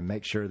out,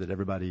 make sure that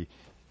everybody,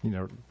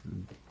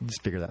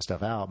 just figure that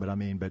stuff out. But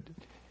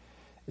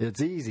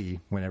it's easy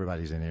when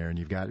everybody's in ear and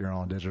you've got your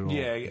own digital.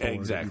 Yeah, board,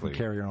 exactly. You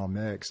can carry your own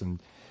mix and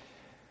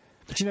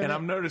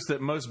I've noticed that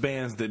most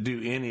bands that do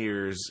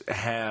in-ears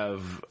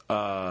have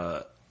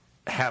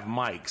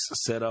mics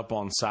set up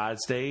on side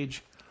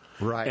stage.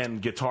 Right.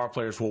 And guitar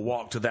players will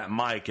walk to that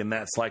mic, and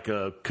that's like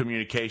a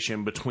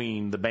communication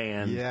between the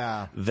band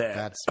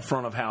that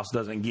front of house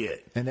doesn't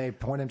get. And they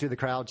point them to the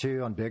crowd,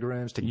 too, on big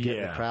rooms to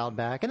get the crowd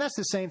back. And that's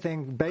the same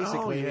thing,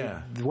 basically,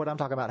 what I'm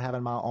talking about,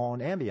 having my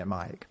own ambient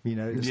mic.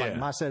 It's like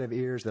my set of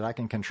ears that I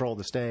can control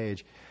the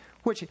stage.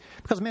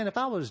 Because, man, if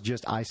I was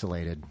just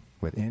isolated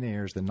with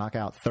in-ears that knock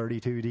out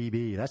 32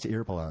 dB, that's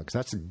earplugs.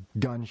 That's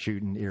gun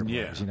shooting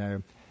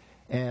earplugs,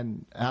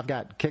 And I've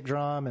got kick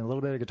drum and a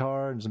little bit of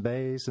guitar and some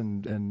bass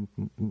and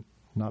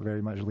not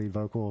very much lead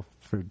vocal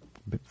for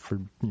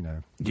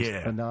enough.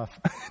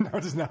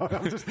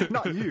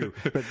 Not you,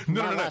 but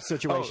my last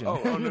situation.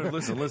 No,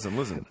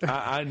 listen.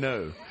 I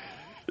know.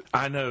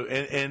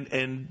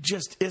 And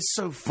just, it's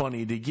so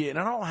funny to get, and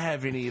I don't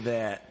have any of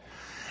that.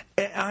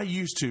 I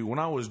used to, when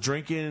I was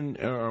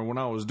drinking or when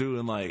I was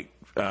doing like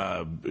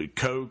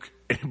coke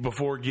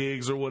before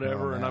gigs or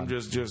whatever, and I'm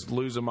just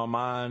losing my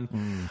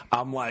mind.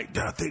 I'm like,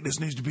 I think this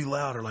needs to be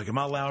louder. Like, am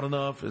I loud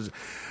enough?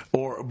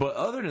 But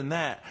other than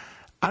that,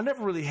 I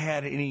never really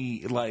had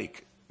any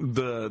like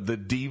the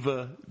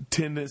diva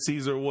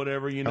tendencies or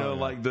whatever.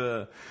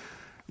 I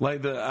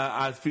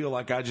feel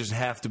like I just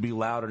have to be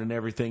louder than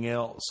everything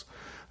else.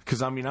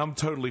 Because I'm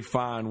totally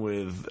fine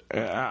with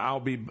I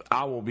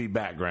will be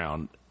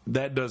background.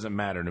 That doesn't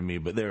matter to me.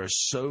 But there are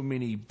so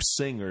many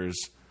singers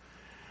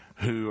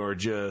who are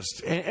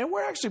just, and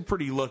we're actually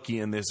pretty lucky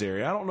in this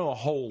area. I don't know a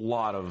whole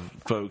lot of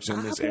folks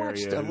in this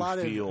area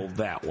who feel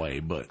that way,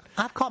 but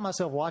I've caught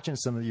myself watching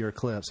some of your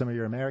clips, some of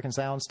your American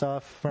Sound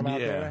stuff from out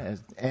there,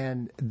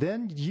 and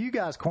then you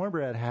guys,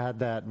 Cornbread, had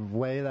that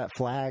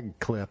flag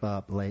clip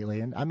up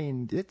lately, and I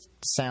mean, it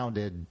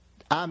sounded.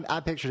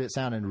 I pictured it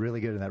sounding really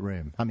good in that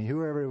room. I mean,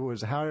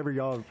 however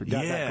y'all got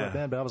that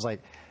clip in, but I was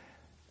like,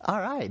 all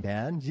right,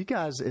 man, you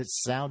guys, it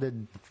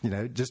sounded,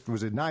 just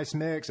was a nice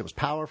mix. It was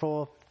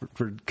powerful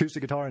for acoustic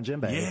guitar and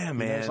djembe. Yeah,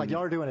 man. It's like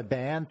y'all are doing a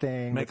band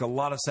thing. Make a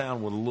lot of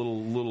sound with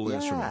little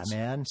instruments. Yeah,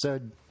 man. So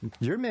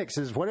your mix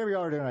is, whatever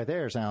y'all are doing right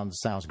there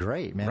sounds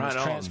great, man. Right,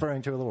 it's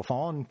transferring to a little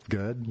phone,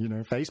 good,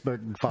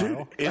 Facebook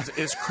file. Dude,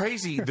 it's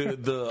crazy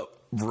the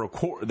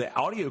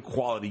audio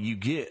quality you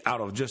get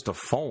out of just a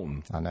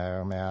phone. I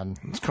know, man.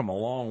 It's come a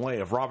long way.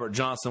 If Robert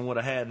Johnson would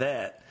have had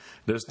that,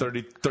 those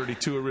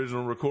 32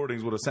 original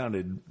recordings would have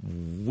sounded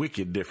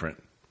wicked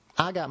different.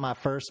 I got my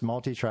first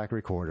multi-track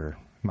recorder,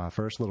 my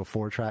first little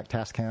 4-track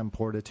Tascam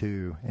Porta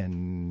 2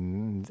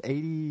 in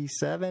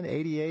 87,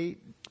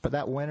 88, but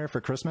that winter for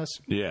Christmas.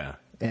 Yeah.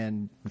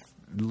 And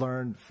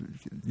learned,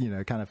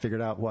 kind of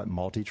figured out what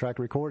multi-track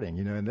recording,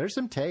 and there's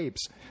some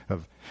tapes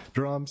of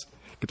drums,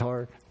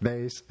 guitar,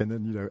 bass, and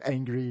then,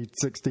 angry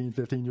 16,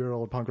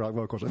 15-year-old punk rock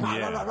vocals. I mean,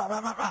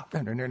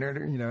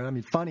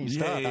 funny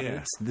stuff. Yeah. I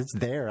mean, it's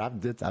there. I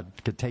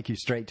could take you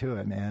straight to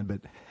it, man, but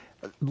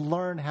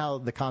learn how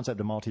the concept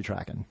of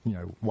multi-tracking,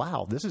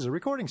 wow, this is a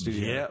recording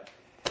studio. Yep.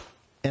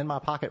 In my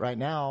pocket right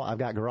now, I've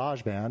got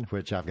GarageBand,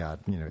 which I've got,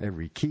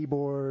 every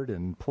keyboard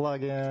and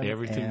plug-in.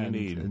 Everything you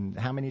need. And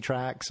how many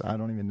tracks, I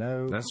don't even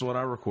know. That's what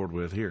I record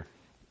with here.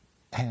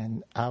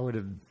 And I would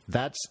have,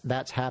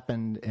 that's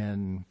happened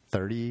in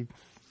 30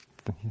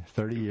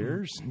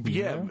 years.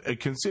 Yeah,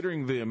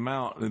 considering the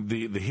amount,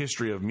 the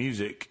history of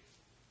music,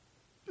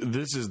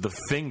 this is the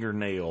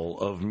fingernail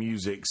of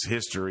music's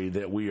history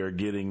that we are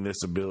getting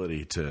this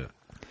ability to.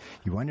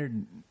 You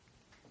wondered,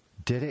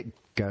 did it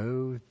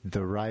go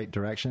the right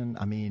direction?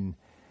 I mean,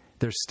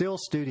 there's still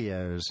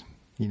studios,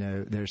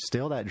 there's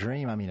still that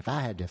dream. I mean, if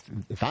I had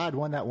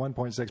won that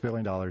 $1.6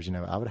 billion,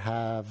 I would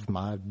have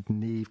my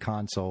Neve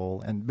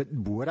console, but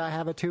would I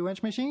have a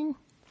 2-inch machine?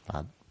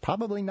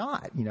 Probably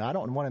not. I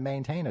don't want to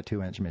maintain a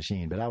 2-inch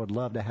machine, but I would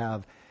love to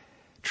have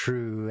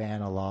true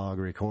analog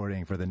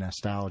recording for the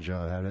nostalgia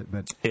of it.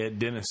 But Ed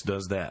Dennis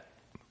does that.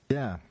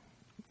 Yeah.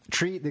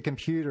 Treat the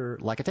computer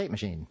like a tape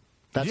machine.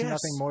 That's Yes.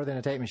 nothing more than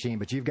a tape machine,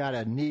 but you've got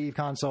a Neve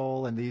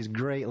console and these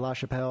great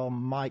LaChapelle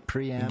mic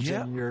preamps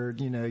Yep. and your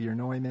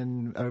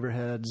Neumann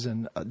overheads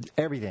and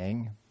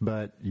everything,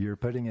 but you're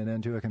putting it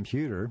into a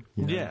computer.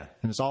 Yeah.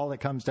 And it's all that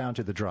comes down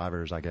to the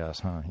drivers, I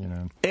guess, huh?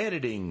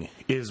 Editing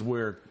is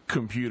where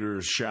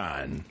computers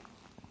shine.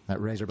 That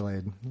razor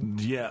blade.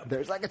 Yeah.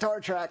 There's that guitar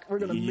track. We're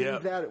gonna Yep.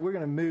 move that. We're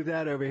gonna move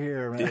that over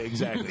here, man. Yeah,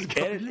 exactly.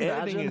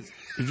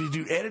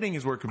 Editing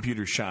is where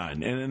computers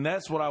shine, and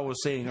that's what I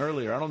was saying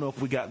earlier. I don't know if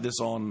we got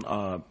this on.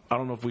 I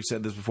don't know if we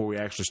said this before we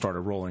actually started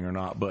rolling or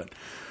not, but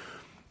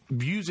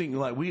using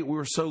we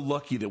were so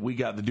lucky that we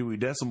got the Dewey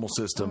Decimal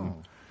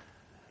System.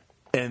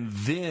 And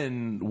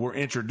then we're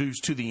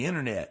introduced to the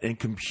internet and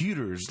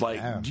computers.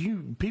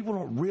 People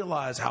don't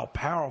realize how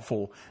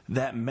powerful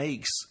that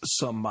makes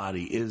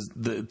somebody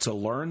to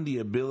learn the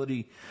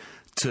ability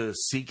to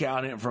seek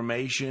out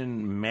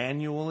information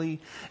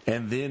manually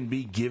and then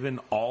be given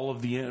all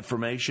of the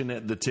information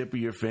at the tip of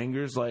your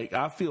fingers.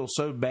 I feel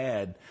so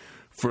bad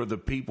for the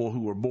people who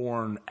were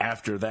born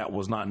after that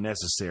was not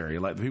necessary.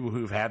 Like the people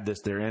who've had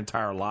this their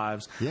entire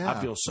lives. Yeah.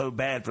 I feel so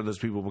bad for those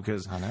people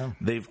because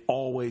they've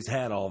always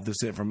had all of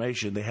this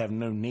information. They have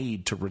no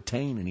need to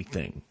retain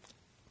anything.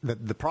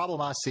 The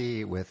problem I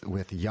see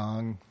with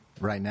young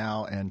right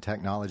now and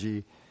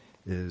technology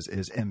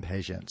is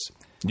impatience.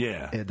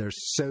 Yeah. They're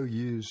so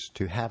used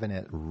to having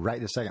it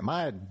right this second.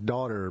 My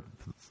daughter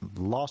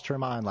lost her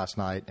mind last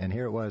night, and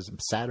here it was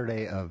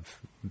Saturday of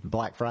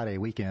Black Friday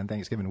weekend,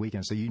 Thanksgiving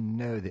weekend. So the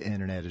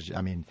internet is,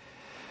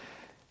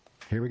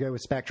 here we go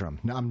with Spectrum.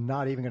 No, I'm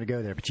not even going to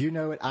go there, but you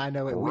know it, I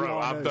know it. We all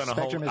I've know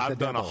Spectrum is the I've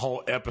done a devil.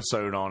 whole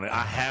episode on it.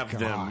 I have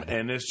them, God.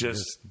 and it's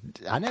just.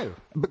 I know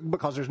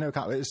because there's no,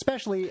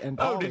 especially in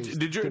Polly's,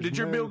 did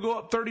your bill go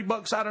up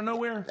 $30 out of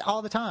nowhere?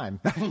 all the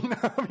time?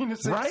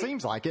 It Right?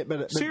 seems like it,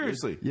 but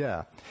Seriously.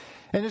 yeah.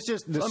 And it's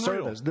just the Unreal.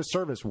 service. The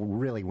service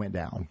really went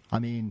down.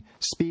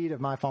 Speed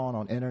of my phone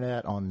on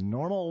internet on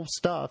normal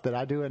stuff that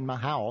I do in my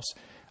house.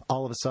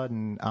 All of a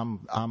sudden,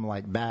 I'm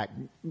like back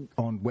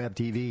on web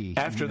TV.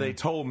 After they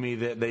told me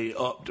that they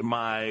upped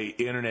my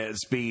internet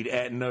speed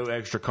at no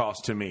extra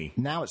cost to me.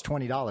 Now it's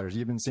 $20.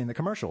 You've been seeing the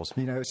commercials,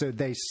 So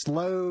they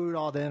slowed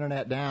all the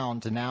internet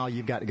down to now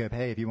you've got to go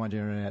pay if you want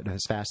your internet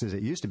as fast as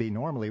it used to be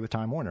normally with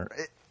Time Warner.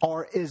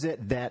 Or is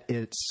it that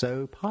it's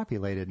so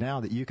populated now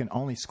that you can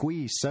only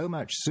squeeze so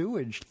much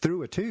sewage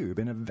through a tube?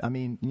 And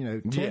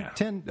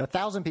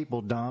 1,000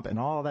 people dump, and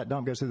all that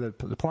dump goes through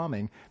the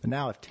plumbing. But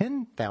now, if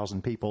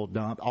 10,000 people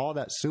dump, all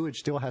that sewage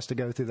still has to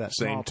go through that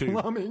Same small tube.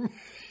 plumbing.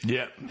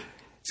 Yep.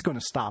 It's going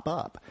to stop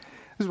up.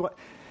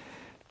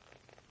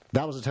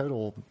 That was a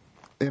total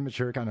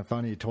immature, kind of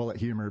funny toilet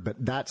humor, but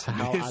that's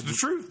how It's the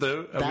truth,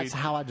 though.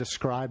 how I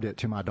described it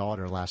to my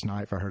daughter last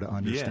night for her to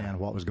understand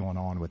what was going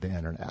on with the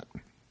internet.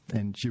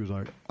 And she was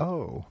like,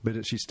 oh,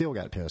 but she still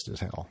got pissed as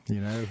hell,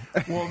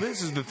 Well,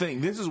 this is the thing.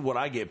 This is what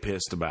I get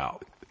pissed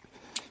about.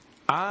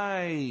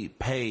 I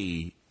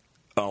pay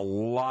a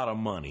lot of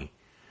money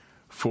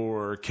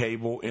for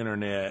cable,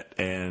 internet,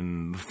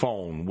 and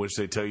phone, which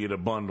they tell you to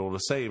bundle to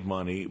save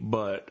money,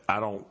 but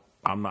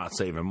I'm not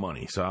saving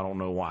money, so I don't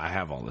know why I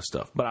have all this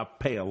stuff. But I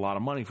pay a lot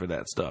of money for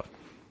that stuff.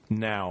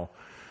 Now,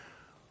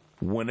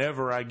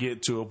 whenever I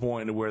get to a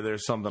point where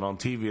there's something on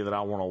TV that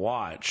I want to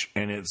watch,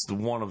 and it's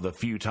one of the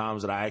few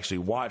times that I actually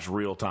watch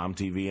real-time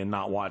TV and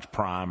not watch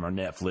Prime or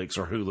Netflix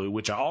or Hulu,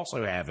 which I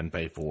also have and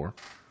pay for,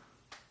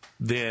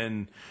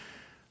 then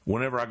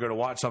whenever I go to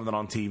watch something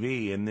on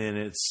TV and then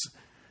it's,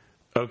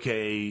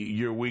 okay,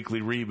 your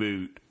weekly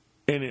reboot,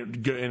 and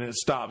it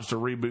stops to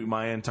reboot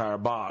my entire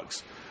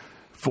box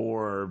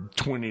for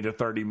 20 to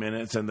 30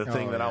 minutes, and the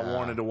thing that I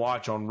wanted to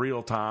watch on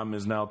real time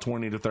is now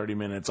 20 to 30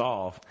 minutes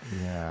off.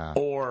 Yeah.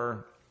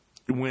 Or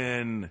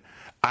when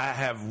I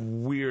have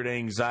weird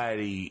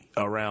anxiety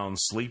around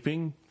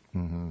sleeping,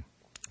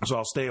 so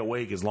I'll stay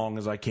awake as long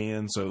as I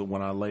can so that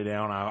when I lay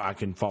down, I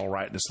can fall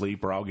right to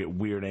sleep, or I'll get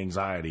weird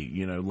anxiety,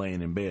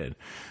 laying in bed.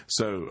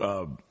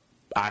 So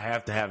I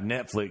have to have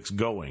Netflix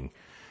going.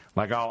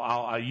 Like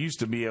I used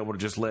to be able to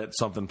just let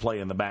something play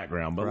in the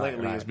background, but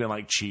lately it's been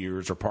like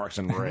Cheers or Parks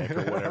and Rec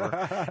or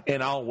whatever.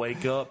 And I'll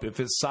wake up if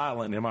it's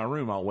silent in my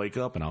room. I'll wake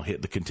up and I'll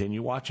hit the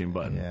continue watching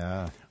button.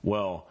 Yeah.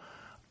 Well,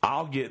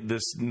 I'll get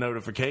this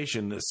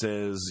notification that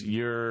says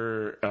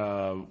your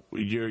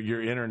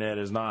internet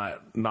is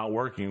not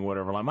working or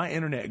whatever. Like my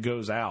internet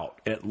goes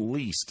out at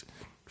least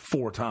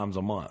 4 times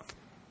a month.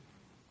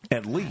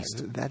 At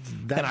least. And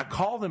I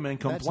call them and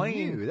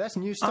complain. That's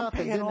new stuff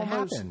that didn't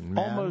happen,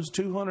 man. Almost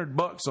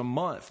 $200 a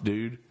month,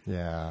 dude.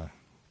 Yeah.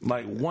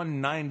 Like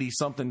 $190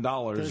 something.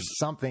 There's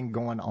something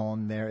going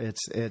on there.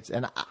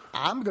 And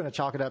I'm going to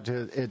chalk it up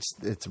to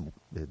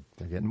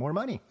they're getting more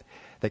money.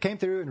 They came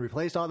through and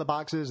replaced all the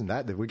boxes, and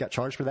that we got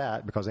charged for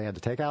that because they had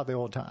to take out the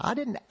old time. I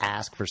didn't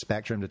ask for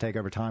Spectrum to take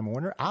over Time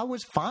Warner. I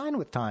was fine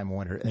with Time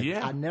Warner.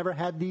 Yeah. I never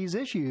had these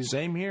issues.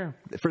 Same here.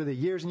 For the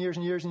years and years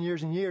and years and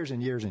years and years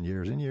and years and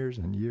years and years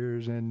and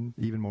years and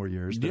even more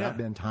years that I've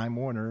been Time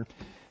Warner.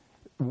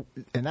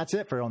 And that's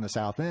it for on the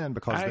South End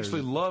because I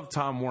actually love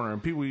Time Warner,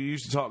 and people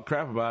used to talk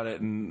crap about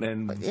it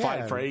and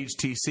fight for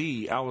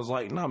HTC. I was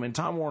like, no, man,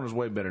 Time Warner's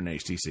way better than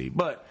HTC,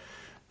 but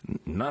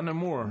not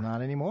anymore.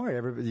 Not anymore.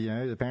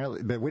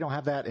 Apparently, but we don't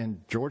have that in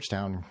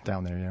Georgetown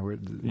down there.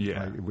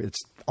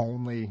 It's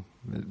only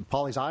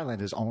Pawleys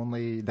Island is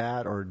only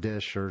that or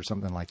Dish or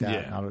something like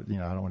that. Yeah. I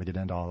don't want to get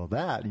into all of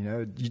that.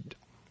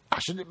 I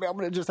should be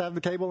able to just have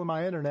the cable in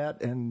my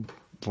internet and.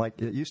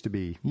 Like it used to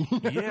be.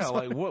 Yeah,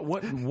 like what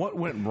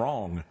went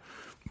wrong?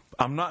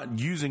 I'm not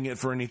using it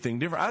for anything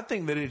different. I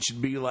think that it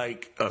should be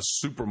like a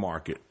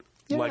supermarket.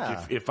 Yeah.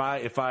 Like if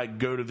I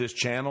go to this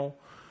channel,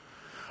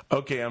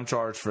 okay, I'm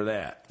charged for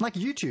that. Like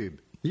YouTube.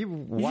 You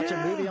watch a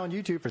movie on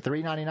YouTube for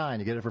 $3.99,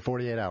 you get it for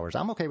 48 hours.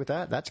 I'm okay with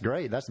that. That's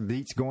great. That's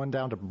beats going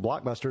down to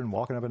Blockbuster and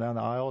walking up and down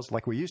the aisles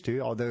like we used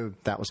to, although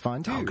that was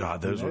fun too. Oh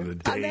God, those were the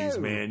days,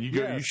 man.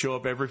 You show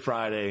up every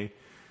Friday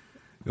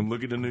and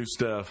look at the new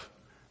stuff.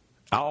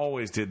 I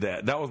always did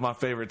that. That was my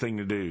favorite thing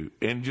to do.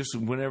 And just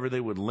whenever they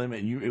would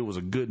limit you, it was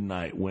a good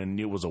night. When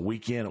it was a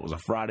weekend, it was a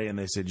Friday, and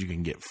they said you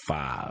can get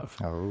 5.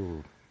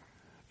 Oh.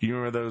 You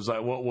remember those,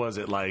 like, what was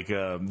it? Like,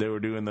 they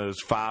were doing those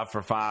 5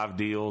 for 5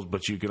 deals,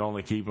 but you could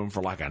only keep them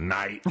for like a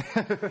night.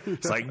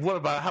 It's like, how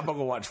about I go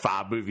watch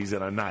 5 movies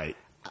in a night?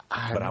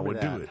 But I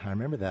would do it. I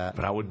remember that.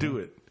 But I would do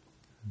it.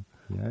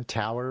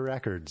 Tower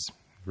Records.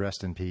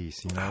 Rest in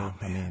peace. Oh,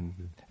 I mean,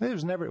 there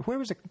was never. Where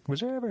was it? Was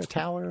there ever a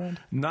tower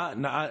around?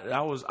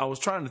 I was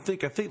trying to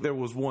think. I think there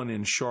was one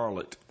in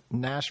Charlotte.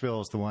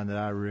 Nashville is the one that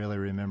I really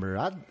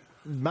remember.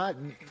 My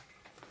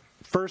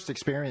first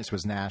experience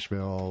was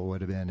Nashville.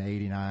 Would have been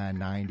 89,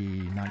 90.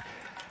 90.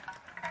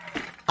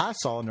 I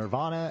saw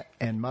Nirvana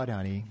and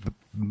Mudhoney.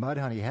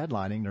 Mudhoney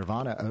headlining,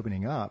 Nirvana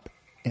opening up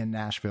in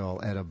Nashville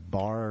at a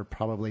bar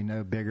probably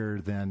no bigger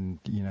than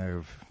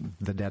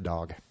the Dead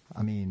Dog.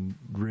 I mean,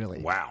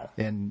 really. Wow.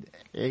 In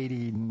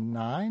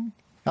 89?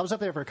 I was up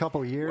there for a couple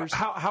of years.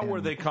 How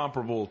were they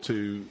comparable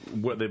to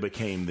what they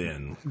became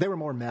then? They were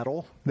more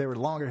metal. They were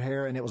longer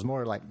hair, and it was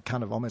more like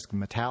kind of almost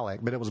metallic,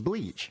 but it was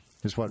Bleach.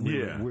 Is what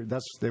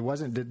it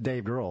wasn't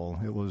Dave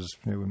Grohl.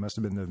 It must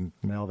have been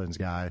the Melvins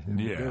guy.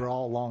 Yeah. They were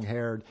all long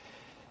haired,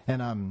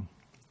 and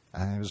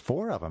it was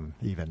 4 of them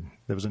even.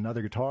 There was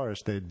another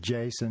guitarist, the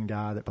Jason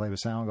guy that played with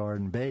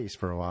Soundgarden bass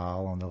for a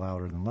while on the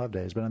Louder Than Love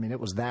days. But I mean, it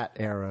was that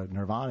era of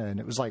Nirvana, and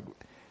it was like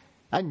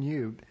I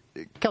knew.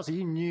 Kelsey,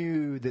 you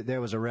knew that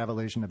there was a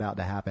revolution about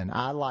to happen.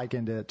 I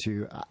likened it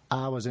to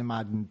I was in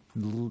my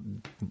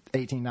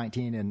 18,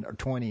 19, and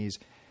 20s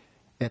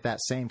at that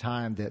same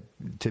time that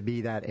to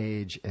be that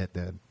age at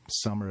the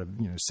summer of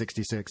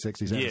 66,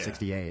 67,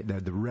 68,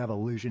 the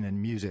revolution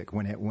in music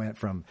when it went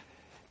from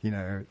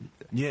exactly.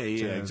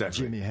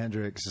 Jimi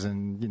Hendrix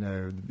and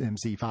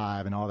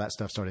MC5 and all that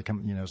stuff started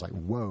coming. It was like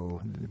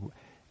whoa,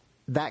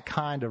 that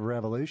kind of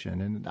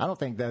revolution. And I don't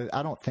think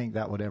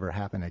that would ever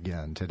happen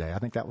again today. I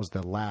think that was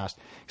the last.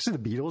 So the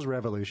Beatles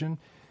revolution,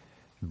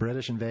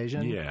 British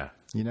invasion. Yeah.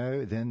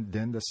 Then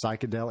the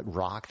psychedelic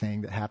rock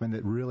thing that happened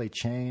that really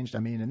changed. I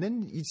mean, and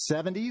then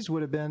 70s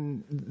would have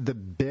been the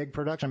big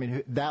production. I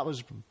mean, that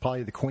was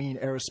probably the Queen,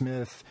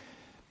 Aerosmith.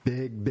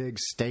 Big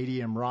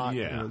stadium rock.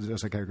 Yeah. It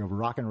was like a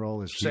rock and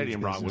roll is stadium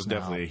rock was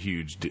definitely a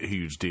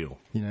huge deal.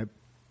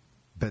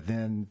 But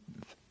then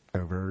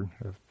over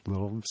a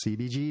little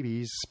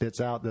CBGBs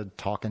spits out the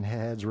Talking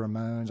Heads,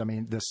 Ramones. I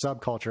mean, the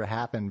subculture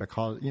happened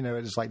because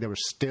it's like there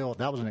was still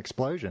that was an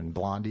explosion.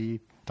 Blondie,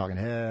 Talking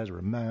Heads,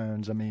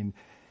 Ramones. I mean,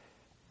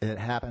 it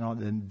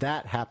happened and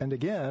that happened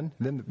again.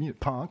 Then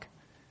punk,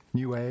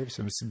 new wave,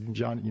 some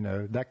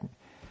John. That.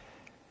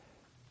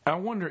 I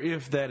wonder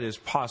if that is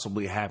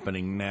possibly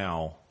happening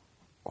now.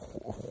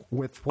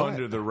 With what?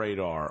 Under the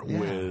radar,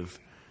 with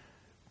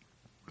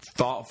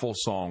thoughtful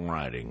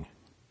songwriting.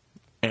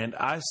 And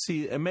I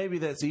see, and maybe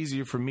that's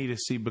easier for me to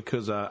see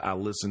because I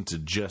listen to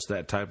just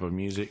that type of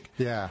music.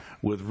 Yeah.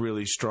 With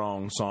really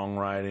strong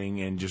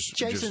songwriting and just...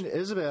 Jason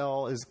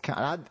Isbell is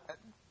kind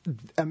of...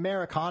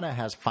 Americana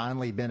has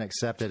finally been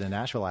accepted in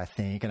Nashville, I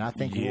think, and I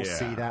think we'll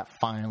see that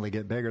finally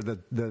get bigger.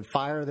 The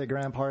fire that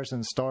Graham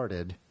Parsons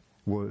started...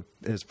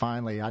 is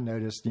finally, I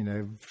noticed,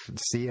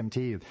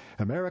 CMT,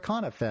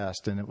 Americana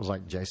Fest, and it was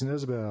like Jason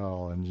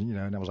Isbell,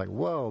 and I was like,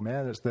 whoa,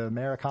 man, it's the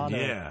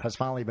Americana has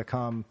finally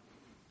become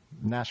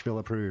Nashville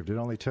approved. It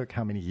only took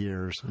how many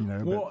years,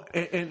 Well,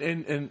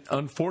 and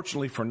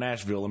unfortunately for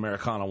Nashville,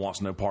 Americana wants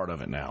no part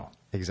of it now.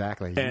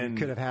 Exactly. You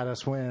could have had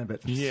us win,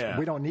 but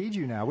we don't need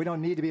you now. We don't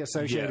need to be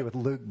associated with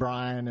Luke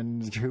Bryan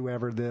and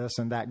whoever this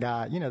and that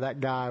guy. That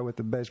guy with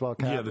the baseball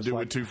cap. Yeah, the dude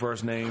with 2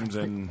 first names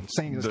and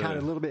sings kind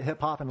of a little bit hip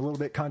hop and a little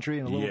bit country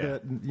and a little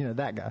bit,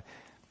 that guy.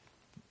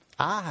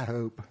 I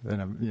hope,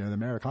 and the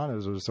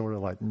Americanas was sort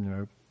of like,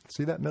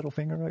 See that middle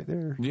finger right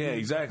there? Yeah,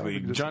 exactly.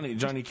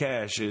 Johnny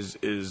Cash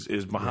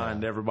is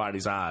behind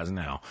everybody's eyes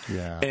now.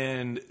 Yeah.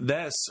 And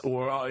that's,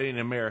 or in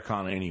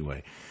Americana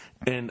anyway.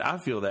 And I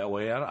feel that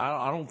way.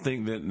 I don't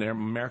think that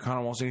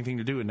Americana wants anything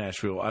to do with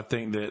Nashville. I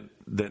think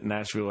that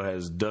Nashville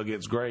has dug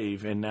its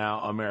grave, and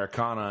now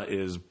Americana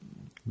is,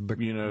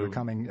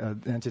 becoming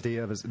an entity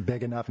of is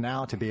big enough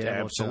now to be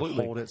able to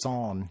hold its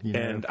own.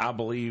 And I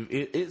believe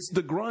it's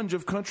the grunge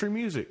of country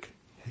music.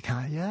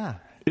 Yeah.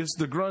 It's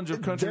the grunge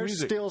of country music.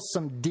 There's still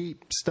some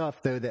deep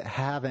stuff, though, that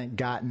haven't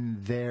gotten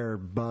their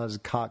Buzz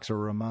Cox or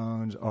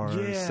Ramones or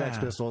Sex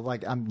Pistols.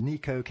 Like,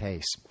 Nico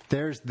Case.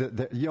 There's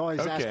you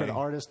always ask for the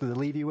artist to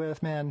leave you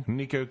with, man.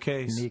 Nico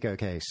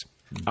Case.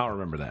 I'll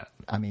remember that.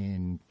 I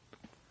mean,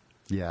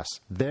 yes.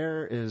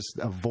 There is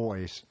a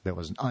voice that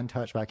was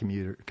untouched by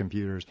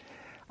computers.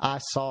 I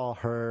saw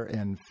her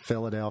in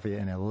Philadelphia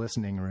in a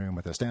listening room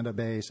with a stand-up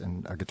bass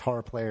and a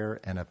guitar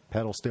player and a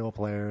pedal steel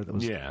player. That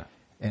was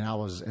And I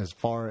was as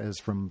far as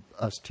from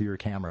us to your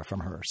camera from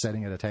her,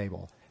 sitting at a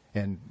table,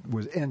 and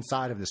was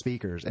inside of the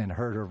speakers and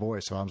heard her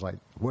voice. So I was like,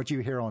 what you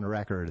hear on the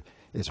record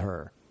is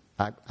her.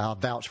 I'll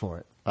vouch for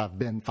it. I've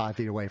been 5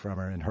 feet away from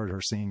her and heard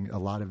her sing a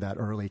lot of that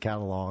early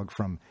catalog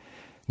from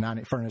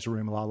Furnace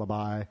Room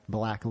Lullaby,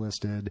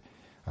 Blacklisted,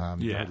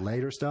 the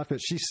later stuff.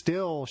 But she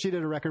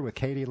did a record with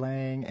Katie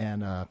Lang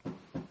and,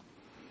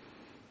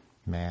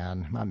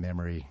 man, my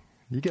memory.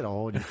 You get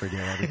old, you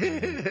forget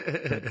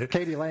everything. But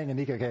Katie Lang and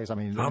Nico Case, I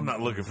mean... I'm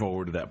not looking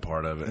forward to that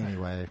part of it.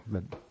 Anyway,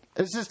 but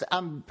it's just,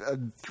 I'm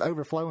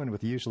overflowing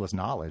with useless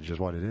knowledge is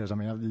what it is. I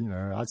mean,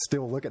 I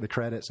still look at the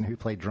credits and who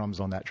played drums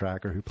on that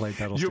track or who played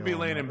pedal steel. You'll be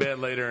laying in bed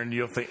later and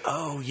you'll think,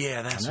 oh,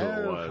 yeah, that's what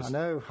it was.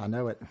 I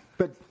know it.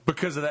 But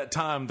because of that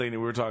time thing that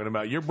we were talking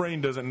about, your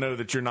brain doesn't know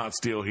that you're not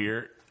still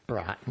here.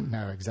 Right.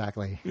 No,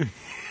 exactly.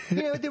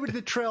 There were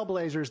the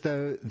trailblazers,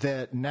 though,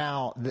 that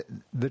now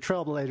the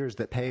trailblazers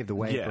that paved the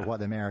way for what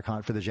the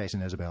Americana, for the Jason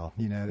Isbell.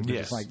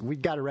 Just like we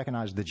got to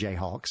recognize the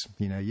Jayhawks.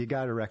 You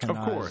got to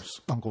recognize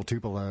Uncle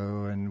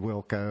Tupelo and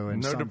Wilco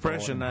and No Sunvolt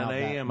Depression, 9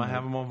 a.m. I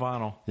have them on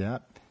vinyl. Yeah.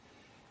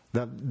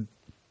 The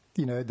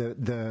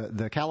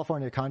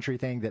California country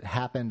thing that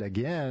happened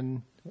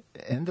again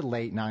in the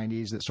late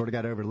 90s that sort of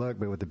got overlooked,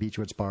 but with the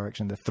Beachwood Sparks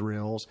and the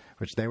Thrills,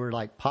 which they were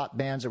like pop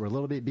bands that were a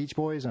little bit Beach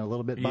Boys and a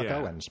little bit Buck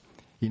Owens,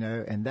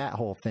 and that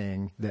whole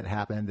thing that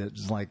happened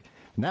that's like,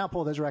 now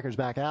pull those records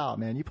back out,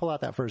 man. You pull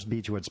out that first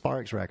Beachwood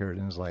Sparks record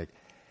and it's like,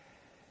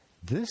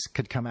 this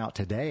could come out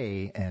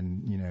today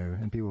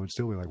and people would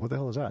still be like, what the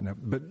hell is that? No,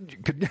 but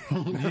could,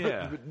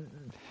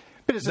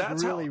 But it's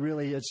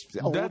it's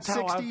old That's 60s.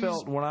 How I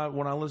felt when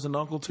I listened to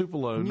Uncle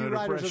Tupelo. New No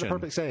Riders Depression. of the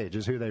Perfect Sage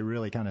is who they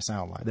really kind of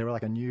sound like. They were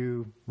like a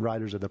new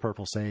Riders of the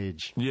Purple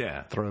Sage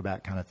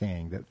throwback kind of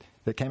thing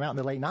that came out in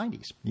the late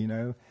 90s,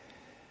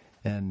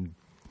 And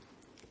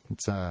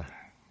it's, I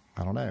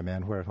don't know,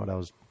 man,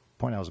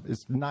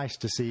 it's nice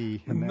to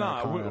see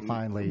Americana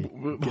finally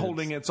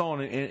holding its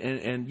own.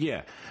 And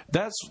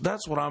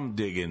that's what I'm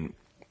digging.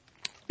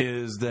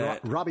 Is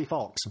that Robbie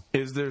Fulks?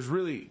 There's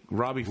really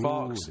Robbie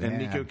Fulks and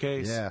Nico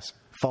Case? Yes,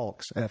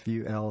 Fulks,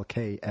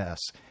 Fulks.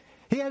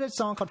 He had a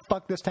song called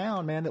 "Fuck This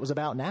Town," man, that was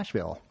about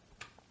Nashville.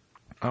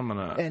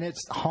 And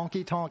it's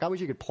honky tonk. I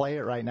wish you could play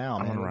it right now.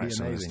 I'm gonna write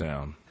some of this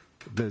down.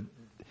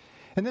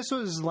 And this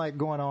was like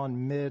going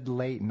on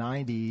late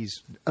 90s,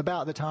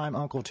 about the time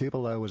Uncle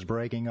Tupelo was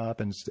breaking up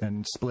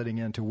and splitting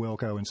into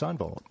Wilco and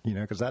Sunvolt.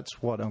 Because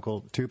that's what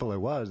Uncle Tupelo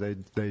was. They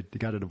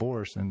got a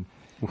divorce. And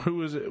who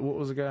was it? What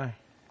was the guy?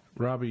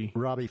 Robbie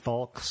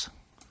Fulks.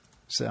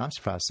 So I'm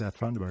surprised Seth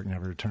Funderburk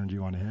never turned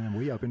you on to him.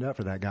 We opened up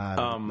for that guy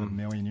a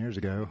million years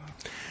ago.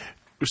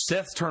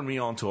 Seth's turned me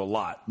on to a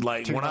lot.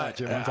 Like Too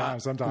much at one time,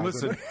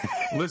 sometimes.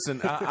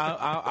 Listen.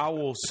 I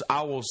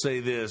will say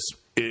this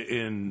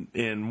in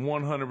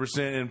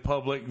 100% in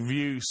public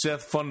view.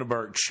 Seth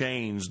Funderburk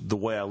changed the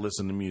way I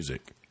listen to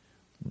music.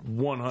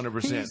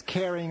 100%. He's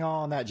carrying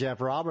on that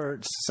Jeff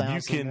Roberts sound.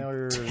 You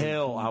can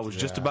tell. I was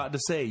just about to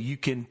say, you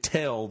can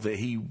tell that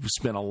he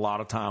spent a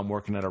lot of time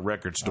working at a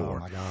record store. Oh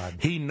my God!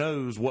 He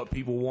knows what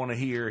people want to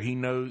hear. He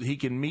knows he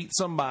can meet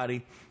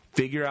somebody,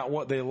 figure out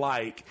what they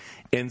like,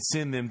 and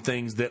send them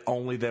things that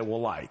only they will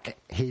like.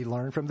 He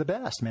learned from the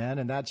best, man,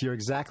 and you're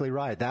exactly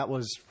right. That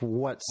was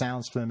what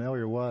Sounds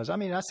Familiar was. I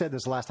mean, I said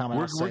this last time.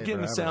 We're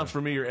getting the Sounds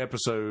Familiar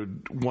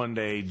episode one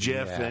day.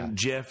 Jeff and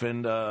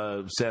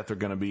Seth are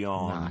going to be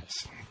on.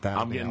 Nice.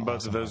 I'm getting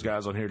both of those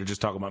guys on here to just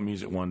talk about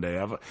music one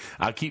day.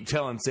 I keep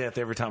telling Seth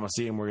every time I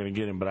see him we're going to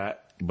get him,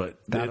 but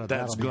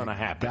that's going to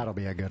happen. That'll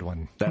be a good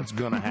one. That's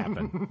going to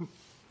happen.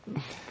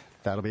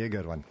 That'll be a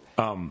good one.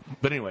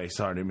 But anyway,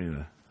 sorry, didn't mean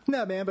to.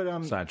 No, man,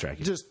 but sidetrack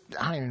you. Just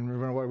I don't even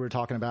remember what we were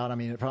talking about. I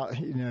mean, it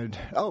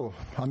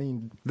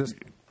probably this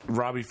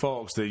Robbie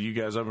Fulks that you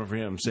guys opened for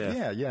him,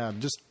 Seth. Yeah,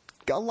 just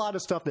a lot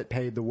of stuff that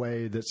paved the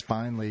way. That's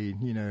finally,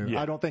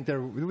 I don't think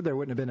there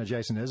wouldn't have been a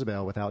Jason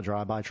Isbell without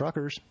Drive-By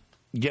Truckers.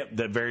 Yep,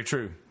 that very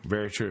true,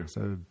 very true.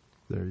 So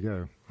there you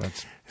go.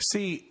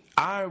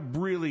 I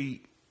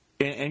really.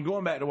 And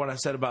going back to what I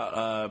said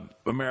about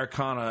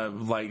Americana,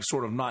 like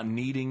sort of not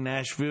needing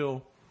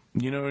Nashville,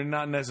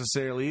 not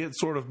necessarily. It's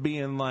sort of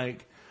being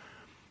like,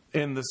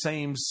 in the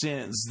same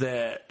sense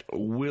that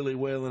Willie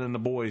Whalen and the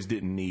Boys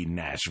didn't need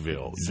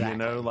Nashville. Exactly. You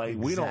know, like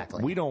we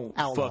don't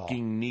Outlaw.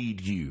 fucking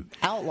need you.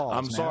 Outlaws,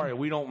 I'm man. sorry,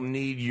 we don't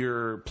need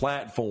your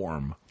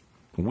platform.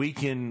 We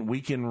can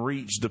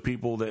reach the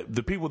people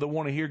that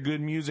want to hear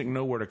good music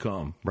know where to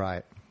come.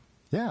 Right.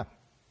 Yeah.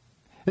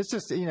 It's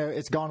just,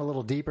 it's gone a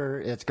little deeper.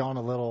 It's gone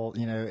a little,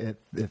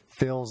 it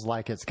feels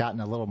like it's gotten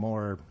a little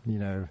more,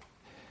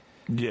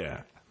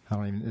 Yeah. I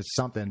don't even, it's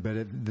something,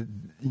 but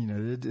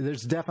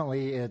there's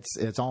definitely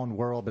its own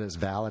world, but it's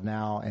valid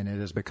now, and it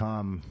has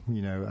become,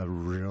 a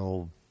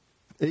real.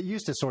 It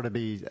used to sort of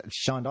be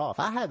shunned off.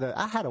 I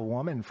had a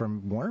woman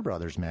from Warner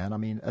Brothers, man. I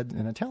mean,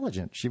 an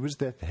intelligent. She was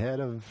the head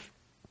of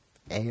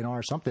A&R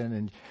or something,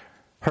 and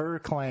her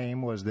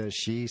claim was that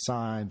she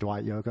signed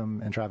Dwight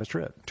Yoakam and Travis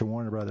Tritt to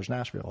Warner Brothers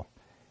Nashville.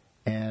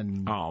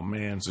 And oh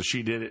man, so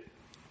she did it.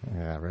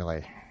 Yeah,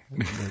 really.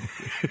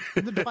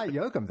 The Dwight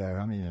Yoakam, though.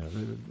 I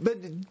mean, but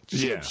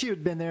she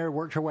had been there,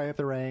 worked her way up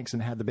the ranks,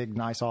 and had the big,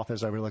 nice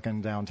office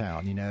overlooking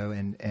downtown.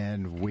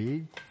 And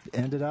we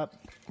ended up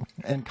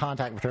in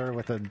contact with her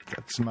with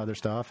some other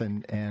stuff,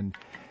 and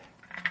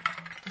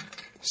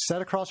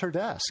sat across her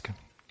desk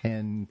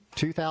in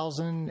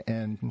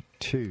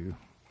 2002,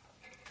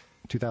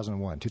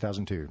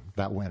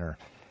 that winter,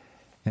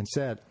 and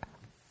said,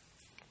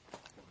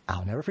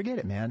 "I'll never forget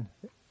it, man."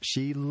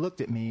 She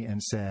looked at me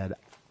and said,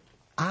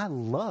 "I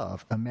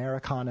love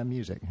Americana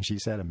music." And she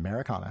said,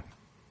 "Americana."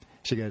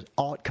 She goes,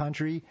 "Alt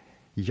country,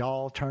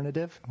 y'all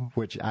alternative,"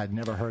 which I'd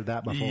never heard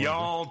that before.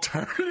 Y'all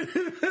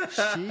alternative.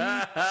 She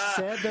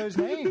said those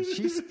names.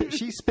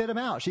 She spit them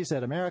out. She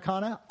said,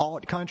 "Americana,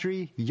 alt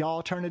country, y'all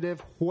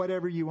alternative,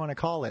 whatever you want to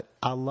call it.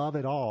 I love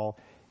it all.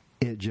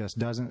 It just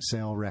doesn't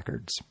sell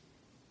records."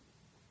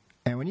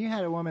 And when you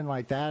had a woman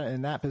like that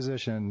in that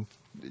position,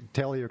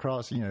 tell you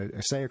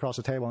say across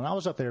the table, and I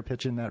was up there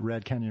pitching that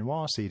Red Kenyon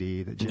Wall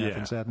CD that Jeff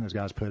and Seth and those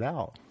guys put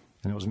out,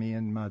 and it was me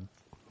and my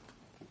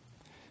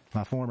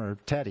former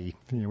Teddy.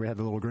 We had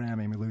the little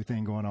Graham Amy Lou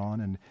thing going on,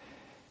 and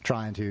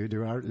trying to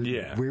do our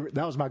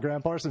that was my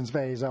Graham Parsons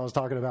phase I was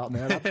talking about,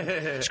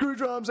 man. Screw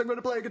drums, I'm going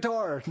to play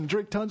guitar and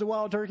drink tons of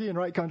Wild Turkey and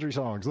write country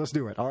songs. Let's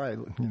do it. All right,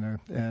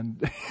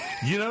 and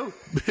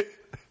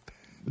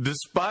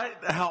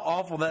despite how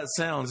awful that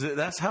sounds,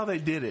 that's how they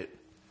did it.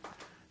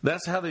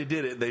 That's how they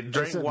did it. They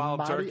drank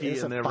Wild Turkey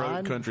and they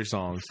wrote country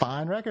songs.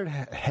 Fine record,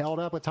 held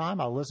up with time.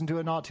 I listened to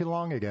it not too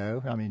long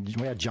ago. I mean,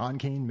 we had John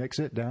Keane mix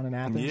it down in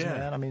Athens,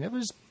 man. I mean, it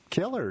was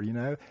killer,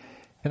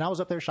 And I was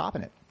up there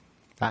shopping it.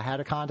 I had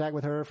a contact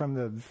with her from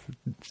the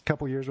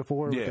couple years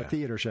before with the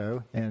theater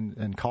show,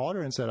 and called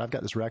her and said, "I've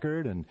got this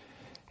record," and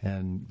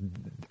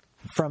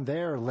from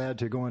there led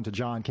to going to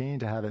John Keane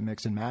to have it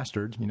mixed and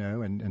mastered,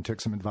 and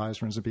took some advice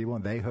from some people,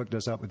 and they hooked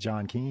us up with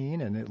John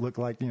Keane, and it looked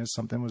like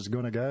something was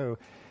going to go.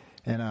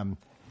 And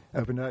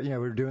opened up, we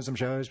were doing some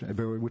shows, but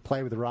we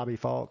played with Robbie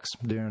Fulks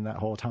during that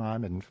whole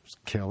time, and it was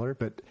killer.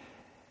 But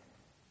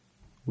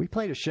we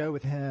played a show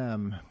with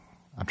him.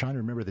 I'm trying to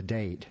remember the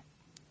date,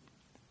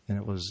 and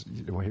it was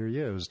here he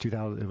is. It was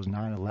 2000. It was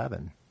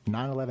 9/11.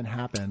 9/11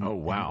 happened. Oh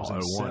wow! It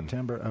was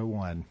September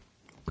 01.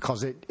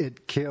 Because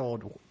it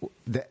killed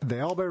the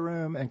Elbow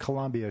Room in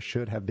Columbia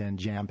should have been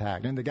jam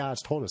packed, and the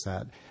guys told us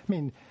that. I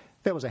mean,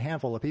 there was a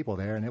handful of people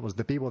there, and it was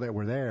the people that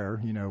were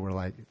there, were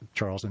like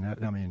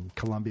Charleston,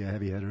 Columbia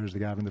heavy hitters, the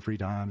guy from the Free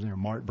Times,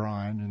 Mark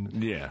Bryan,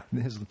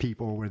 and his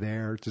people were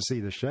there to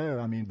see the show.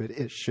 I mean, but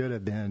it should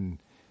have been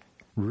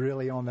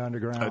really on the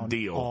underground, a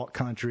deal, alt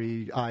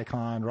country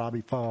icon,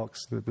 Robbie Fulks.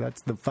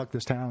 That's the fuck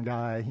this town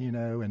guy,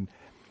 and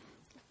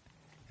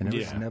there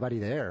was nobody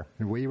there.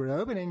 And we were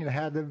opening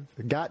and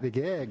got the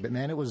gig, but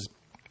man,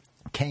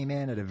 came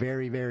in at a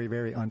very, very,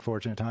 very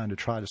unfortunate time to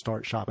try to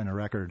start shopping a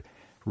record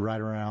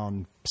right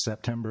around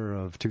September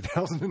of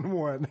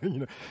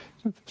 2001.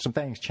 Some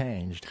things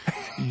changed.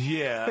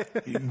 Yeah,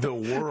 the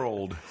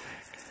world,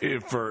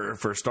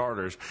 for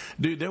starters.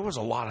 Dude, there was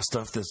a lot of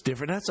stuff that's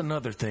different. That's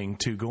another thing,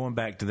 too. Going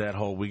back to that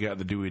whole, we got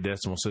the Dewey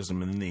Decimal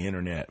System and then the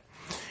Internet.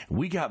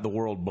 We got the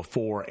world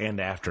before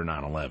and after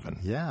 9/11.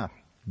 Yeah.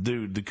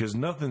 Dude, because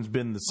nothing's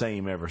been the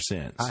same ever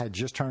since. I had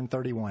just turned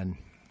 31.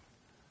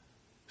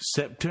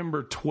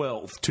 September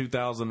 12th,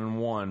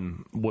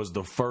 2001 was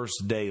the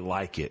first day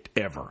like it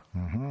ever.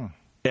 Mm-hmm.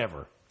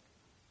 Ever.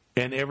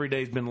 And every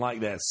day's been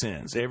like that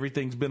since.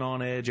 Everything's been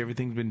on edge.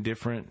 Everything's been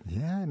different.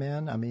 Yeah,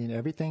 man. I mean,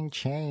 everything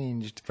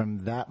changed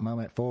from that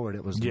moment forward.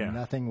 It was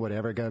nothing would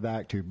ever go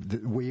back to.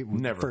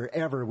 Never.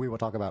 Forever we will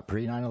talk about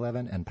pre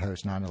 9/11 and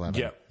post 9/11.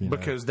 Yeah,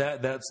 because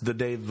that's the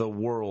day the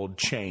world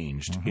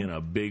changed in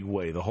a big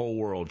way. The whole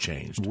world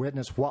changed.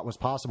 Witness what was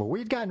possible.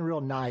 We'd gotten real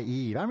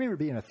naive. I remember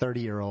being a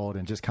 30-year-old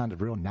and just kind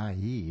of real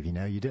naive.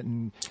 You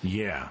didn't.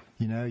 Yeah.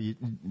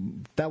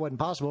 That wasn't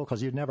possible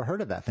because you'd never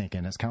heard of that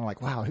thinking. It's kind of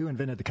like, wow, who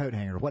invented the coat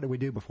hanger? What did we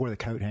do before the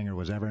coat hanger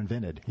was ever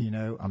invented?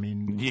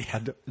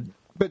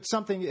 But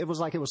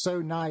it was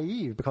so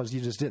naive because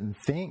you just didn't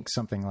think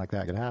something like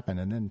that could happen.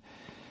 And then,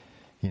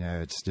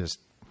 it's just,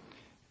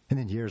 And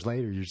then years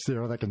later, you see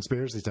all that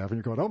conspiracy stuff, and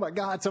you're going, "Oh my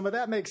God, some of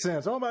that makes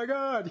sense. Oh my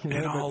God!"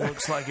 It all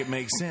looks like it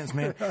makes sense,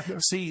 man.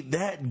 See,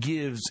 that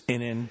gives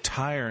an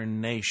entire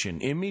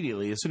nation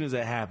immediately. As soon as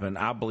that happened,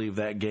 I believe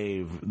that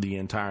gave the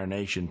entire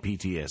nation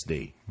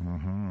PTSD.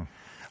 Mm-hmm.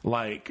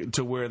 Like,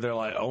 to where they're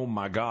like, "Oh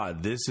my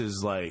God, this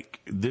has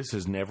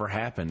never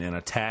happened. An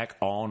attack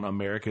on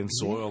American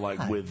soil,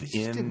 like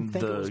within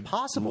the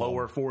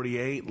lower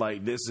 48.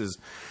 Like, this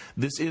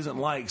isn't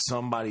like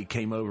somebody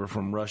came over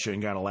from Russia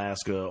and got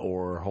Alaska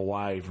or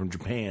Hawaii from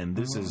Japan.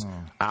 This is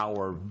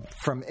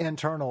from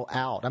internal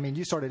out. I mean,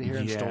 you started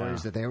hearing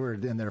stories that they were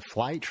in their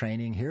flight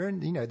training here,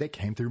 and they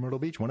came through Myrtle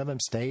Beach. One of them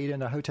stayed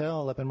in a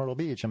hotel up in Myrtle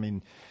Beach. I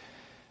mean,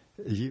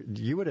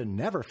 you would have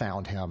never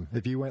found him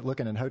if you went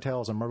looking in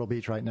hotels in Myrtle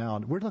Beach right now.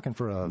 We're looking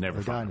for a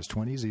guy in his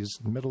 20s. He's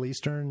Middle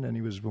Eastern, and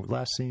he was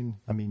last seen.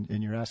 I mean,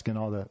 and you're asking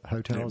all the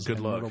hotels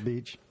in Myrtle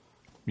Beach.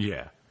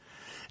 Yeah,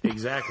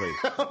 exactly.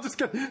 I'm just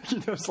gonna,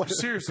 it's like,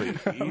 seriously,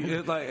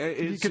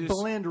 you could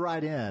blend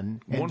right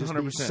in and 100%. Just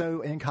be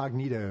so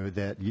incognito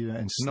that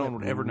and no one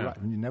would ever know.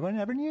 No one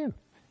ever knew.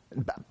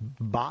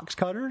 Box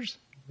cutters,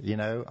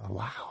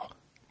 wow.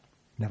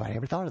 Nobody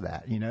ever thought of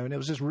that, and it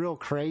was just real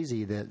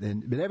crazy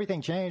but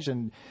everything changed,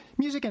 and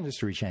music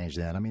industry changed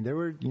then. I mean, there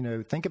were,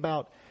 think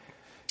about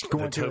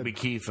going the Toby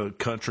Keith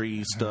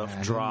country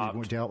stuff dropped.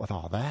 We dealt with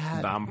all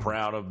that. I'm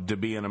proud to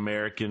be an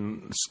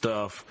American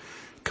stuff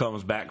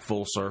comes back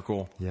full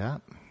circle. Yeah.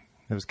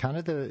 It was kind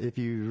of if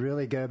you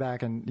really go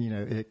back and,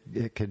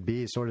 it could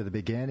be sort of the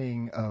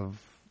beginning of,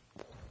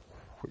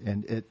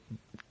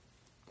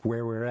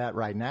 where we're at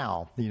right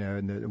now,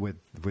 and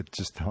with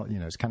just,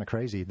 it's kind of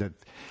crazy. The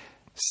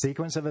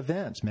sequence of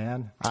events,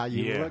 man.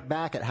 You look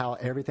back at how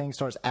everything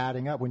starts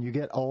adding up when you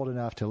get old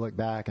enough to look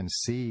back and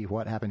see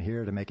what happened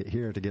here to make it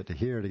here to get to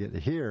here to get to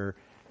here.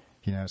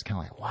 It's kind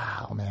of like,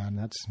 wow, man,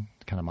 that's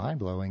kind of mind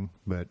blowing.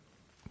 But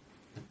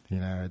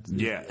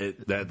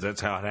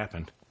that's how it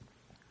happened.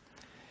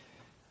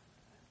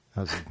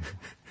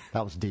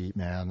 That was deep,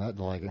 man.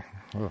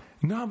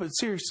 No, but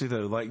seriously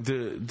though, like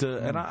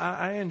and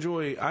I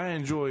enjoy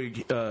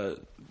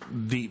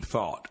deep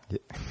thought.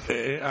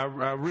 I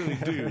really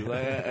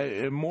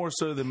do, more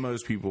so than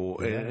most people,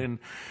 and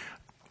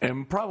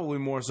probably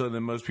more so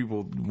than most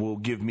people will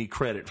give me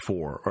credit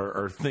for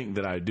or think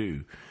that I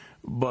do.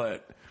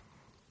 But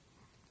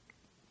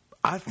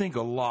I think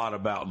a lot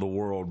about the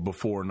world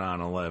before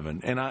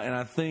 9/11, and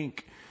I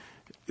think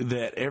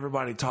that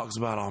everybody talks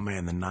about, oh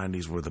man, the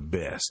 90s were the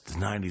best. The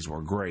 90s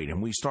were great.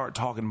 And we start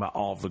talking about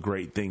all the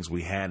great things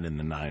we had in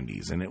the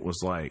 90s. And it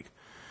was like,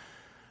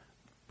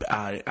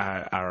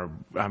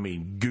 I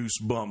mean,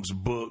 Goosebumps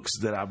books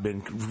that I've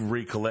been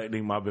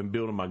recollecting. I've been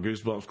building my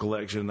Goosebumps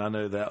collection. I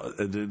know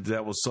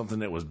that was something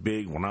that was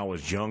big when I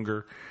was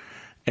younger.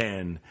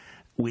 And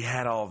we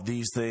had all of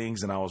these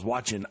things, and I was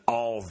watching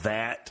all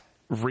that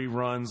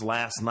reruns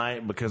last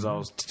night because I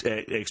was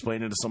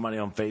explaining to somebody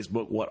on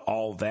Facebook what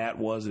all that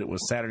was. It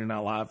was Saturday Night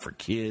Live for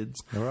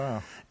kids.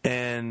 Wow.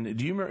 And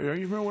do you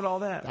remember what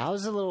all that? I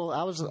was old.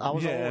 I was a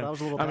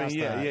little past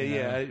that.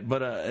 Yeah.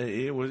 But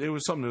it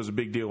was something that was a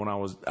big deal when I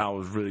was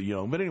really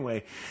young. But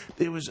anyway,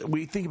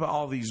 we think about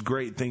all these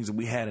great things that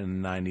we had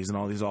in the 90s and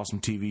all these awesome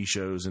TV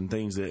shows and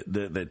things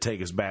that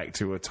take us back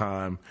to a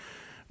time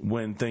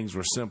when things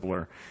were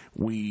simpler.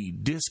 We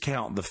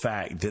discount the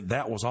fact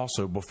that was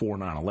also before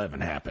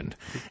 9/11 happened.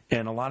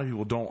 And a lot of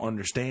people don't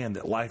understand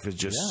that life is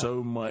just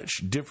so much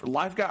different.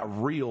 Life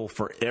got real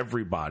for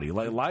everybody.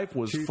 Like, life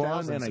was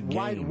fun and a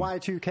game.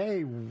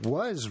 Y2K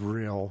was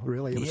real,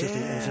 really. It was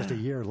just a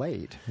year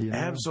late.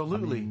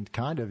 Absolutely. I mean,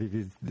 kind of,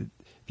 if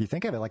you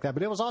think of it like that.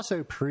 But it was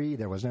also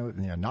there was no,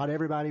 not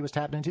everybody was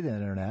tapped into the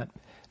internet.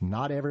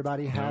 Not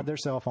everybody had their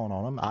cell phone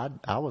on them.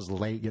 I was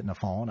late getting a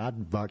phone. I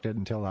bucked it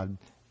until I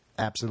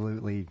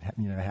absolutely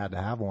had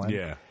to have one.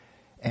 Yeah.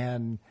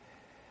 And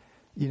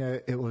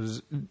it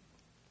was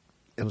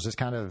just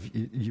kind of,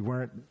 you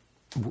weren't,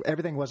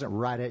 everything wasn't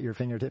right at your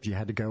fingertips. You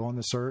had to go on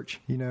the search.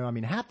 I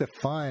mean, half the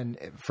fun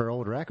for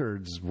old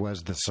records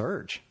was the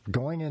search,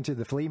 going into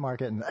the flea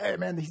market and, hey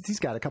man, he's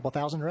got a couple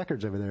thousand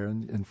records over there,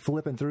 and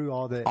flipping through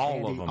all the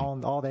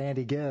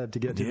Andy Gibb to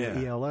get to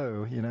the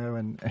ELO,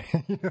 and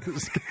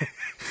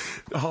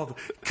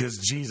because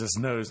Jesus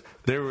knows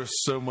there was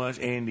so much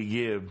Andy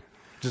Gibb,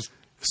 just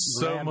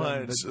so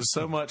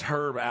much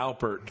Herb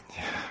Alpert.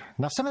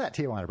 Now some of that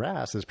Tijuana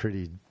Brass is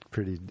pretty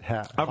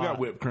hot. I've got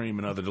Whipped Cream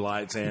and Other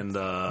Delights, and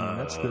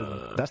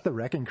that's the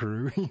Wrecking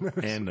Crew,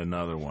 and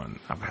another one.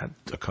 I've had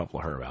a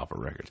couple of Herb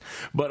Alpert records,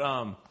 but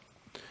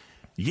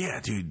yeah,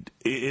 dude,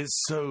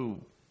 it's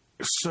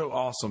so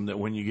awesome that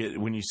when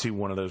you see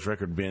one of those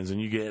record bins and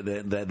you get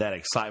that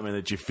excitement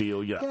that you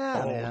feel.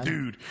 Man.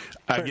 Dude,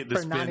 I get to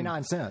spend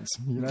 99 cents.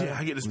 Yeah,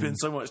 I get to spend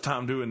so much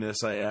time doing this.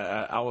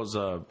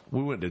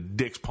 We went to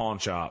Dick's Pawn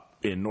Shop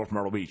in North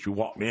Myrtle Beach. We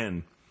walked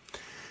in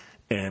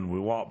and we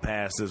walked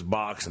past this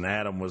box, and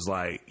Adam was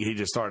like, he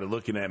just started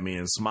looking at me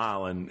and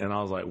smiling, and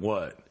I was like,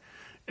 what?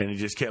 And he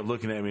just kept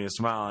looking at me and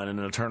smiling, and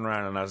then I turned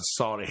around and I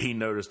saw that he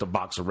noticed a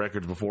box of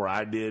records before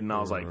I did, and I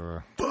was like,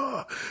 fuck.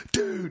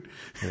 dude.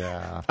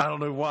 Yeah. I don't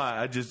know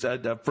why.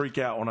 I freak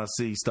out when I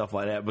see stuff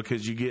like that,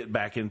 because you get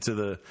back into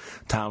the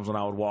times when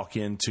I would walk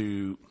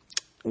into,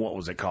 what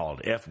was it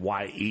called?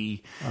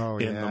 FYE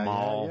in the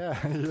mall. Yeah.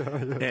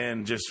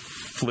 And just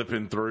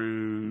flipping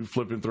through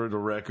the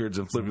records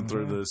and flipping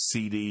through the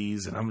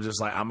CDs. And I'm just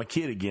like, I'm a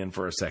kid again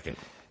for a second.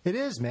 It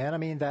is, man. I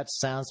mean, that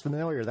sounds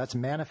familiar. That's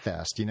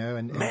Manifest,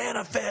 and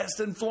Manifest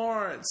in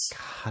Florence.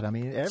 God, I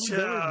mean, there was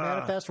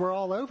Manifest were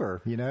all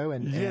over,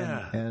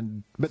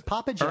 but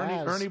Papa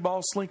Jazz, Ernie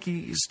Ball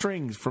Slinky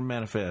Strings from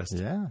Manifest.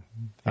 Yeah.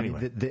 Anyway.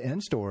 I mean, the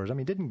in stores. I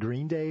mean, didn't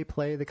Green Day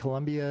play the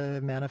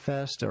Columbia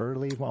Manifest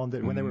early when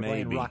they were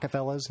playing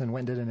Rockefellers and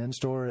went and did an in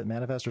store at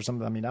Manifest or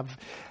something? I mean,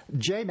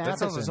 Jay Matheson. That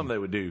sounds like something they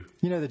would do.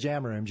 The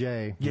Jam Room,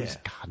 Jay. Yeah. He's,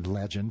 God,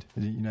 legend.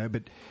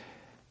 But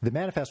the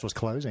Manifest was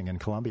closing in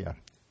Columbia.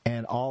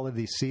 And all of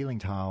these ceiling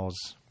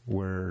tiles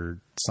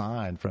were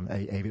signed from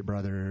Avett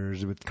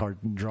Brothers with card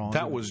drawings.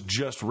 That was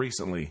just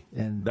recently,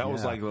 and that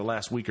was like the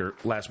last week or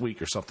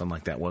something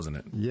like that, wasn't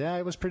it? Yeah,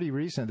 it was pretty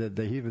recent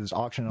that he was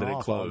auctioning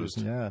off. It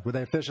closed. Well,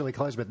 they officially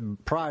closed, but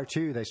prior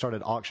to, they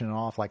started auctioning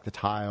off like the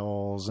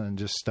tiles and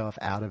just stuff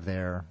out of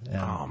there.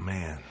 And oh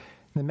man.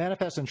 The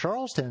Manifest in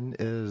Charleston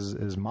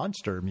is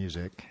Monster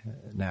Music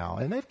now,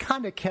 and they've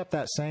kind of kept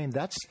that same.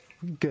 That's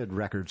good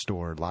record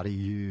store, a lot of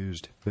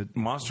used. But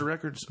Monster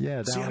Records?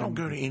 Yeah. See, I don't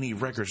go to any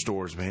record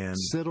stores, man.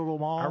 Citadel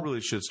Mall? I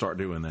really should start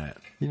doing that.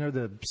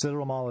 The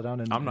Citadel Mall down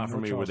in I'm not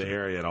familiar with the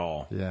area at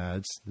all. Yeah,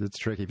 it's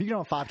tricky. If you get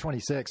on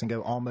 526 and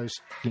go almost,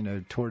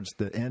 towards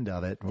the end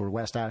of it, or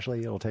West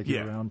Ashley, it'll take you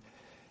around.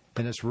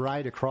 And it's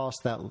right across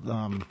that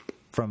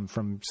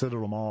from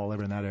Citadel Mall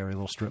over in that area,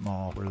 little strip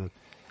mall where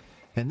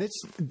and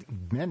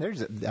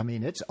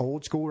it's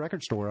old school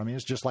record store. I mean,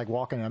 it's just like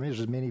walking. I mean, there's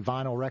as many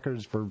vinyl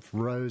records for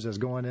rows as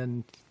going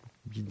in.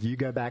 You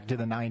go back to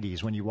the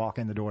 90s when you walk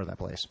in the door of that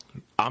place.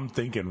 I'm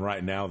thinking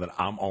right now that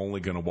I'm only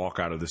going to walk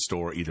out of the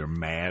store either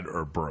mad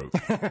or broke.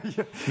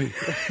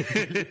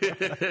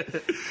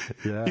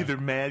 Yeah. Either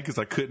mad because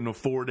I couldn't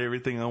afford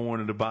everything I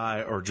wanted to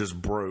buy, or just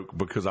broke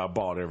because I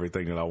bought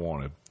everything that I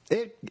wanted.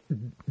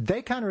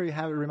 They kind of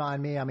have it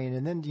remind me. I mean,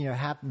 and then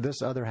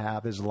this other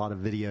half is a lot of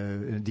video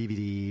and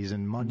DVDs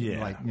and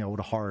old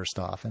horror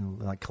stuff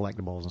and like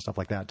collectibles and stuff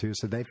like that too.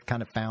 So they've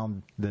kind of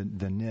found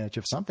the niche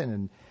of something,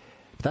 and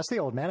that's the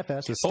old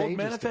Manifest. Old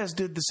Manifest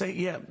did the same.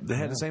 Yeah, they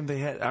had the same.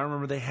 I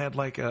remember they had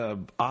like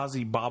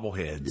Ozzy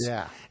bobbleheads,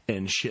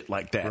 and shit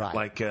like that. Right.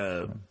 Like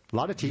a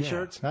lot of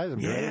T-shirts,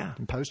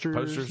 and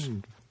posters,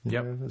 and,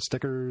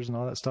 stickers and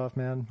all that stuff.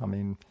 Man, I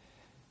mean,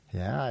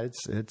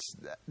 it's.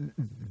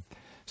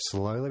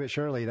 Slowly but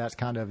surely, that's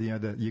kind of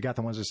you got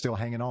the ones that are still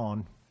hanging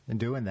on and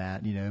doing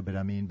that,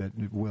 but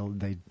will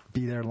they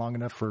be there long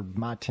enough for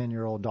my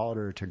 10-year-old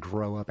daughter to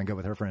grow up and go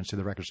with her friends to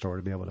the record store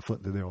to be able to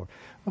flip the door?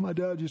 Oh, my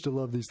dad used to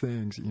love these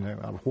things,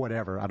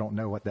 whatever. I don't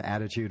know what the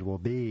attitude will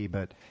be,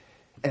 but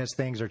as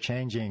things are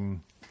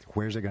changing,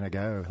 where's it going to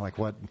go? Like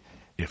what?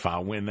 If I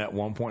win that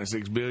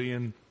 $1.6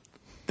 billion.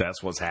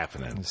 That's what's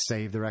happening.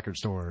 Save the record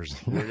stores.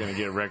 We're going to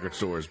get record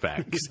stores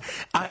back.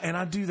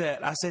 I do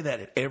that. I say that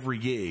at every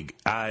gig.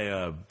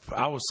 I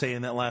was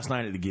saying that last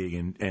night at the gig,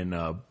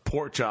 and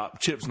Pork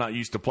Chop, Chip's not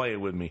used to playing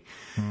with me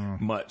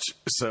much.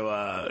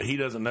 So he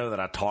doesn't know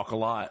that I talk a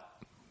lot.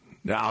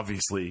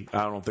 Obviously,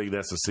 I don't think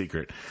that's a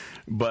secret.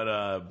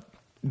 But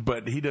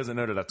he doesn't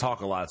know that I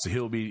talk a lot. So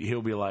he'll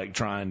be like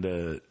trying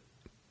to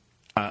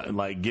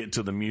get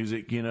to the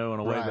music, in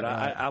a way. But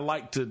I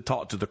like to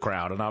talk to the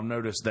crowd, and I've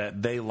noticed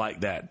that they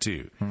like that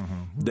too.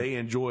 Mm-hmm. They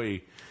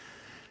enjoy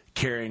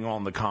carrying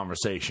on the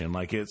conversation.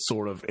 Like it's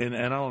sort of, and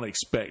I don't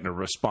expect a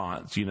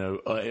response,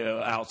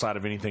 outside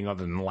of anything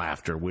other than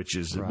laughter, which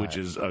is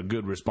a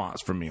good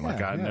response for me.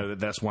 Like I know that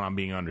that's when I'm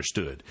being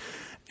understood.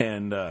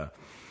 And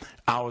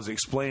I was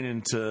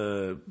explaining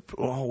to,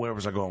 where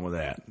was I going with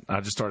that? I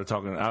just started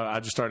talking. I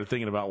just started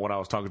thinking about what I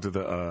was talking to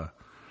the.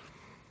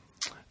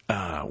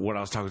 What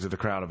I was talking to the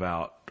crowd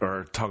about,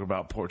 or talking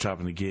about Pork Chop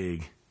and the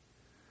gig.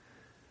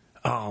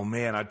 Oh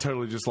man, I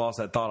totally just lost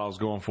that thought I was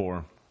going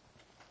for.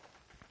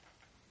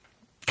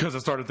 Because I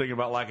started thinking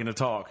about liking to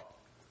talk.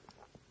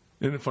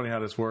 Isn't it funny how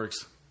this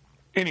works?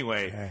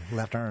 Anyway.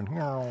 Left turn.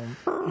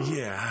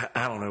 Yeah,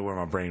 I don't know where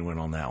my brain went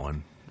on that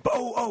one. But,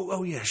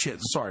 oh yeah, shit.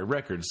 Sorry,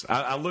 records.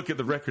 I look at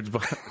the records,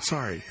 but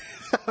sorry.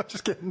 I'm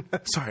just kidding.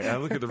 Sorry, I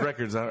look at the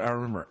records. I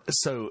remember.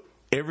 So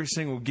every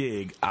single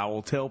gig, I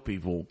will tell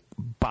people,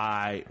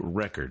 buy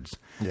records.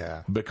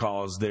 Yeah.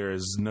 Because there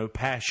is no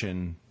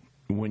passion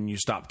when you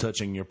stop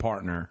touching your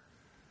partner.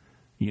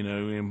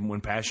 And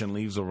when passion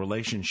leaves a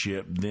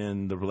relationship,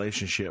 then the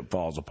relationship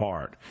falls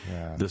apart.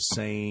 Yeah. The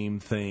same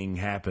thing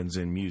happens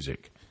in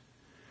music.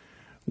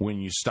 When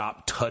you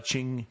stop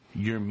touching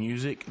your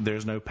music,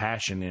 there's no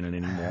passion in it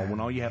anymore.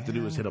 When all you have to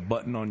do is hit a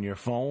button on your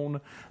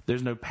phone,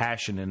 there's no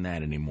passion in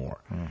that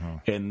anymore.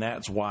 Mm-hmm. And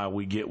that's why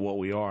we get what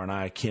we are. And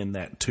I akin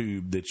that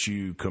tube that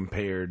you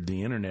compared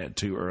the internet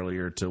to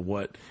earlier to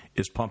what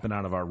is pumping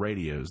out of our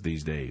radios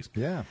these days.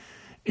 Yeah.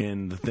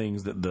 And the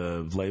things that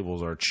the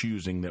labels are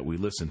choosing that we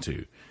listen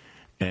to.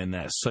 And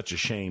that's such a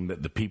shame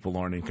that the people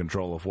aren't in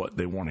control of what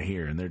they want to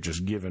hear, and they're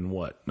just given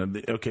what?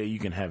 Okay, you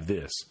can have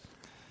this.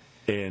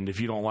 And if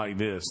you don't like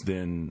this,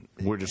 then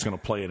we're just going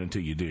to play it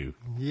until you do.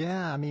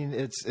 Yeah, I mean,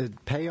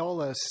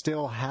 payola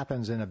still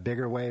happens in a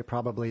bigger way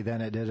probably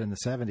than it did in the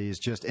 70s,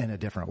 just in a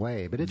different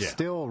way. But it's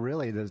still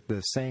really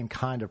the same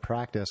kind of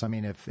practice. I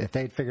mean, if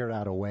they'd figured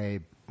out a way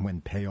when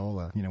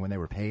payola, when they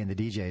were paying the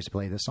DJs to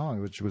play this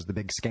song, which was the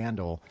big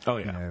scandal. Oh,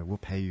 yeah. We'll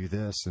pay you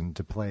this and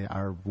to play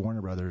our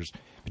Warner Brothers.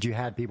 But you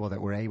had people that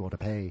were able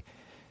to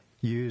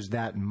use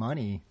that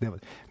money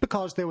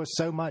because there was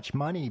so much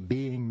money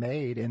being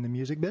made in the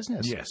music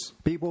business. Yes.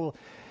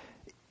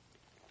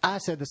 I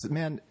said this,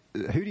 man,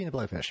 Hootie and the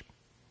Blowfish,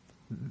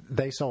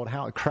 they sold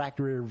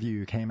Cracked Rear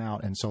View came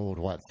out and sold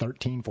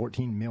 13,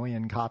 14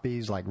 million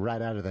copies, like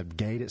right out of the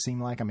gate, it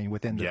seemed like. I mean,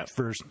 within the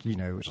first,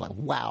 it was like,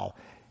 wow.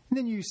 And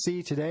then you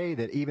see today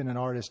that even an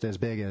artist as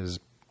big as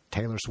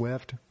Taylor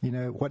Swift,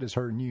 what is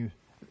her new?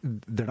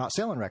 They're not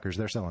selling records;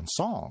 they're selling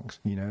songs.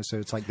 So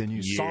it's like the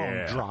new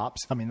song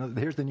drops. I mean,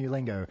 here's the new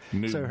lingo.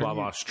 New blah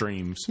blah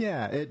streams.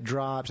 Yeah, it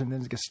drops, and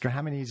then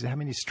how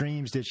many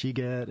streams did she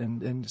get?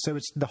 And so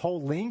it's the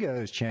whole lingo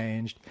has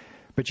changed.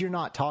 But you're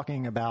not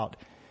talking about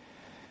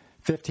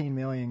 15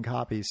 million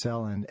copies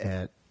selling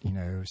at.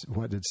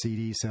 What did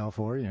CD sell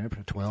for?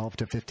 $12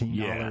 to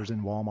 $15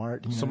 in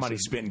Walmart. Somebody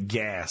spent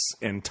gas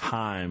and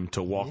time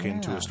to walk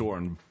into a store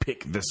and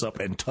pick this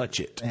up and touch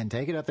it. And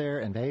take it up there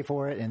and pay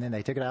for it. And then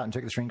they took it out and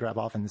took the screen grab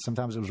off. And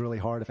sometimes it was really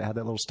hard if it had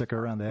that little sticker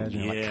around the edge.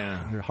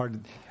 They're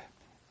hard to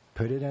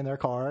put it in their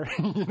car.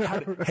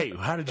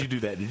 How did you do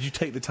that? Did you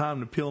take the time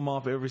to peel them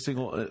off every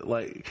single,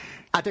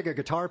 I took a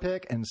guitar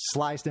pick and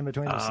sliced in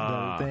between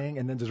the thing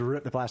and then just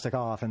ripped the plastic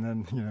off. And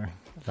then,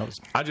 that was...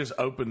 I just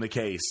opened the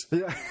case.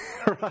 Yeah,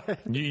 right.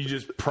 You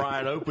just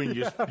pry it open.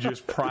 You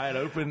just pry it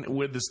open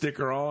with the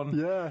sticker on.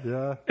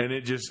 Yeah.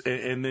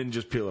 And then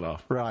just peel it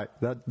off. Right.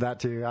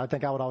 That too. I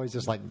think I would always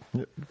just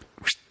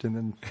and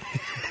then,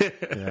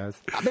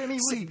 I mean,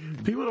 see,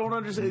 people don't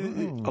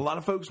understand. A lot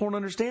of folks won't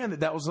understand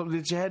that was something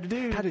that you had to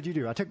do. How did you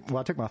do? I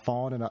took my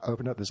phone and I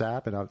opened up this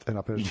app and I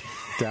pushed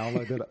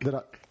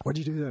download. What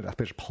did you do then? I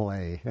pushed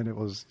play and it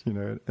was,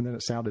 and then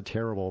it sounded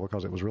terrible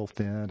because it was real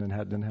thin and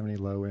didn't have any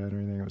low end or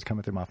anything. It was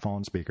coming through my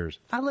phone speakers.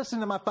 I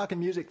listen to my fucking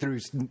music through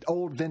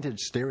old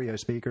vintage stereo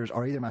speakers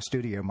or either my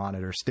studio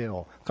monitor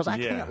still because I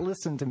can't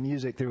listen to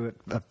music through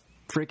a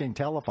freaking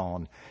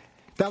telephone.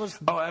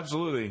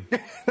 Absolutely.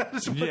 That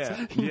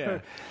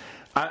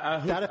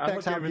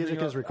affects how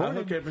music is recorded. I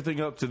hook everything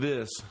up to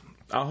this.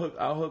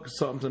 I'll hook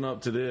something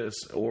up to this,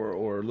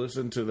 or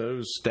listen to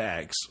those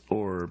stacks,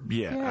 or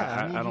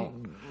I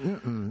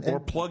don't, or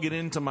plug it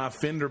into my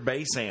Fender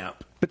bass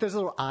amp. But there's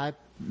little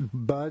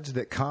iBuds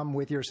that come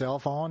with your cell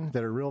phone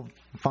that are real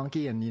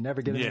funky, and you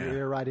never get in your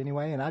ear right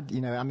anyway. And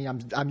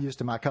I'm used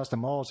to my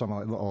custom mold, so I'm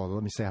like,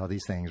 let me see how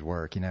these things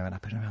work, And I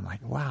put it in, I'm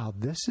like, wow,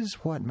 this is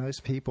what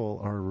most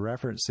people are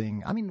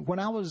referencing. I mean, when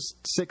I was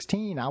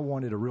 16, I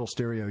wanted a real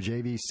stereo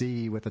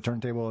JVC with the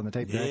turntable and the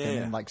tape deck, and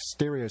then like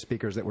stereo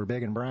speakers that were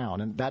big and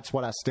brown, and that's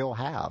what I still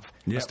have.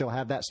 Yep. I still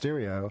have that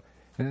stereo.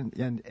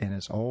 And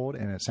it's old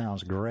and it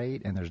sounds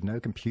great and there's no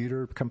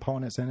computer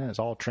components in it. It's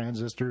all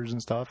transistors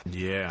and stuff.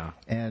 Yeah.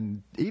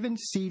 And even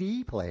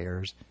CD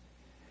players.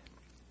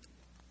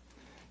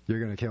 You're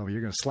going to kill me.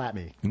 You're going to slap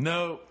me.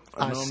 No,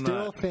 I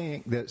still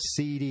think that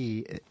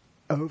CD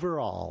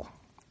overall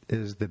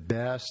is the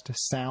best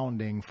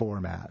sounding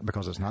format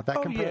because it's not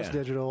that compressed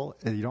digital.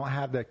 You don't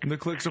have the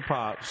clicks or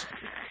pops,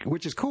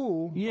 which is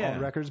cool on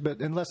records, but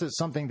unless it's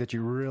something that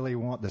you really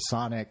want the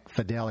sonic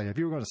fidelity. If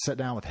you were going to sit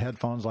down with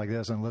headphones like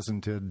this and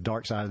listen to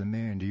Dark Side of the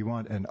Moon, do you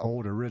want an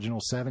old original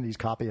 70s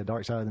copy of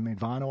Dark Side of the Moon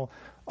vinyl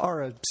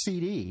or a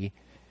CD?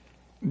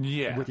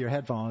 Yeah, with your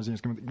headphones, and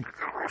it's going to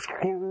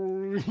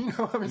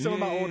some of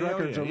my old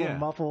records are a little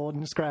muffled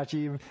and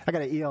scratchy. I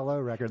got an ELO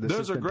record that's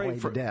just been played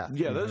to death.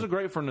 Yeah, those are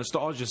great for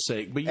nostalgia's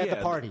sake. But at the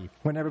party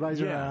when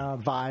everybody's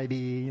around,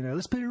 vibey,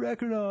 let's put a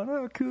record on.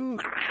 Oh, cool.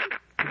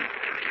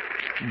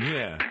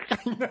 Yeah,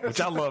 which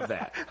I love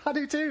that. I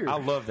do too. I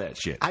love that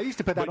shit. I used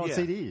to put that on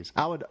CDs.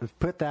 I would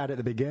put that at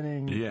the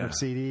beginning of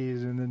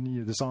CDs, and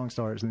then the song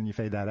starts, and then you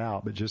fade that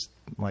out. But just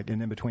like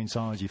in between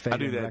songs, you fade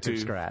the record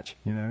scratch.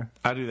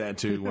 I do that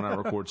too when I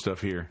record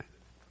stuff here.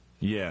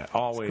 Yeah,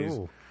 always.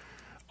 Cool.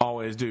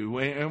 Always do.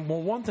 And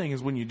one thing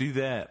is when you do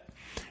that,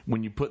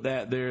 when you put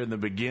that there in the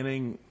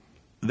beginning,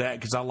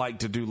 because I like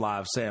to do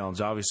live sounds.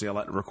 Obviously, I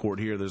like to record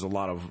here. There's a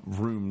lot of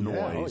room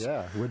noise.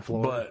 Wood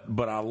floor.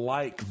 But I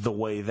like the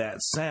way that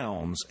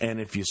sounds.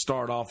 And if you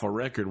start off a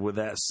record with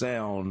that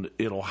sound,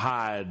 it'll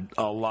hide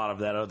a lot of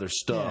that other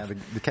stuff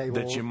the cable,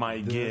 that you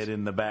might get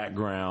in the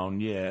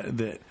background. Yeah,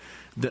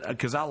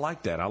 because I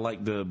like that. I like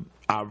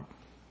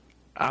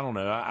I don't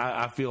know.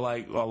 I feel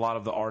like a lot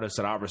of the artists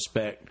that I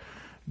respect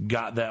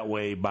got that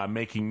way by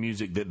making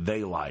music that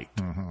they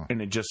liked,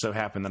 and it just so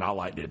happened that I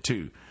liked it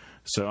too.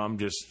 So I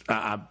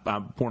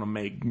want to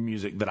make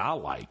music that I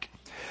like.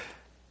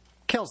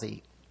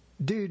 Kelsey,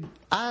 dude,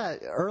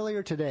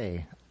 earlier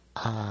today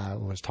I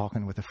was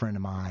talking with a friend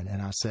of mine,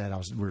 and I said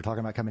we were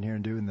talking about coming here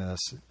and doing this,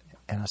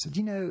 and I said,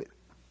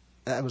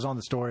 that was on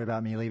the story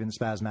about me leaving the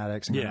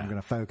Spasmatics, and I'm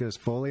going to focus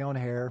fully on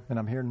hair. And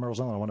I'm here in Myrtle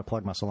Zone. I want to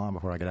plug my salon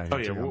before I get out of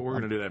here. Oh, yeah, we're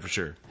going to do that for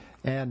sure.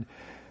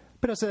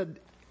 But I said,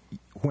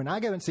 when I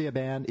go and see a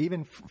band,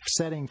 even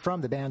setting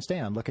from the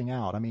bandstand, looking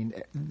out, I mean,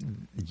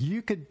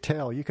 you could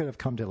tell, you could have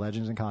come to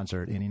Legends in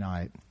Concert any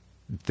night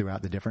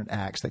throughout the different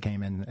acts that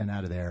came in and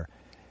out of there.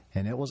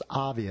 And it was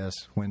obvious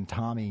when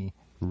Tommy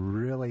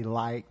really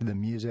liked the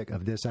music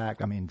of this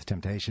act. I mean, the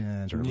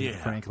Temptations or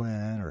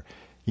Franklin or,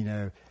 you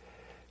know,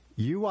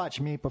 you watch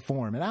me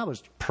perform, and I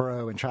was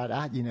pro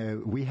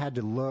and we had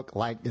to look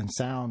like and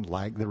sound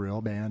like the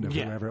real band of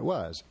whoever it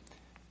was.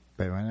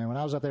 But when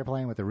I was up there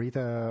playing with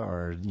Aretha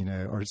or, you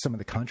know, or some of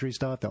the country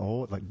stuff, the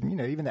old, like, you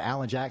know, even the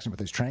Alan Jackson with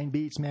those train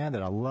beats, man,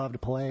 that I love to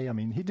play. I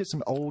mean, he did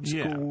some old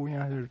school, you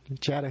know,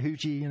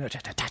 Chattahoochee, you know,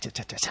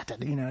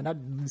 and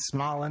I'd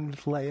smiling,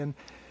 playing.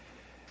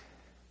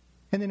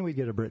 And then we'd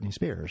get a Britney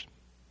Spears.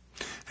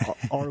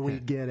 Or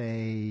we'd get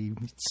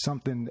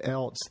something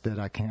else that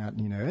I can't,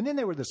 you know. And then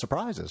there were the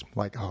surprises,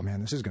 like, oh man,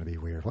 this is going to be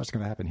weird. What's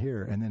going to happen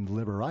here? And then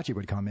Liberace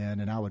would come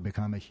in, and I would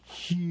become a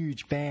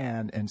huge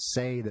fan and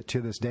say that to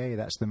this day,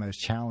 that's the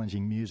most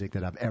challenging music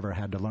that I've ever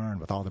had to learn,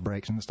 with all the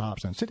breaks and the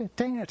stops and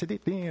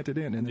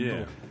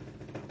then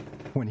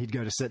when he'd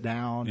go to sit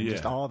down and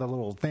just all the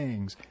little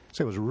things.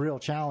 So it was real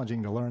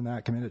challenging to learn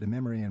that, commit it to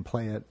memory, and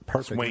play it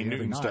perfectly. Wayne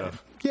Newton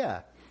stuff.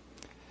 Yeah.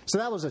 So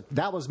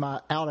that was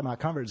my out of my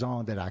comfort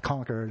zone that I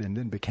conquered and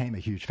then became a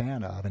huge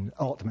fan of, and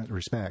ultimate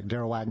respect.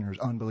 Daryl Wagner is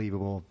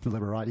unbelievable.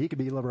 Liberace, he could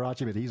be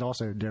Liberace, but he's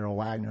also Daryl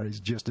Wagner. He's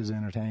just as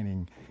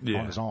entertaining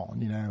on his own,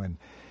 you know.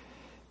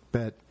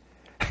 But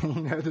you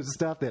know, the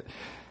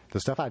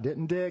stuff I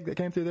didn't dig that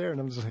came through there,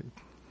 and I'm just like,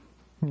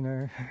 you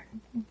know,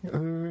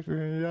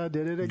 I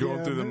did it again.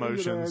 Going through the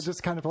motions,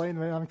 just kind of playing.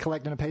 I'm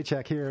collecting a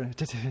paycheck here,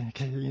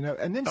 you know.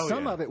 And then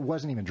some of it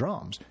wasn't even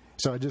drums.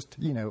 So I just,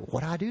 you know,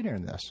 what do I do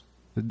during this?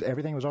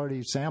 Everything was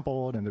already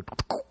sampled, and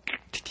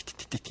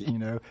you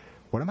know,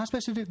 what am I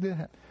supposed to do?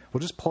 Well,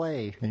 just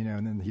play, you know,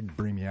 and then he'd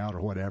bring me out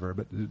or whatever.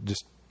 But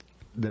just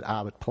that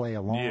I would play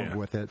along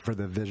with it for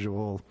the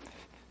visual.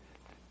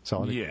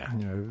 So you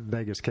know,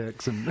 Vegas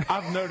kicks, and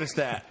I've noticed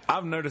that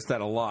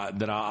a lot.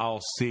 That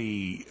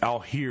I'll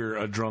hear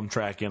a drum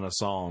track in a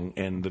song,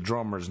 and the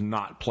drummer's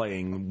not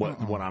playing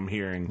what I'm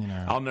hearing. You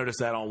know. I'll notice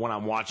that when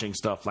I'm watching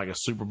stuff like a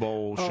Super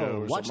Bowl show.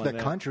 Or watch something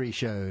the country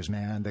shows,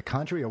 man. The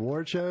country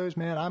award shows,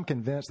 man. I'm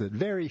convinced that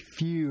very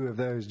few of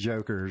those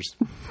jokers.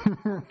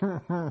 I'm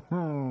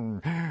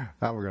going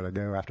to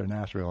go after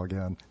Nashville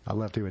again. I'd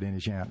love to at any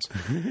chance.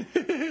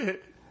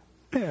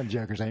 Man,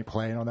 jokers ain't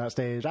playing on that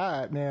stage.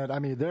 I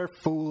mean, they're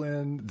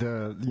fooling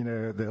the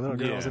little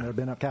girls in their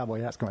bent-up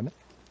cowboy hats going.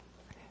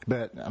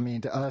 But I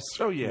mean, to us,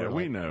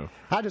 we know.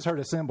 I just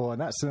heard a cymbal,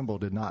 and that cymbal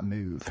did not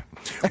move.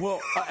 Well,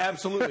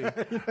 absolutely.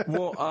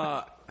 Well,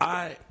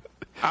 I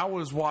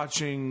was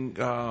watching.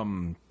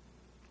 I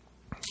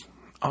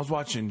was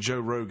watching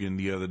Joe Rogan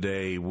the other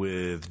day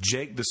with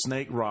Jake the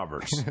Snake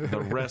Roberts, the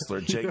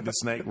wrestler Jake the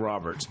Snake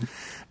Roberts,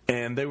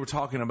 and they were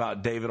talking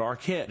about David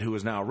Arquette, who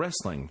is now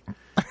wrestling.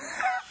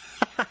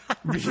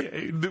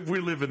 We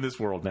live in this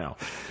world now.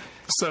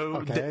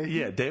 So,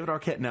 David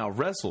Arquette now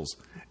wrestles.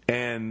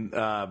 And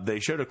they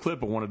showed a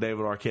clip of one of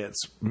David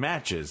Arquette's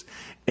matches.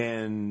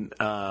 And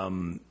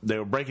they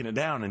were breaking it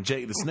down. And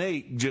Jake the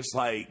Snake just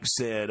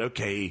said,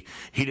 okay,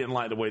 he didn't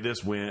like the way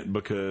this went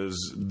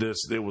because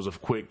it was a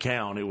quick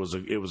count. It was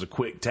a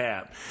quick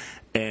tap.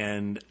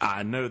 And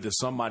I know that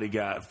somebody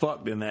got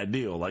fucked in that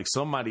deal. Like,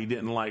 somebody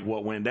didn't like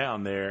what went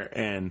down there.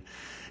 And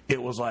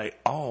it was like,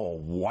 oh,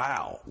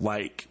 wow.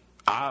 Like,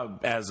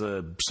 as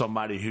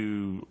somebody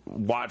who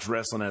watched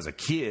wrestling as a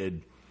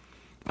kid,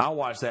 I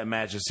watched that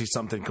match and see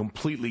something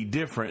completely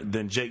different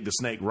than Jake the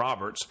Snake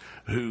Roberts,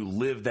 who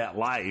lived that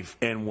life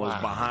and was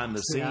behind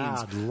the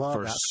scenes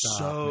for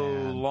so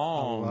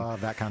long. I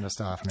love that kind of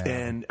stuff, man.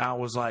 And I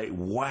was like,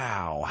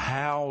 wow,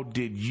 how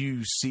did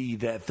you see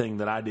that thing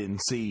that I didn't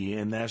see?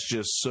 And that's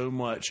just so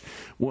much.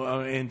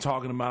 Well, and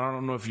talking about, I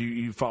don't know if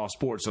you follow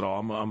sports at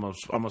all.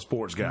 I'm a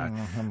sports guy,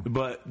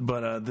 but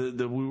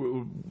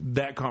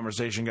that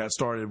conversation got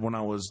started when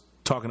I was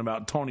talking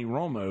about Tony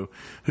Romo,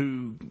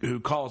 who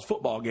calls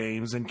football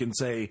games and can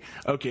say,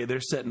 okay, they're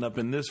setting up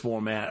in this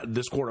format,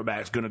 this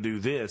quarterback's going to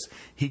do this.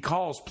 He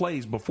calls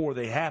plays before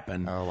they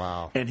happen. Oh,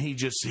 wow. And he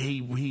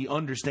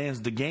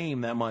understands the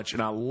game that much.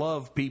 And I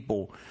love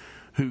people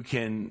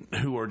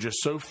who are just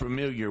so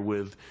familiar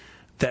with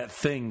that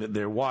thing that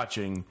they're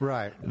watching,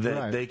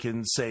 they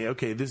can say,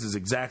 okay, this is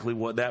exactly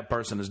what that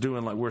person is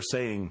doing. Like we're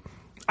saying,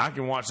 I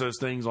can watch those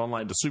things on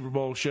like the Super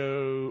Bowl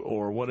show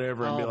or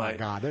whatever and be like,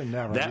 God,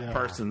 never, that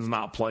person's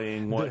not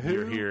playing what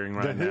you're hearing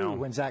right now.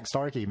 When Zach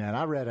Starkey, man,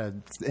 I read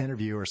an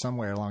interview or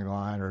somewhere along the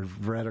line or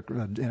read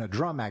in a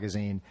drum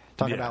magazine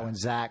talking about when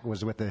Zach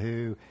was with the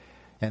Who,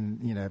 and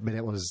but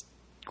it was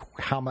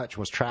how much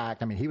was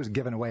tracked. I mean, he was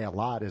giving away a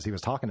lot as he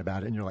was talking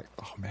about it, and you're like,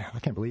 oh man, I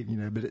can't believe,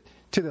 but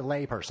to the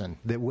layperson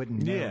that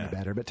wouldn't know any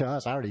better, but to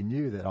us, I already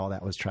knew that all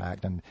that was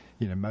tracked, and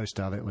most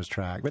of it was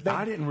tracked. But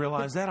I didn't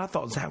realize that. I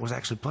thought Zach was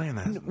actually playing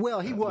that. Well,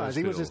 he was.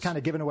 He was just kind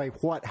of giving away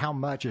how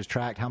much is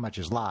tracked, how much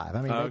is live.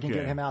 I mean, they can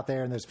get him out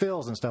there, and there's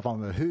fills and stuff on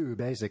the Who,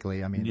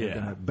 basically. I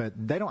mean, but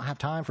they don't have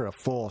time for a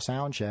full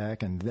sound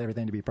check and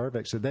everything to be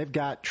perfect, so they've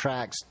got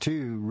tracks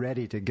too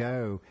ready to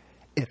go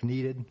if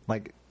needed,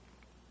 like.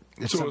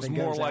 So it's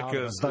more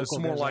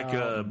like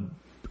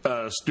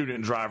a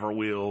student driver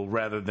wheel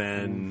rather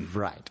than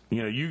right.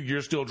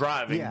 You're still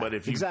driving, but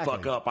if you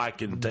fuck up, I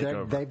can take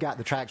over. They've got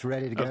the tracks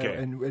ready to go,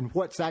 and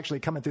what's actually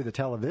coming through the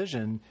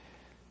television,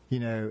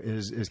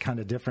 is kind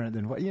of different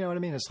than what I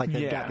mean. It's like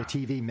they've got the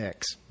TV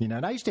mix,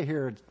 and I used to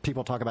hear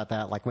people talk about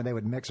that, like when they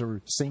would mix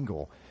a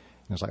single.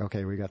 And it's like,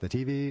 okay, we got the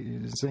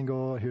TV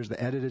single, here's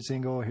the edited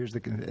single, here's the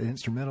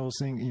instrumental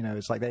single.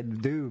 It's like they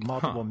do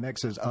multiple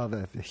mixes of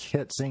a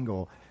hit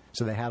single.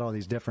 So they had all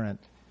these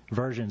different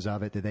versions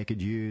of it that they could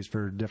use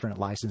for different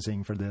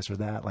licensing for this or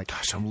that. Like,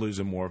 gosh, I'm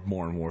losing more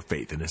and more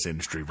faith in this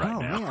industry now. Oh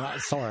man,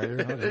 sorry.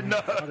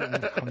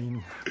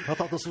 I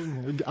thought this was.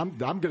 I'm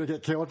going to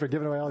get killed for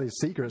giving away all these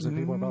secrets, and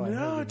people are probably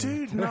no,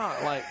 dude,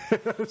 not like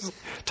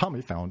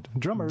Tommy found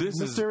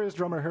mysterious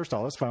drummer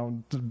hairstylist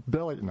found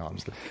Billy. No, I'm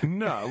just kidding.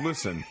 No,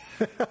 listen,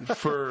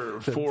 for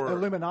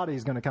Illuminati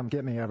is going to come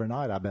get me every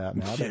night. I bet.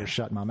 Man, I better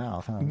shut my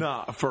mouth. Huh?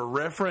 No, for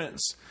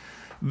reference.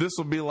 This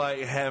will be like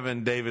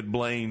having David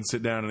Blaine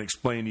sit down and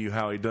explain to you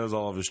how he does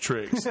all of his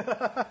tricks.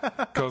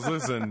 Because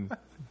listen,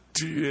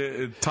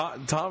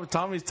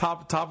 Tommy's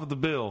top of the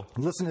bill.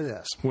 Listen to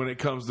this. When it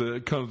comes to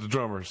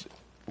drummers.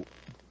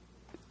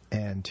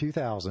 In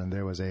 2000,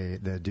 there was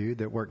the dude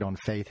that worked on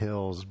Faith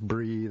Hill's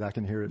 "Breathe." I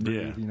Can Hear It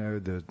Breathe. Yeah.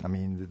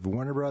 The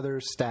Warner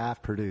Brothers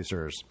staff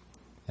producers,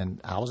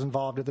 and I was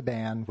involved with the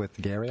band with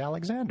Gary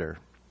Alexander.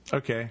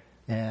 Okay.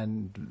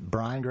 And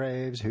Brian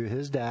Graves, who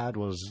his dad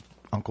was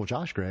Uncle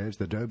Josh Graves,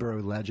 the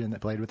Dobro legend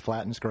that played with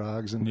Flatt and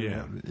Scruggs, and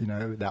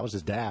that was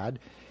his dad.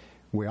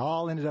 We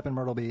all ended up in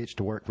Myrtle Beach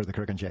to work for the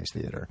Crook and Chase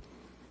Theater,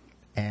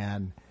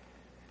 and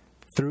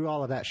through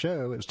all of that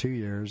show, it was 2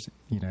 years.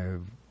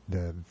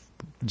 The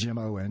Jim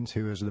Owens,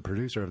 who is the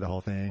producer of the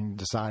whole thing,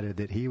 decided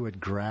that he would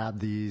grab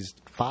these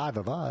 5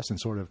 of us and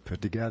sort of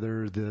put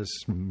together this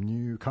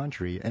new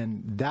country,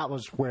 and that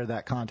was where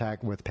that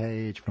contact with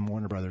Page from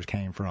Warner Brothers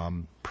came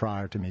from.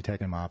 Prior to me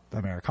taking my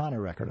Americana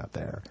record up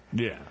there,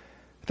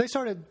 they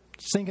started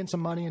sinking some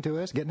money into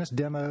us, getting us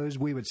demos.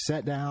 We would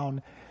sit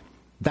down.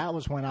 That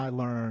was when I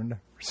learned,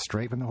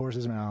 straight from the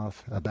horse's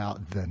mouth,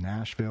 about the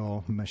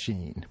Nashville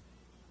Machine.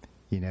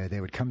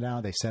 They would come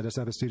down, they set us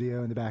up a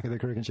studio in the back of the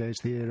Crook and Chase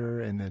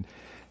Theater, and then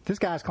this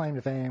guy's claim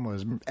to fame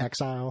was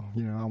Exile.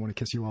 I Want to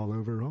Kiss You All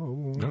Over.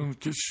 Oh, don't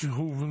kiss you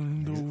over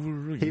and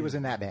over again. He was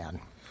in that band,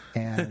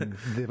 and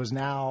it was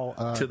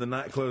now till the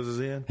night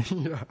closes in.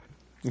 Yeah.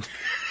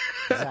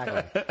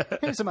 Exactly.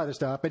 And some other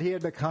stuff, but he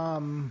had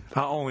become...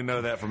 I only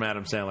know that from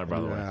Adam Sandler, by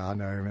the way. Yeah, I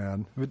know,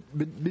 man. But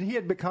he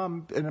had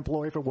become an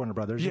employee for Warner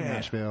Brothers in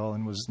Nashville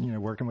and was,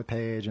 working with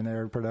Page and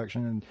their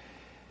production.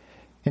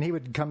 And he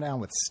would come down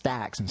with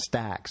stacks and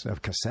stacks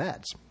of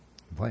cassettes.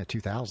 Boy,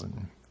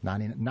 2000,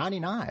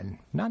 99,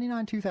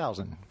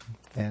 2000.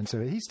 And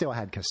so he still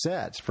had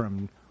cassettes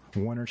from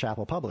Warner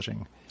Chappell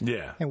Publishing.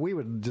 Yeah. And we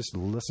would just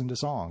listen to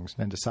songs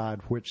and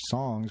decide which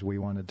songs we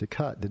wanted to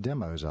cut the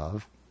demos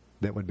of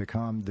that would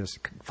become this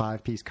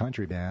 5-piece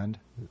country band,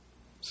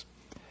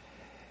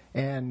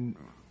 and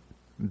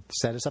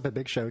set us up a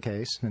big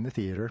showcase in the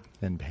theater.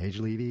 And Paige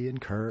Levy and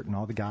Kurt and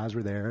all the guys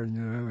were there,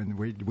 and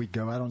we'd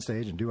go out on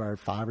stage and do our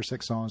 5 or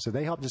 6 songs. So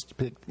they helped us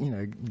pick,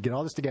 get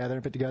all this together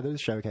and put together the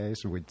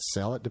showcase. And we'd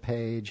sell it to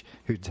Paige,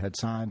 who had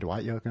signed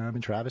Dwight Yoakam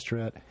and Travis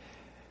Tritt.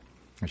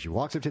 And she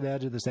walks up to the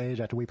edge of the stage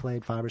after we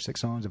played 5 or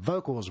 6 songs. The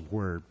vocals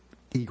were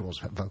Eagles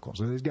vocals.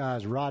 So these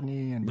guys,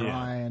 Rodney and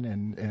Brian,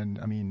 and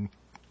I mean...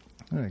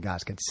 The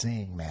guys could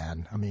sing,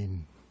 man. I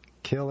mean,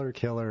 killer.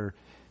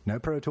 No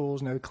Pro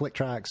Tools, no click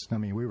tracks. I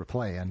mean, we were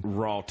playing.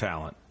 Raw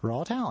talent,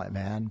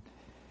 man.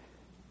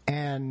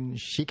 And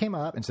she came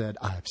up and said,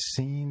 I've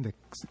seen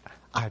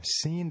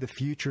the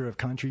future of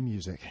country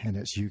music, and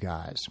it's you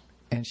guys.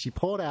 And she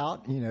pulled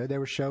out, they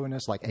were showing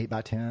us like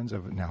 8x10s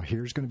of, now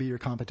here's going to be your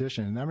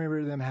competition. And I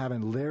remember them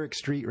having Lyric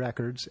Street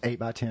Records,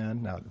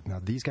 8x10.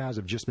 Now these guys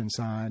have just been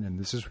signed, and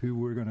this is who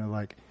we're going to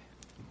like,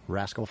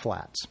 Rascal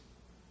Flatts.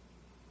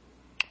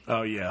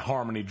 Oh, yeah,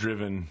 harmony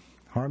driven.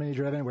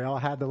 We all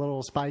had the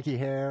little spiky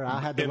hair. I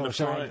had the little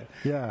front.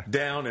 Yeah.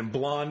 Down and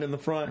blonde in the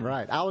front.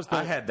 Right.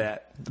 I had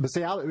that. But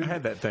see, I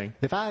had that thing.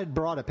 If I had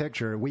brought a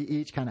picture, we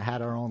each kind of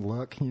had our own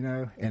look,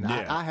 and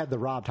I had the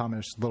Rob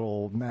Thomas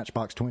little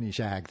Matchbox 20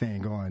 shag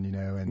thing going,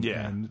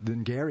 and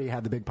then Gary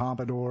had the big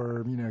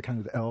pompadour, kind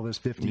of the Elvis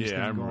 50s thing going.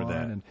 Yeah, I remember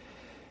that. And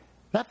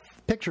that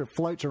picture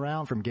floats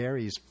around from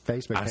Gary's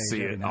Facebook page. I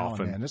see it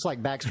often. And it's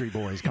like Backstreet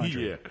Boys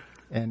country. Yeah.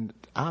 And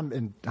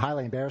I'm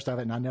highly embarrassed of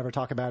it, and I never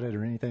talk about it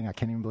or anything. I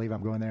can't even believe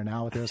I'm going there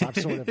now with this. I've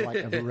sort of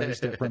like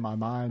erased it from my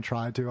mind,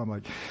 tried to. I'm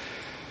like,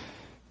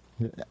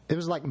 It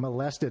was like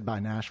molested by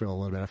Nashville a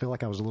little bit. I feel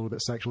like I was a little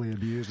bit sexually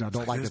abused, and I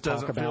don't like to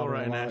talk about feel it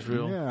right, a lot.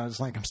 Nashville. Yeah, it's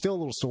like I'm still a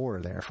little sore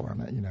there for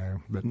him, you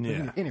know. But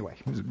anyway,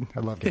 I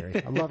love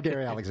Gary. I love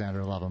Gary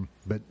Alexander. I love him.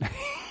 But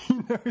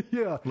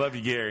yeah, love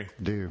you, Gary.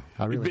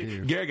 I really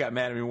do. Gary got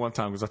mad at me one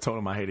time because I told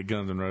him I hated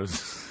Guns N'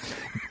 Roses.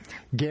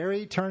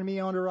 Gary turned me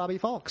on to Robbie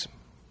Fulks.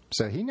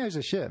 So he knows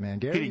his shit, man.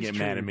 Gary, he didn't get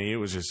mad at me. It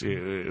was just,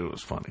 it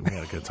was funny. We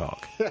had a good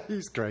talk.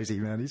 He's crazy,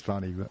 man. He's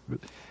funny.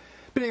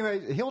 But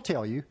anyway, he'll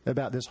tell you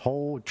about this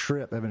whole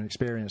trip of an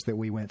experience that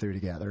we went through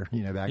together,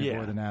 you know, back and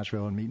forth to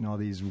Nashville and meeting all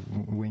these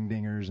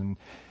wingdingers and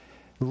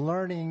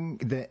learning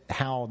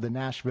how the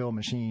Nashville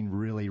machine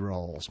really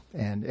rolls.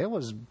 And it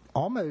was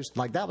almost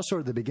like that was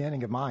sort of the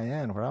beginning of my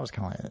end where I was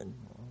kind of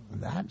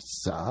like, that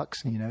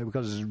sucks, you know,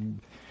 because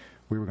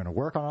we were going to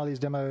work on all these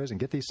demos and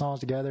get these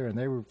songs together,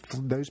 and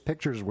those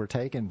pictures were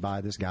taken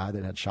by this guy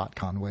that had shot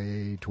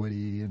Conway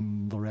Twitty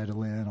and Loretta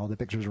Lynn, all the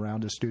pictures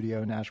around his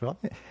studio in Nashville,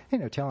 you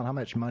know, telling how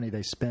much money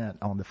they spent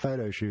on the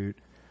photo shoot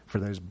for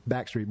those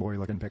Backstreet Boy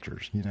looking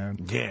pictures, you know.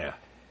 Yeah.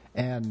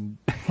 And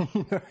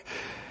you know,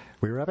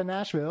 we were up in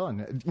Nashville,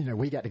 and you know,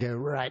 we got to go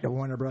right to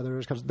Warner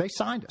Brothers because they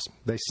signed us.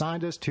 They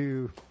signed us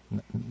to.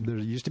 There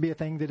used to be a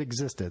thing that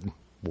existed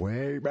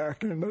way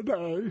back in the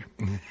day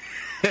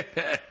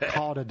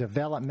called a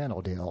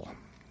developmental deal,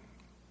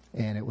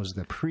 and it was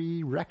the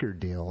pre-record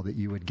deal that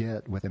you would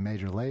get with a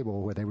major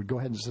label, where they would go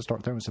ahead and just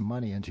start throwing some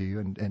money into you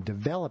and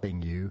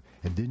developing you,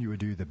 and then you would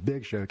do the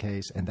big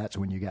showcase, and that's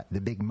when you got the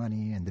big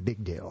money and the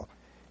big deal.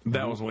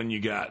 That was when you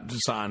got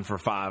signed for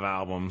 5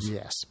 albums.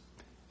 Yes.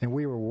 And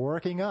we were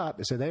working up,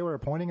 so they were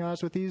appointing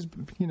us with these,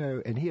 you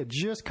know, and he had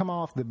just come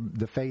off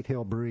the Faith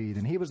Hill Breathe,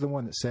 and he was the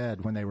one that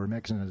said when they were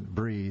mixing it,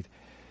 Breathe,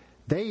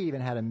 they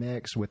even had a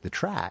mix with the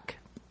track.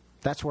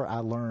 That's where I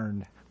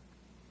learned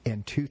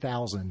in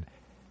 2000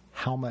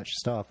 how much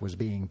stuff was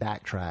being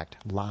backtracked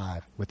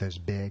live with those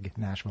big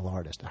Nashville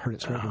artists. I heard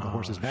it straight from the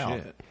horse's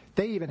mouth. Shit.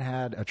 They even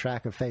had a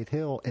track of Faith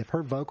Hill. If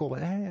her vocal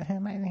was,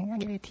 I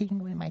get a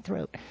tingle in my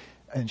throat,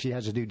 and she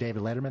has to do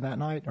David Letterman that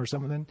night or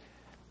something,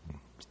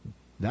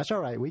 that's all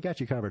right. We got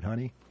you covered,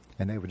 honey.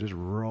 And they would just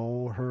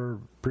roll her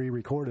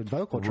pre-recorded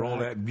vocal track. Roll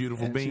that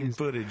beautiful beam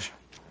footage.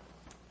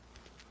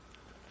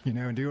 You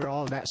know, and do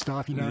all of that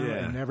stuff, you know,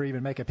 and never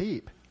even make a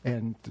peep.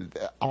 And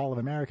all of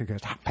America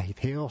goes, Faith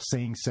Hill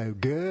sings so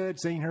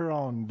good. Seeing her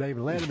on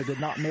David Letterman did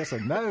not miss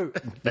a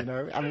note. You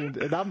know, I mean,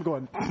 and I'm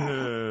going,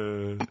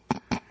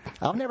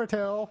 I'll never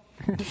tell.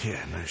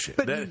 Yeah, no shit.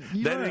 That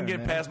didn't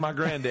get past my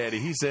granddaddy.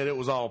 He said it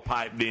was all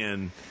piped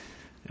in.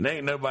 And there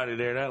ain't nobody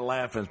there. That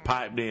laughing's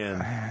piped in.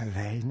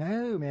 They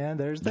know, man.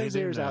 There's those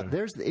ears out.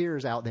 There's the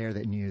ears out there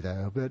that knew,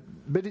 though.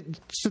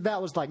 So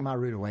that was like my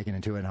rude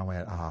awakening to it. And I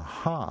went,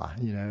 aha,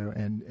 you know,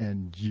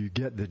 and you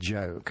get the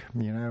joke,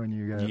 you know, and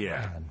you go,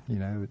 man, you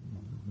know,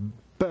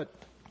 but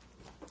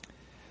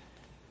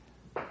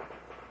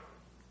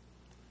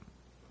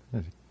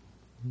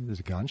there's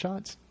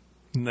gunshots.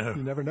 No.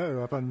 You never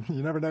know.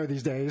 You never know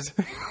these days.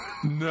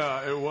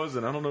 No, it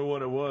wasn't. I don't know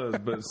what it was,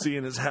 but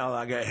seeing as how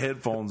I got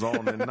headphones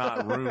on and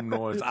not room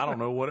noise, I don't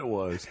know what it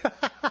was.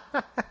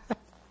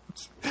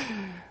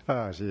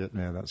 Oh, shit,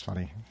 man, that's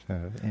funny.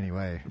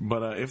 Anyway.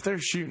 But if they're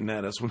shooting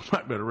at us, we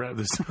might better wrap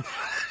this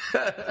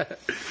up.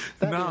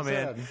 No,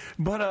 man.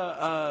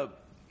 But,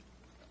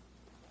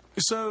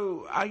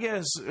 so I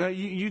guess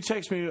you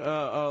texted me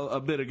a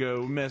bit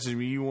ago, messaged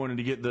me. You wanted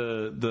to get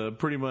the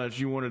pretty much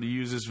you wanted to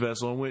use this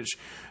vessel in which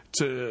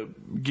to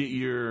get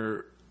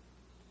your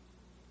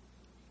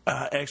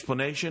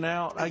explanation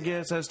out, I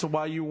guess, as to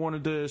why you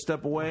wanted to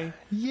step away.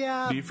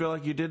 Yeah. Do you feel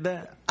like you did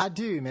that? I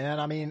do, man.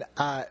 I mean,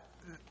 I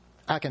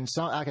can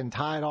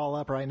tie it all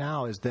up right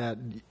now. Is that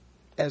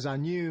as I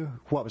knew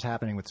what was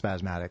happening with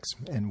Spasmatics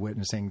and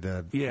witnessing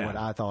what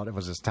I thought it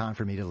was time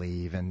for me to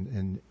leave,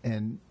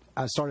 and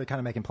I started kind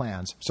of making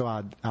plans. So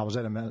I was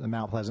at a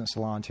Mount Pleasant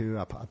salon too.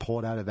 I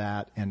pulled out of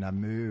that and I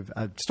moved.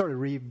 I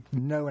started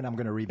knowing I'm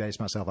going to rebase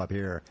myself up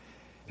here.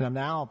 And I'm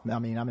now,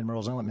 I'm in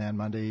Merle's Inlet, man,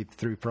 Monday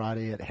through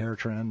Friday at Hair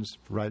Trends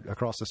right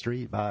across the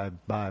street by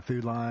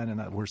Food Line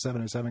and where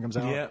 707 comes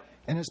out. Yeah.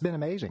 And it's been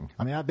amazing.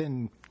 I mean, I've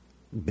been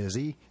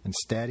busy and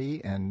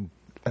steady and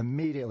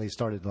immediately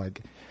started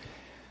like,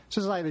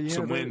 so it's like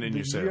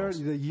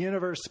the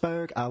universe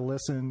spoke, I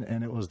listened,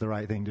 and it was the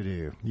right thing to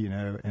do, you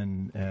know,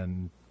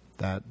 and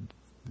that,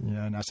 you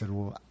know, and I said,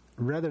 well,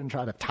 rather than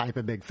try to type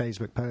a big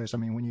Facebook post, I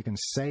mean, when you can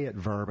say it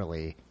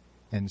verbally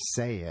and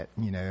say it,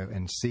 you know,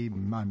 and see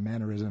my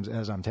mannerisms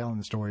as I'm telling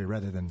the story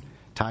rather than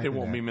typing it. It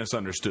won't be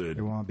misunderstood.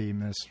 It won't be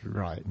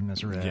misread.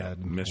 Yeah,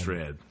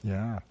 misread.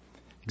 Yeah,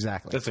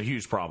 exactly. That's a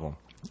huge problem.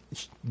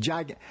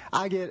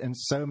 I get in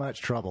so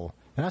much trouble,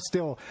 and I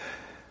still...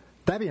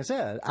 That being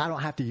said, I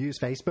don't have to use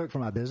Facebook for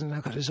my business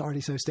because it's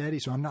already so steady,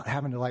 so I'm not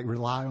having to like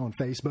rely on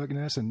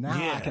Facebookness, and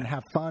now I can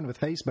have fun with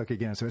Facebook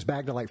again. So it's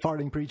back to like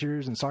farting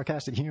preachers and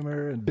sarcastic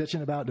humor and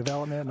bitching about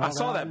development. And all I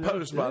saw that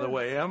post, by the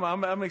way.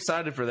 I'm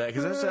excited for that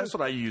because that's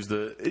what I use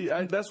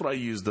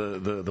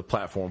the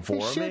platform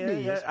for.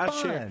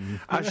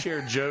 I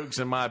share jokes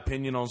and my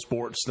opinion on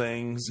sports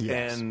things,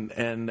 and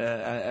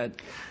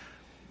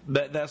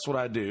That's what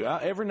I do.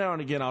 Every now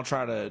and again, I'll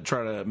try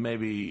to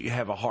maybe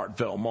have a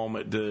heartfelt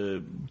moment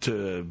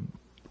to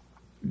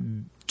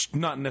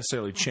not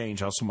necessarily change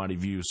how somebody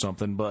views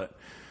something, but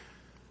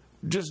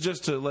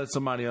just to let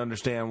somebody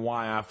understand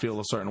why I feel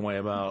a certain way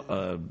about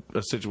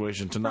a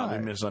situation, to not be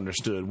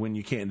misunderstood when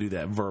you can't do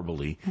that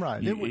verbally.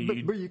 Right.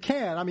 But you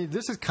can. I mean,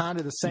 this is kind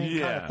of the same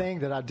kind of thing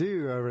that I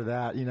do over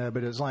that,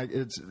 but it's like,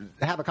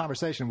 have a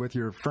conversation with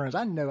your friends.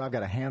 I know I've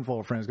got a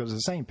handful of friends because the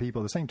same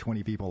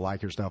 20 people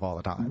like your stuff all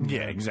the time.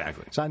 Yeah,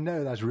 exactly. So I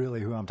know that's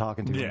really who I'm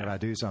talking to when I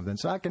do something.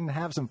 So I can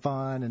have some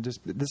fun and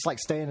just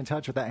staying in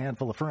touch with that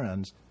handful of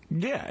friends.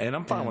 Yeah, and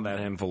I'm fine with that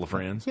handful of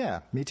friends.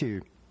 Yeah, me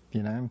too.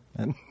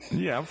 And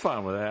yeah, I'm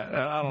fine with that.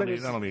 I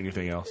don't need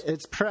anything else.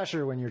 It's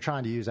pressure when you're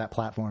trying to use that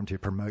platform to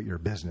promote your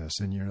business,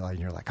 and you're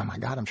like, oh my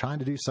God, I'm trying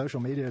to do social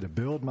media to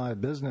build my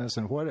business,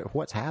 and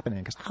what's happening?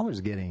 Because I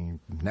was getting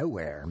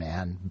nowhere,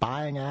 man.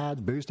 Buying ads,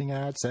 boosting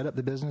ads, set up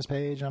the business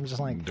page, and I'm just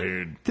like,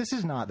 dude, this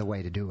is not the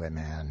way to do it,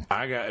 man.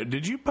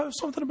 Did you post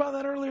something about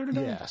that earlier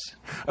today? Yes.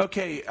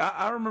 Okay,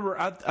 I remember.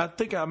 I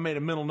think I made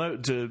a mental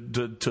note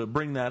to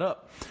bring that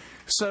up.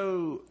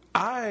 So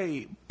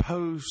I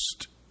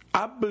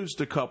boost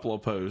a couple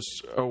of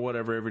posts or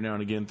whatever every now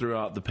and again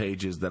throughout the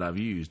pages that I've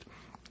used.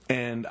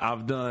 And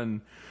I've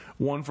done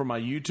one for my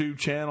YouTube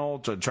channel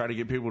to try to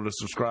get people to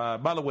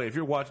subscribe. By the way, if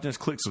you're watching this,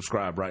 click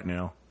subscribe right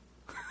now.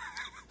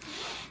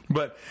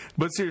 But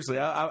seriously,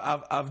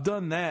 I've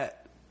done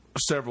that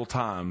several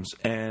times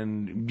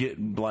and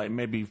get like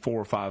maybe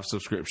 4 or 5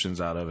 subscriptions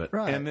out of it.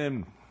 Right. And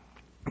then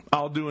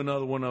I'll do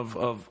another one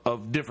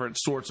of different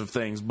sorts of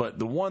things. But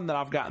the one that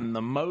I've gotten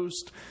the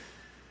most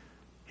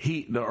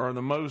heat or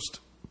the most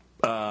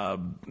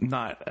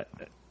not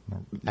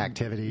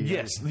activity.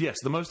 Yes,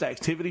 the most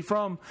activity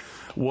from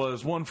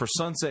was one for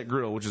Sunset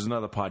Grill, which is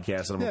another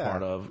podcast that I'm a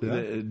part of.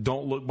 Yeah.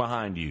 Don't look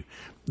behind you.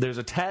 There's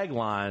a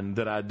tagline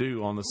that I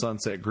do on the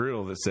Sunset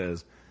Grill that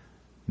says,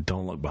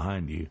 "Don't look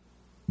behind you,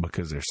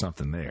 because there's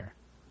something there."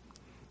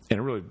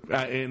 And really,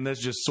 and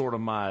that's just sort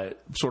of my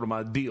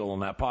deal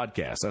on that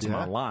podcast. That's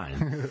my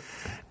line.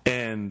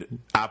 And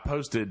I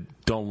posted,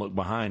 "Don't look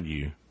behind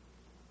you,"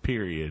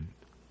 period.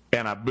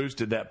 And I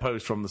boosted that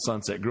post from the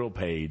Sunset Grill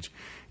page.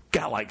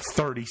 Got like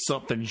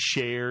 30-something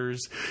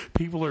shares.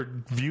 People are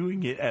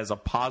viewing it as a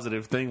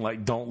positive thing,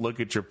 like don't look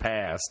at your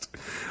past.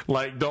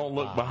 Like don't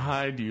look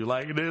behind you.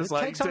 Like it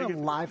takes on a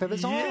life of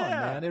its own,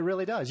 man. It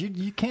really does.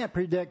 You can't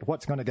predict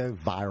what's going to go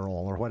viral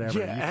or whatever.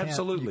 Yeah,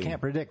 absolutely. You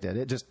can't predict it.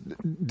 It just,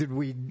 that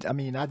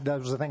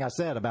was the thing I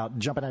said about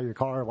jumping out of your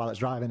car while it's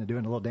driving and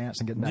doing a little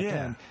dance and getting back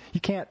in.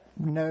 You can't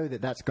know that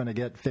that's going to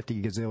get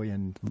 50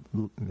 gazillion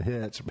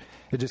hits.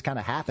 It just kind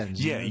of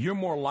happens. Yeah, you're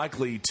more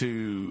likely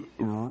to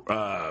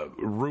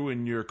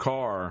ruin your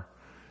car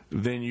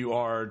than you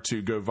are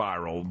to go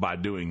viral by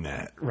doing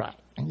that. Right.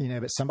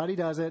 But somebody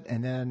does it,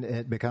 and then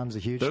it becomes a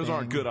huge Those thing.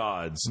 aren't good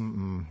odds.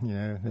 And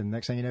the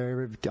next thing you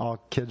know, all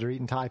kids are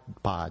eating Tide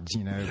Pods,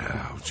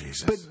 Oh,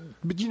 Jesus.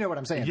 But you know what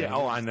I'm saying. Yeah,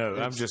 I know.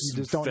 I'm just you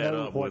just don't fed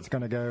know up what's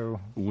going to go.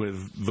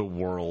 With the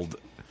world.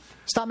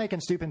 Stop making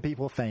stupid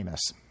people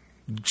famous.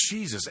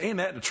 Jesus, ain't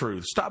that the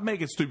truth? Stop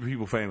making stupid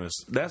people famous.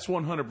 That's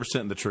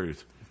 100% the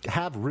truth.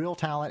 Have real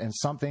talent and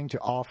something to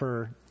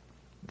offer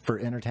for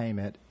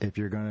entertainment. If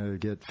you're going to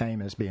get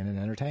famous being an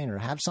entertainer,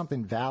 have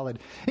something valid,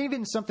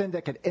 even something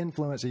that could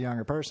influence a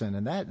younger person,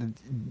 and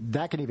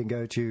that can even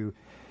go to,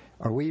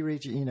 are we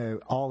reaching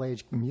all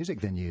age music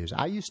venues?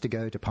 I used to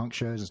go to punk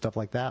shows and stuff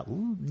like that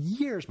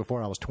years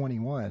before I was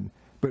 21,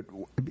 but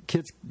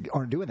kids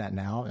aren't doing that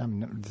now. I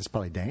mean, it's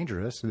probably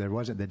dangerous. There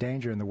wasn't the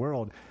danger in the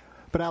world,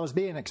 but I was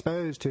being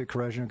exposed to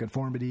Corrosion of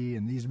Conformity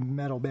and these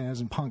metal bands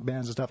and punk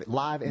bands and stuff.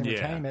 Live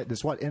entertainment.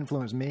 That's what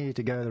influenced me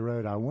to go the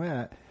road I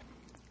went.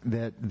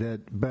 But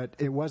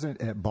it wasn't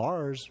at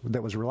bars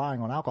that was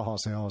relying on alcohol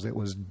sales. It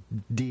was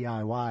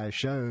DIY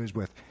shows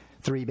with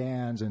 3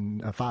 bands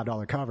and a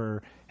 $5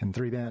 cover and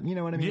 3 bands. You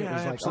know what I mean?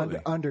 Yeah, it was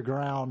like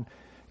underground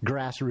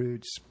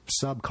grassroots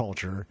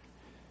subculture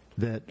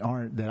that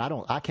I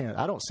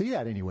don't see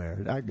that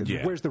anywhere.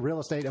 Where's the real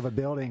estate of a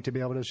building to be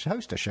able to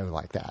host a show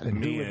like that? And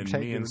me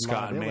and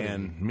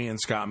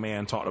Scott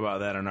Mann talked about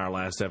that in our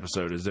last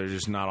episode. Is there's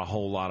just not a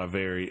whole lot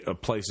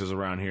of places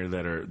around here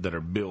that are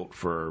built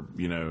for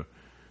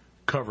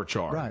cover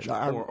charge,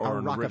 right? Or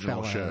an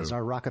original show.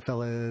 Our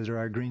Rockefellers or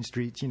our Green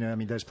Streets,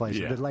 those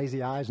places. Yeah. The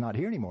Lazy Eye's not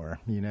here anymore,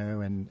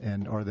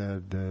 and or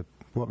the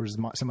what was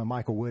some of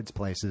Michael Wood's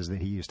places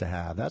that he used to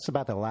have. That's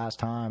about the last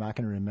time I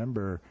can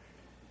remember.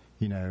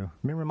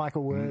 Remember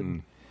Michael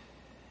Wood,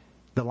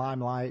 the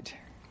Limelight,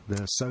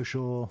 the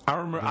Social. I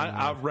remember.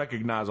 I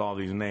recognize all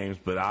these names,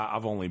 but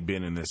I've only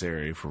been in this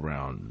area for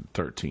around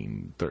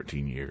 13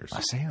 years.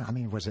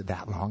 Was it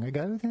that long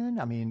ago then?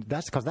 I mean,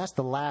 that's because that's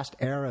the last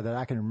era that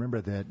I can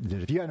remember that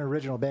if you had an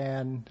original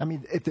band,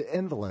 if the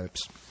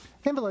Envelopes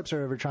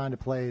are ever trying to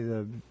play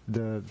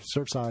the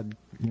Surfside,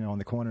 on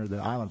the corner of the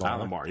Island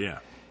Bar. Yeah.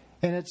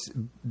 And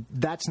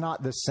that's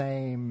not the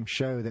same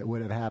show that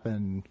would have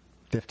happened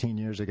 15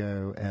 years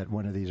ago at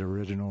one of these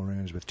original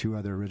rooms with 2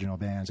 other original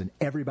bands, and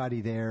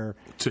everybody there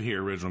to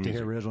hear original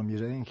music.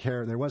 They didn't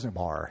care. There wasn't a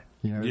bar.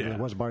 There wasn't a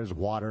bar. There was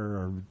water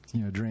or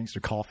drinks or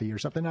coffee or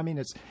something. I mean,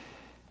 it's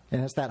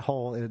that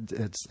whole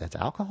it's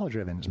alcohol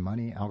driven. It's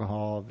money,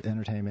 alcohol,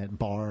 entertainment,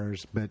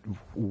 bars. But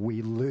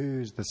we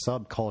lose the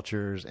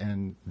subcultures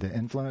and the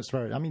influence.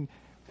 I mean,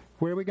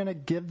 where are we going to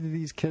give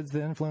these kids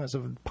the influence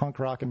of punk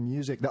rock and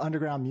music, the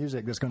underground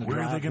music that's going to? Where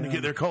are they going to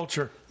get their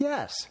culture?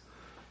 Yes.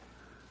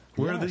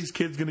 Where are these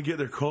kids going to get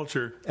their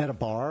culture? At a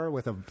bar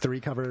with a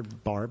 3-cover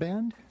bar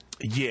band?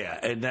 Yeah,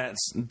 and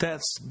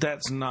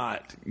that's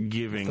not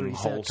giving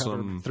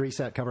wholesome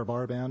 3-set cover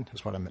bar band.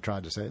 That's what I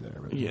tried to say there.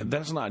 Yeah,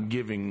 that's not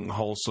giving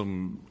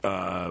wholesome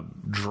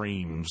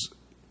dreams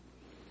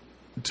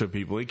to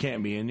people. It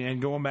can't be.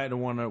 And going back to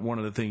one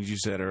of the things you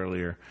said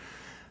earlier,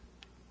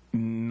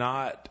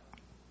 not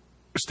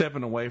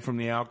stepping away from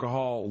the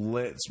alcohol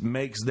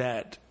makes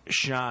that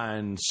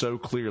shine so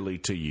clearly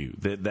to you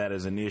that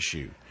is an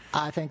issue.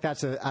 I think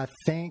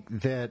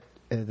that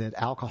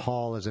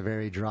alcohol is a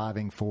very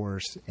driving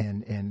force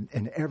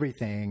in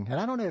everything. And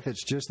I don't know if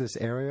it's just this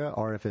area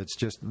or if it's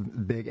just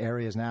big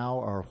areas now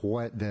or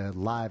what the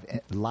live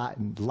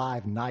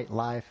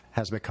nightlife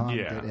has become.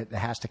 Yeah. That it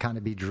has to kind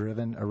of be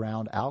driven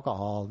around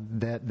alcohol.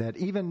 That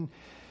even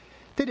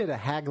they did a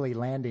Hagley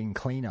Landing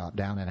cleanup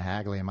down in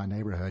Hagley in my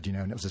neighborhood,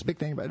 and it was this big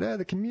thing about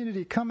the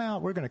community, come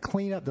out, we're going to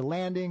clean up the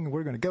landing,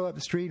 we're going to go up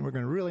the street, and we're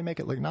going to really make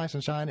it look nice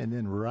and shiny. And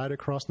then right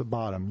across the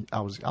bottom, I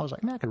was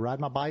like, man, I could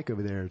ride my bike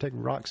over there, take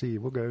Roxy,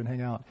 we'll go and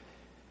hang out.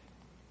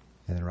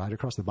 And then right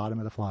across the bottom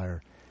of the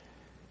flyer,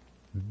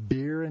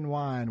 beer and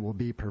wine will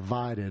be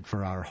provided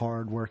for our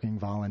hard-working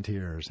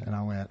volunteers. And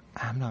I went,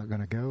 I'm not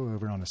going to go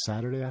over on a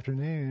Saturday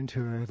afternoon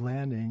to a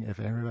landing if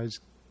everybody's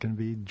going to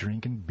be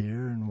drinking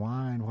beer and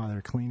wine while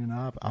they're cleaning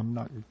up. I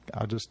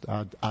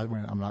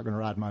went, I'm not going to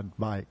ride my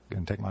bike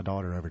and take my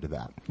daughter over to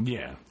that.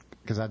 Yeah.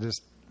 Because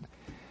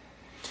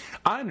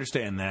I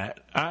understand that.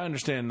 I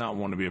understand not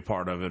wanting to be a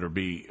part of it or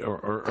be,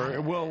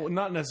 or well,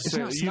 not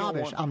necessarily. It's not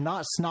snobbish. I'm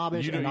not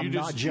snobbish and I'm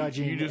not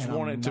judging. You just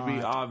want it to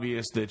be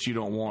obvious that you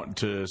don't want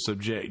to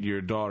subject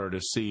your daughter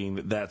to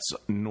seeing that's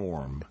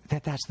norm.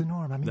 That's the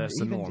norm. I mean, that's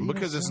the norm.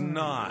 Because it's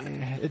not.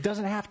 It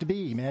doesn't have to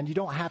be, man. You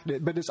don't have to.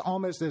 But it's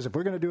almost as if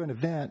we're going to do an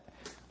event,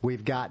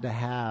 we've got to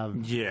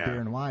have beer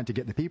and wine to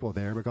get the people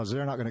there because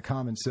they're not going to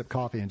come and sip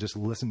coffee and just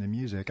listen to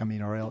music. I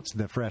mean, or else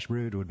the Fresh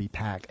Brewed would be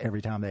packed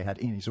every time they had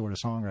any sort of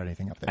song or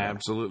anything up there.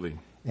 Absolutely.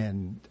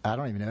 And I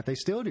don't even know if they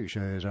still do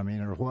shows. I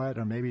mean, or what?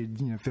 Or maybe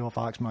Phil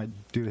Fox might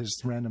do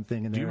his random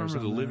thing in there. Do you remember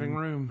the Living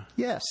Room?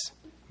 Yes.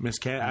 Miss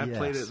I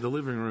played at the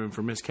Living Room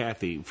for Miss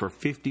Kathy for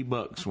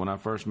 $50 when I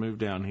first moved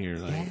down here.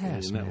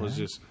 Yes, and that was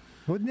just.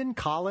 Well, then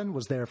Colin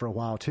was there for a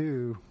while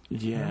too.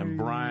 Yeah,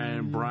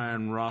 Brian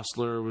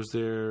Rossler was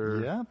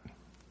there.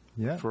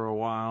 Yeah. For a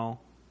while.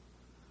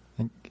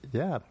 And,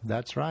 yeah,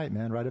 that's right,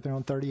 man. Right up there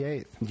on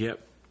 38th. Yep.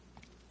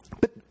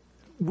 But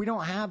we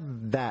don't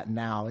have that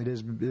now. It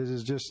is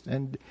just,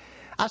 and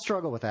I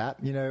struggle with that.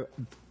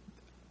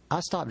 I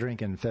stopped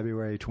drinking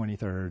February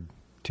 23rd,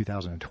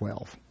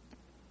 2012.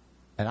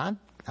 And I'm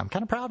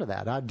kind of proud of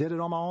that. I did it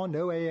on my own,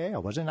 no AA. I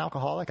wasn't an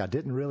alcoholic. I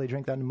didn't really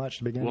drink that much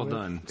to begin with.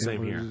 Well done.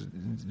 Same here.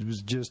 It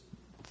was just,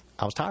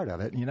 I was tired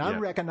of it. I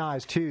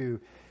recognized, too,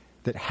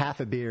 that half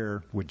a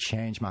beer would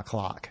change my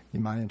clock,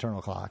 my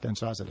internal clock. And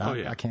so I said,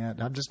 I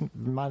can't. I just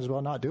might as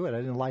well not do it.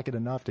 I didn't like it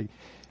enough to.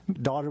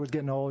 Daughter was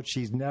getting old.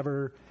 She's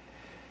never.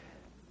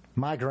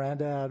 My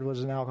granddad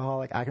was an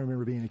alcoholic. I can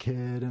remember being a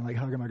kid and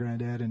hugging my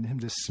granddad and him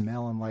just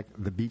smelling like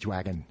the beach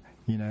wagon.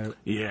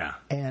 Yeah.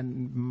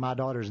 And my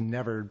daughter's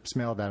never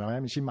smelled that. I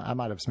mean, I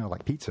might have smelled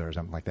like pizza or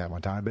something like that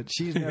one time, but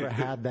she's never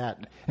had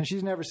that. And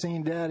she's never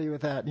seen Daddy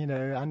with that,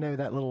 I know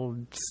that little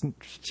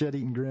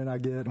shit-eating grin I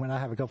get when I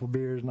have a couple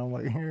beers and I'm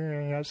like,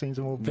 I've seen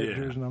some old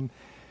pictures and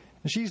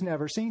she's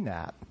never seen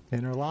that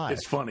in her life.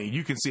 It's funny.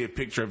 You can see a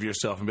picture of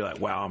yourself and be like,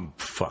 wow, I'm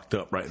fucked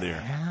up right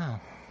there. Yeah.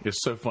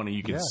 It's so funny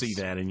you can see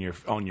that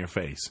on your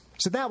face.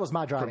 So that was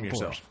my driving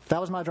force. That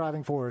was my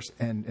driving force.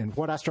 And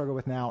what I struggle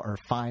with now are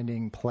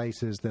finding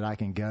places that I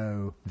can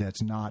go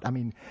that's not. I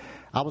mean,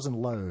 I was in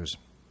Lowe's,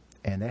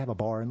 and they have a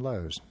bar in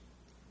Lowe's.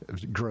 It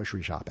was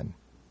grocery shopping.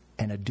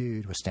 And a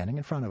dude was standing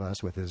in front of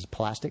us with his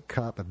plastic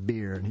cup of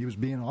beer, and he was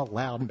being all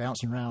loud and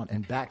bouncing around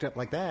and backed up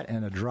like that,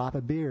 and a drop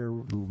of beer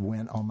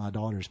went on my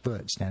daughter's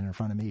foot standing in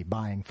front of me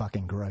buying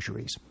fucking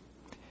groceries.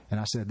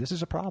 And I said, this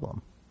is a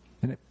problem.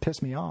 And it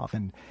pissed me off.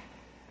 And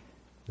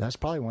that's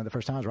probably one of the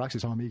first times Roxy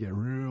saw me get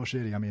real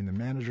shitty. I mean, the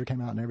manager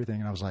came out and everything,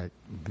 and I was like,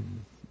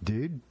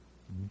 dude,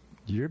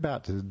 you're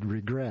about to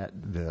regret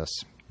this.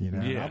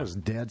 I was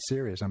dead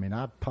serious. I mean,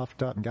 I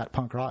puffed up and got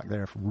punk rock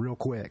there real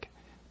quick.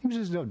 He was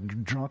just a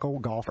drunk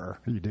old golfer,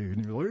 you dude.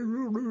 And he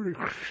was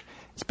like,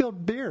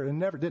 spilled beer and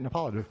never didn't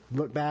apologize.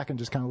 Looked back and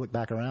just kind of looked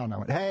back around. And I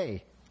went,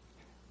 hey.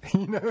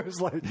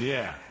 It's like.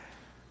 Yeah.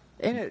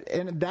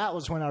 And that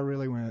was when I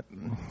really went,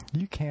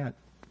 you can't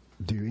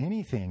do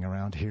anything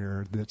around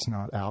here that's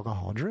not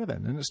alcohol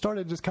driven. And it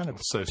started just kind of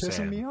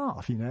pissing me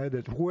off,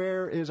 that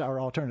where is our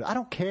alternative? I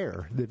don't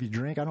care if you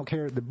drink. I don't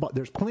care.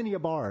 There's plenty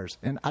of bars,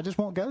 and I just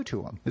won't go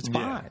to them. It's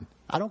fine.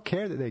 I don't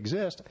care that they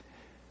exist.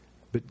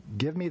 But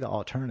give me the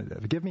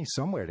alternative. Give me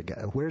somewhere to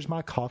go. Where's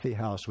my coffee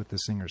house with the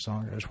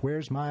singer-songwriters?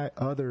 Where's my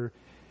other...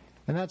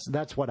 And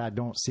that's what I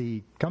don't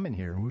see coming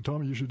here. Well,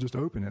 Tommy, you should just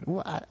open it.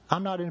 Well,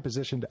 I'm not in a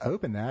position to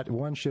open that.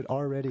 One should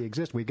already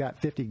exist. We got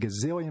 50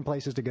 gazillion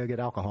places to go get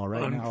alcohol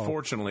right now.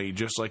 Unfortunately,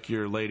 just like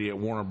your lady at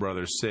Warner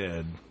Brothers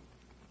said,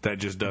 that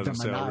just doesn't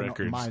sell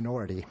records.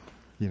 Minority,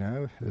 you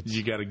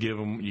got to give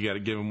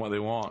them what they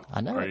want.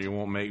 I know, or you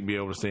won't be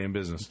able to stay in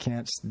business.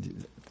 Can't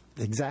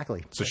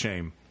exactly. It's a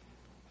shame.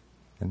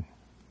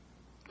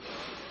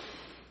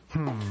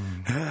 And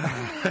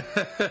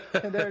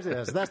there's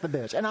this. That's the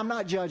bitch. And I'm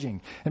not judging.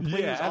 And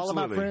please, all of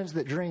my friends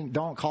that drink,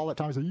 don't call it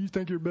time and say, you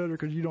think you're better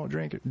because you don't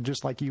drink it,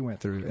 just like you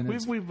went through. And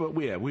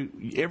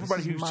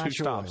everybody who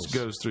stops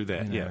goes through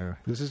that.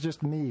 This is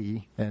just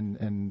me.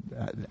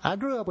 And I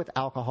grew up with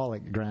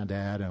alcoholic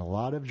granddad and a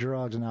lot of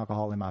drugs and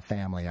alcohol in my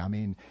family. I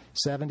mean,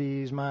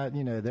 70s,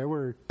 there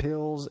were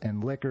pills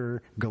and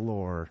liquor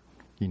galore,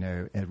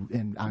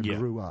 and I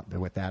grew up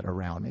with that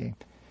around me.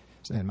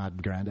 And my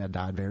granddad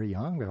died very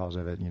young because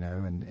of it,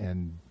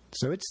 and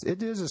so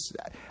it is.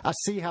 I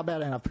see how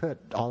bad, and I put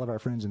all of our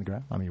friends in the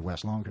ground. I mean,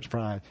 Wes Longhurst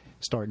Fry.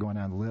 Start going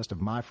down the list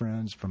of my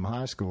friends from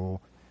high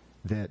school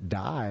that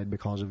died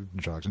because of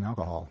drugs and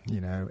alcohol,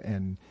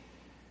 and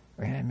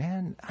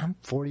man, I'm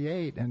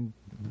 48, and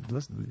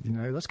let's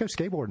go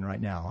skateboarding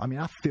right now. I mean,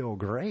 I feel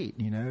great,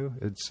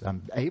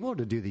 I'm able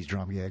to do these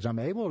drum gigs. I'm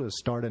able to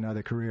start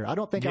another career. I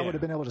don't think I would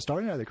have been able to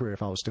start another career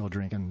if I was still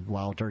drinking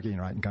Wild Turkey and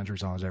writing country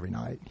songs every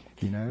night,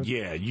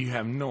 Yeah, you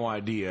have no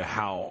idea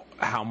how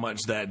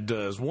much that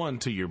does, one,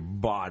 to your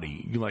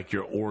body. Like,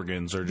 your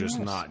organs are just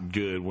not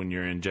good when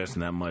you're ingesting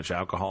that much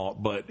alcohol,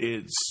 but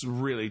it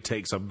really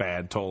takes a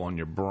bad toll on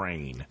your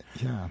brain.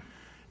 Yeah.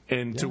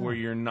 And to where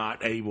you're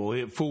not able,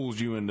 it fools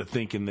you into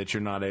thinking that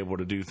you're not able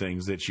to do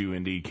things that you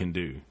indeed can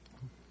do.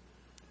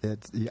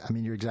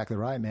 You're exactly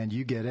right, man.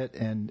 You get it,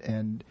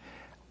 and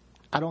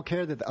I don't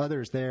care that the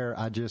others there.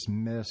 I just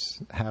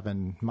miss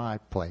having my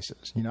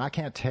places. I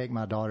can't take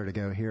my daughter to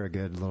go hear a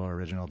good little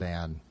original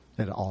band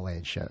at an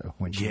all-age show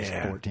when she's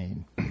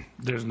 14.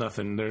 There's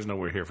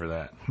nowhere here for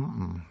that.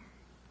 Mm-mm.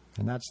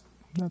 And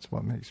that's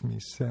what makes me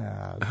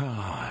sad.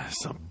 Oh,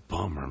 it's a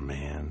bummer,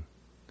 man.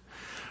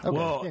 Okay,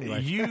 well,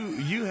 anyway.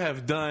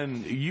 you've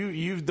done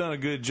a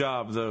good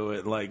job though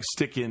at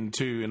sticking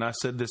to, and I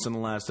said this in the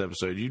last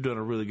episode, you've done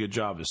a really good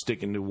job at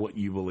sticking to what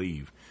you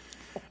believe,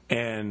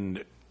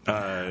 and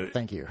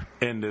thank you,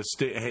 and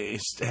to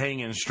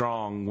hanging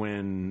strong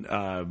when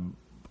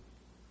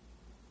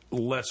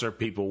lesser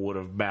people would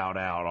have bowed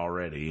out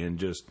already and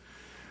just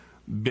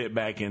bit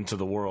back into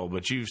the world,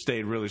 but you've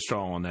stayed really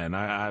strong on that, and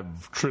I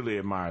truly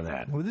admire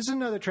that. Well, this is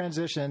another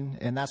transition,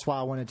 and that's why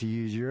I wanted to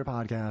use your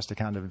podcast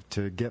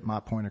to get my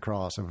point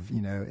across of,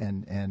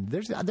 and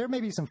there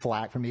may be some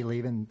flack for me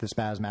leaving the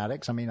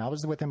Spasmatics. I mean, I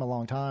was with him a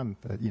long time,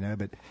 but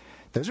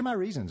those are my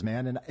reasons,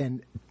 man,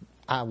 and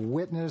I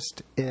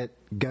witnessed it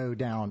go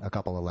down a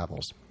couple of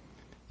levels.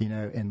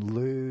 And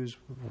lose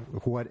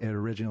what it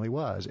originally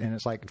was. And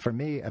it's like, for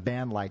me, a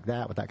band like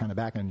that with that kind of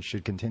background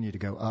should continue to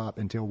go up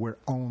until we're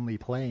only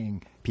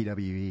playing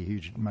PWE,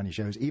 huge money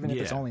shows, even if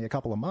it's only a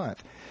couple a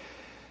month.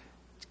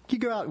 You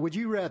go out, would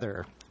you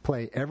rather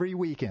play every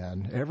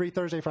weekend, every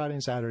Thursday, Friday,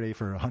 and Saturday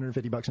for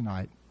 $150 a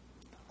night,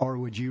 or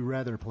would you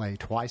rather play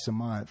twice a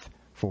month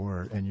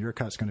and your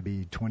cut's going to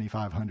be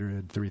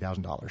 $2,500,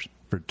 $3,000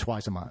 for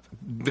twice a month?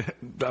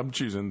 I'm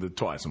choosing the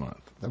twice a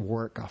month.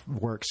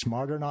 Work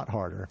smarter, not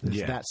harder.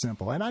 It's that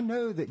simple. And I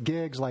know that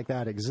gigs like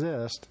that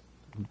exist,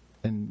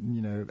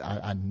 and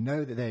I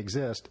know that they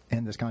exist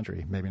in this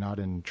country. Maybe not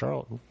in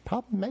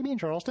maybe in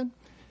Charleston.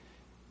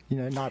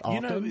 Not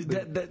often.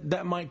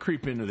 That might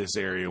creep into this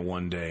area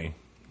one day.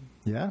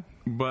 Yeah,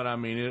 but I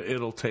mean,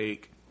 it'll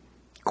take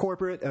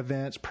corporate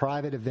events,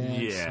 private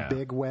events,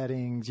 big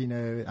weddings, you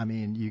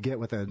get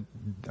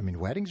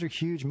weddings are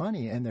huge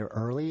money, and they're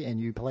early, and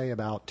you play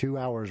about 2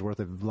 hours worth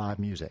of live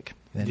music,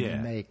 and you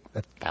make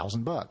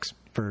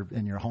 $1,000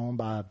 in your home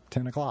by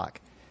 10 o'clock.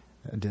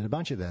 I did a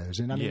bunch of those,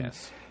 and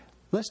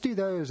let's do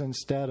those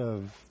instead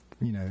of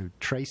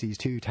Tracy's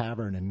 2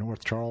 Tavern in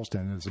North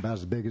Charleston. It's about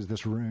as big as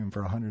this room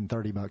for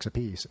 $130 a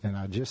piece, and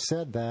I just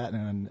said that,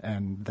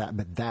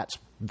 but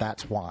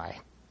that's why,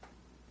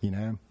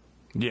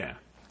 Yeah.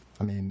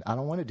 I mean, I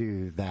don't want to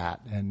do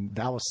that. And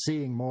I was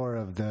seeing more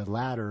of the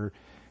latter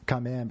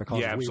come in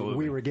because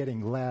we were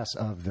getting less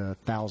of the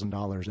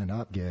 $1,000 and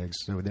up gigs.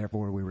 So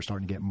therefore we were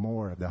starting to get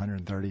more of the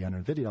 $130,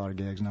 $150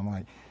 gigs. And I'm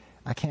like,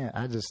 I can't,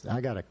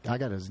 I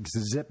gotta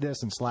zip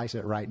this and slice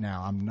it right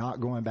now. I'm not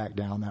going back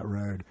down that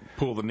road.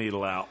 Pull the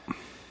needle out.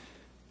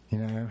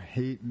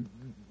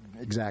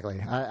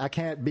 Exactly. I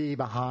can't be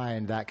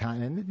behind that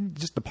kind, and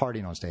just the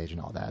partying on stage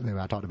and all that.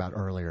 I talked about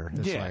earlier.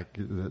 It's like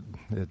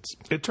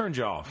it turns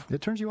you off.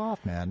 It turns you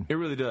off, man. It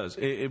really does.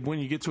 When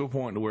you get to a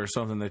point where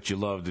something that you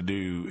love to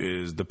do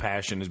is the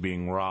passion is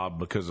being robbed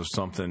because of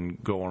something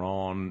going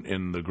on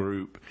in the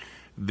group,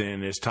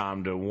 then it's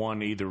time to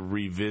either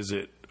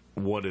revisit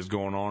what is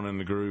going on in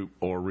the group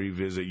or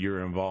revisit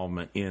your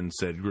involvement in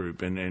said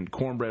group. And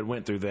Cornbread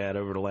went through that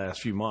over the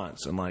last few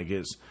months, and like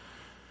it's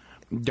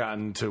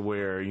gotten to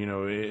where, you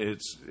know,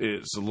 it's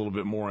a little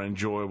bit more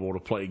enjoyable to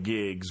play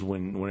gigs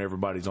when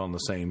everybody's on the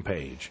same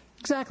page.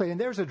 Exactly, and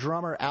there's a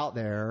drummer out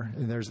there,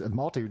 and there's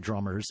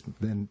multi-drummers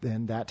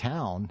in that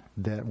town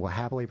that will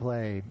happily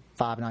play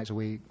 5 nights a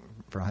week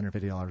for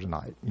 $150 a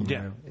night. You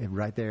know,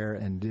 right there,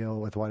 and deal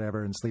with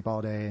whatever, and sleep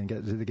all day, and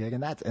get to the gig,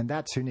 and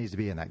that's who needs to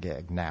be in that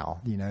gig now.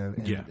 You know,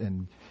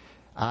 and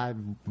I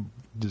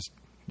just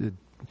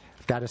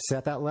got to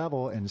set that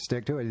level and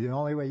stick to it. The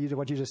only way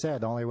what you just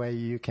said, the only way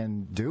you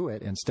can do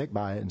it and stick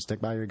by it and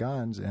stick by your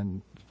guns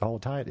and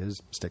hold tight is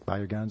stick by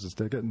your guns and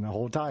stick it and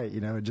hold tight.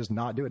 You know, just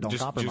not do it. Don't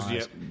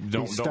compromise.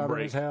 Don't be stubborn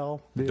break. As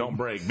hell. Don't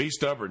break. Be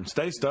stubborn.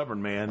 Stay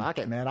stubborn, man. Fuck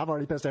it, man. I've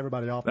already pissed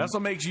everybody off. That's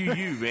what makes you,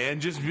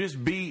 man.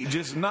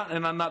 Just not.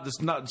 And I'm not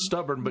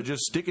stubborn, but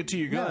just stick it to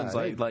your guns.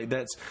 No, like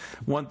that's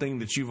one thing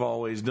that you've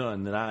always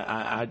done that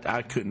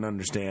I couldn't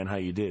understand how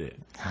you did it.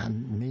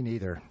 Me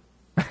neither.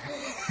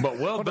 But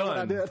well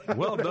done.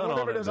 Well done.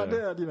 Whatever it is I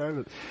did, you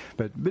know.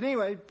 But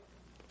anyway,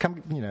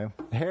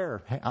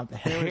 hair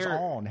is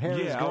on. Hair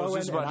is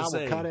growing, and I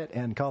will cut it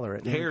and color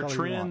it. Hair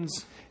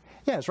trends.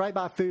 Yeah, it's right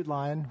by Food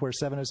Line where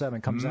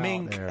 707 comes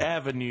Mink out there.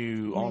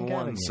 Avenue on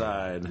one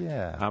side.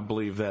 Yeah. I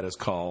believe that is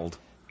called.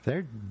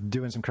 They're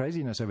doing some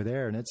craziness over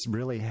there, and it's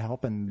really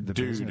helping the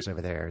business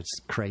over there. It's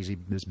crazy.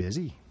 It's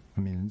busy.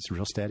 I mean, it's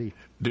real steady.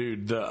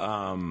 Dude,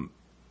 I'm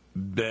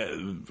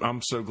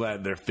so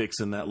glad they're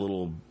fixing that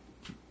little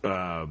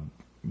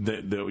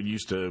that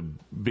used to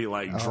be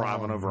like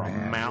driving over a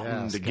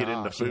mountain to get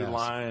into Food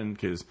Line,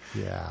 because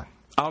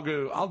I'll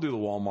do the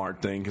Walmart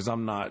thing because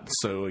I'm not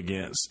so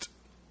against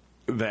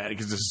that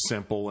because it's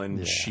simple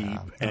and cheap,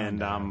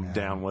 and I'm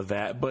down with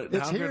that. But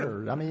it's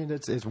here. I mean,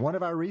 it's one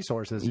of our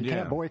resources. You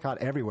can't boycott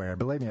everywhere.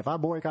 Believe me, if I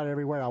boycott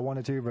everywhere I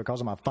wanted to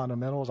because of my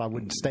fundamentals, I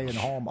would stay at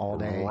home all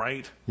day.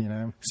 Right. You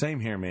know. Same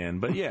here, man.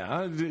 But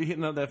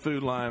hitting up that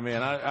Food Line,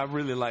 man. I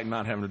really like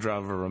not having to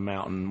drive over a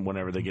mountain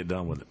whenever they get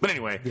done with it. But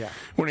anyway,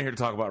 we're here to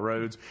talk about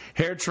roads.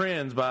 Hair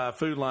Trends by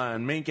Food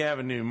Line, Mink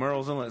Avenue,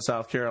 Murrells Inlet,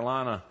 South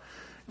Carolina.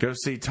 Go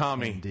see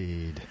Tommy.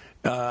 Indeed.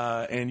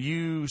 And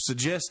you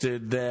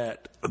suggested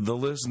that the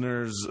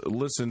listeners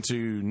listen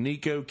to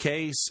Nico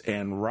Case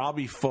and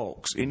Robbie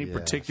Fulks. Any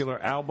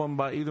particular album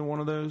by either one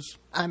of those?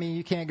 I mean,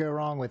 you can't go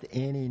wrong with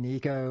any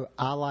Nico.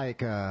 I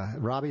like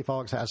Robbie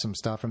Fulks has some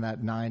stuff from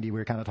that 90. We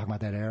were kind of talking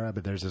about that era,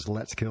 but there's this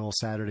Let's Kill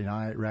Saturday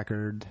Night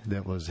record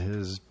that was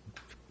his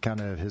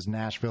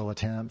Nashville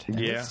attempt. And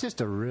it's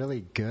just a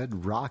really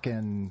good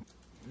rockin'.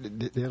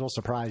 It'll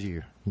surprise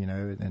you, you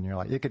know, and you're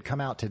like, it could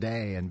come out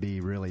today and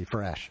be really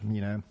fresh,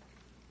 you know.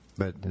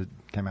 But it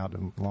came out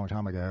a long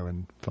time ago,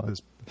 and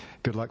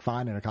good luck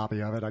finding a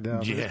copy of it, I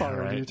guess. Yeah, it's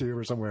probably on YouTube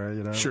or somewhere,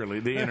 you know. Surely,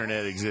 the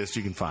internet exists.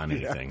 You can find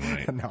anything,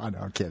 right? No,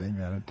 I'm kidding,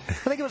 man. I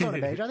think it was on a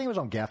page. I think it was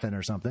on Geffen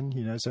or something,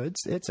 you know, so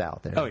it's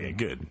out there. Oh, yeah,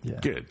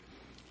 good.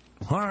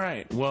 All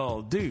right.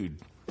 Well, dude,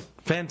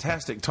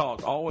 fantastic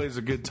talk. Always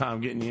a good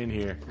time getting you in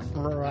here.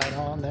 Right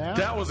on there.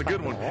 That was a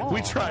good one.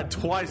 We tried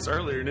twice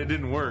earlier, and it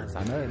didn't work.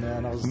 I know,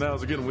 man. That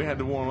was a good one. We had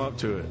to warm up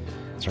to it.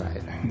 That's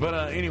right.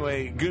 But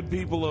anyway, good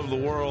people of the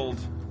world,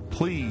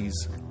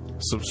 please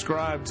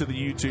subscribe to the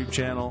YouTube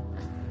channel.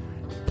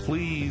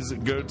 Please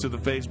go to the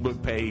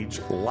Facebook page,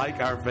 like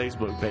our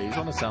Facebook page.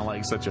 I don't sound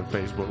like such a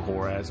Facebook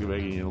whore ass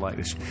making you like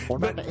this. What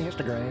about the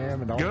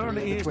Instagram? And all go to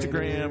the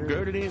Instagram,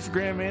 go to the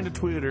Instagram and the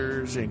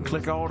Twitters, and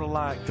click all the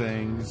like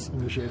things.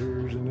 And the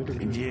shitters and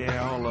the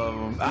yeah, all of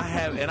them. I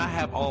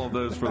have all of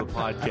those for the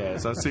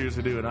podcast. I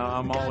seriously do, and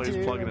I'm always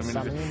plugging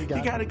them in.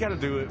 You got to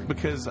do it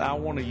because I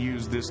want to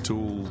use this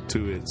tool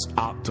to its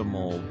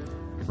optimal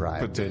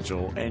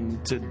potential,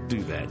 and to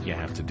do that, you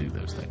have to do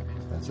those things.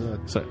 That's it.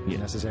 So,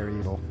 necessary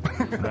evil.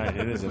 Right,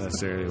 it is a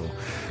necessary evil.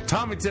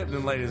 Tommy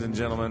Tipton, ladies and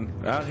gentlemen,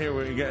 out here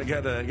we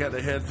got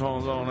the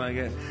headphones on.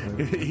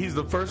 He's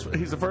the first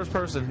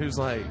person who's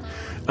like,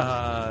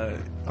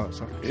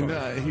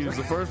 sorry. He was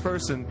the first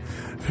person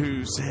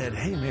who said,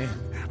 "Hey man,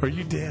 are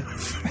you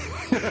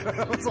deaf?"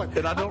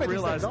 And I don't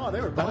realize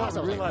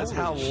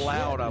how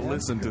loud I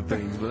listen to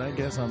things, but I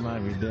guess I might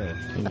be deaf.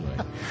 Anyway.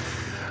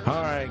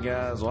 All right,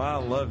 guys. Well, I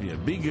love you.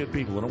 Be good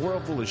people. In a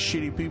world full of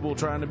shitty people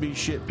trying to be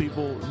shit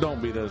people,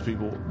 don't be those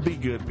people. Be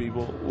good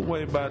people.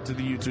 Wave back to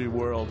the YouTube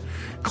world.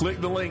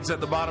 Click the links at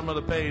the bottom of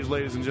the page,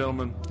 ladies and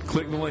gentlemen.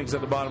 Click the links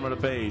at the bottom of the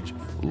page.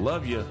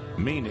 Love you.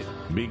 Mean it.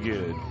 Be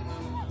good.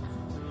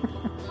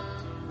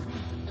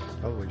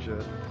 Holy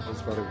shit.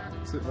 That's funny.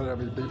 I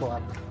mean, people,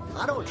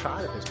 I don't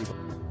try to piss people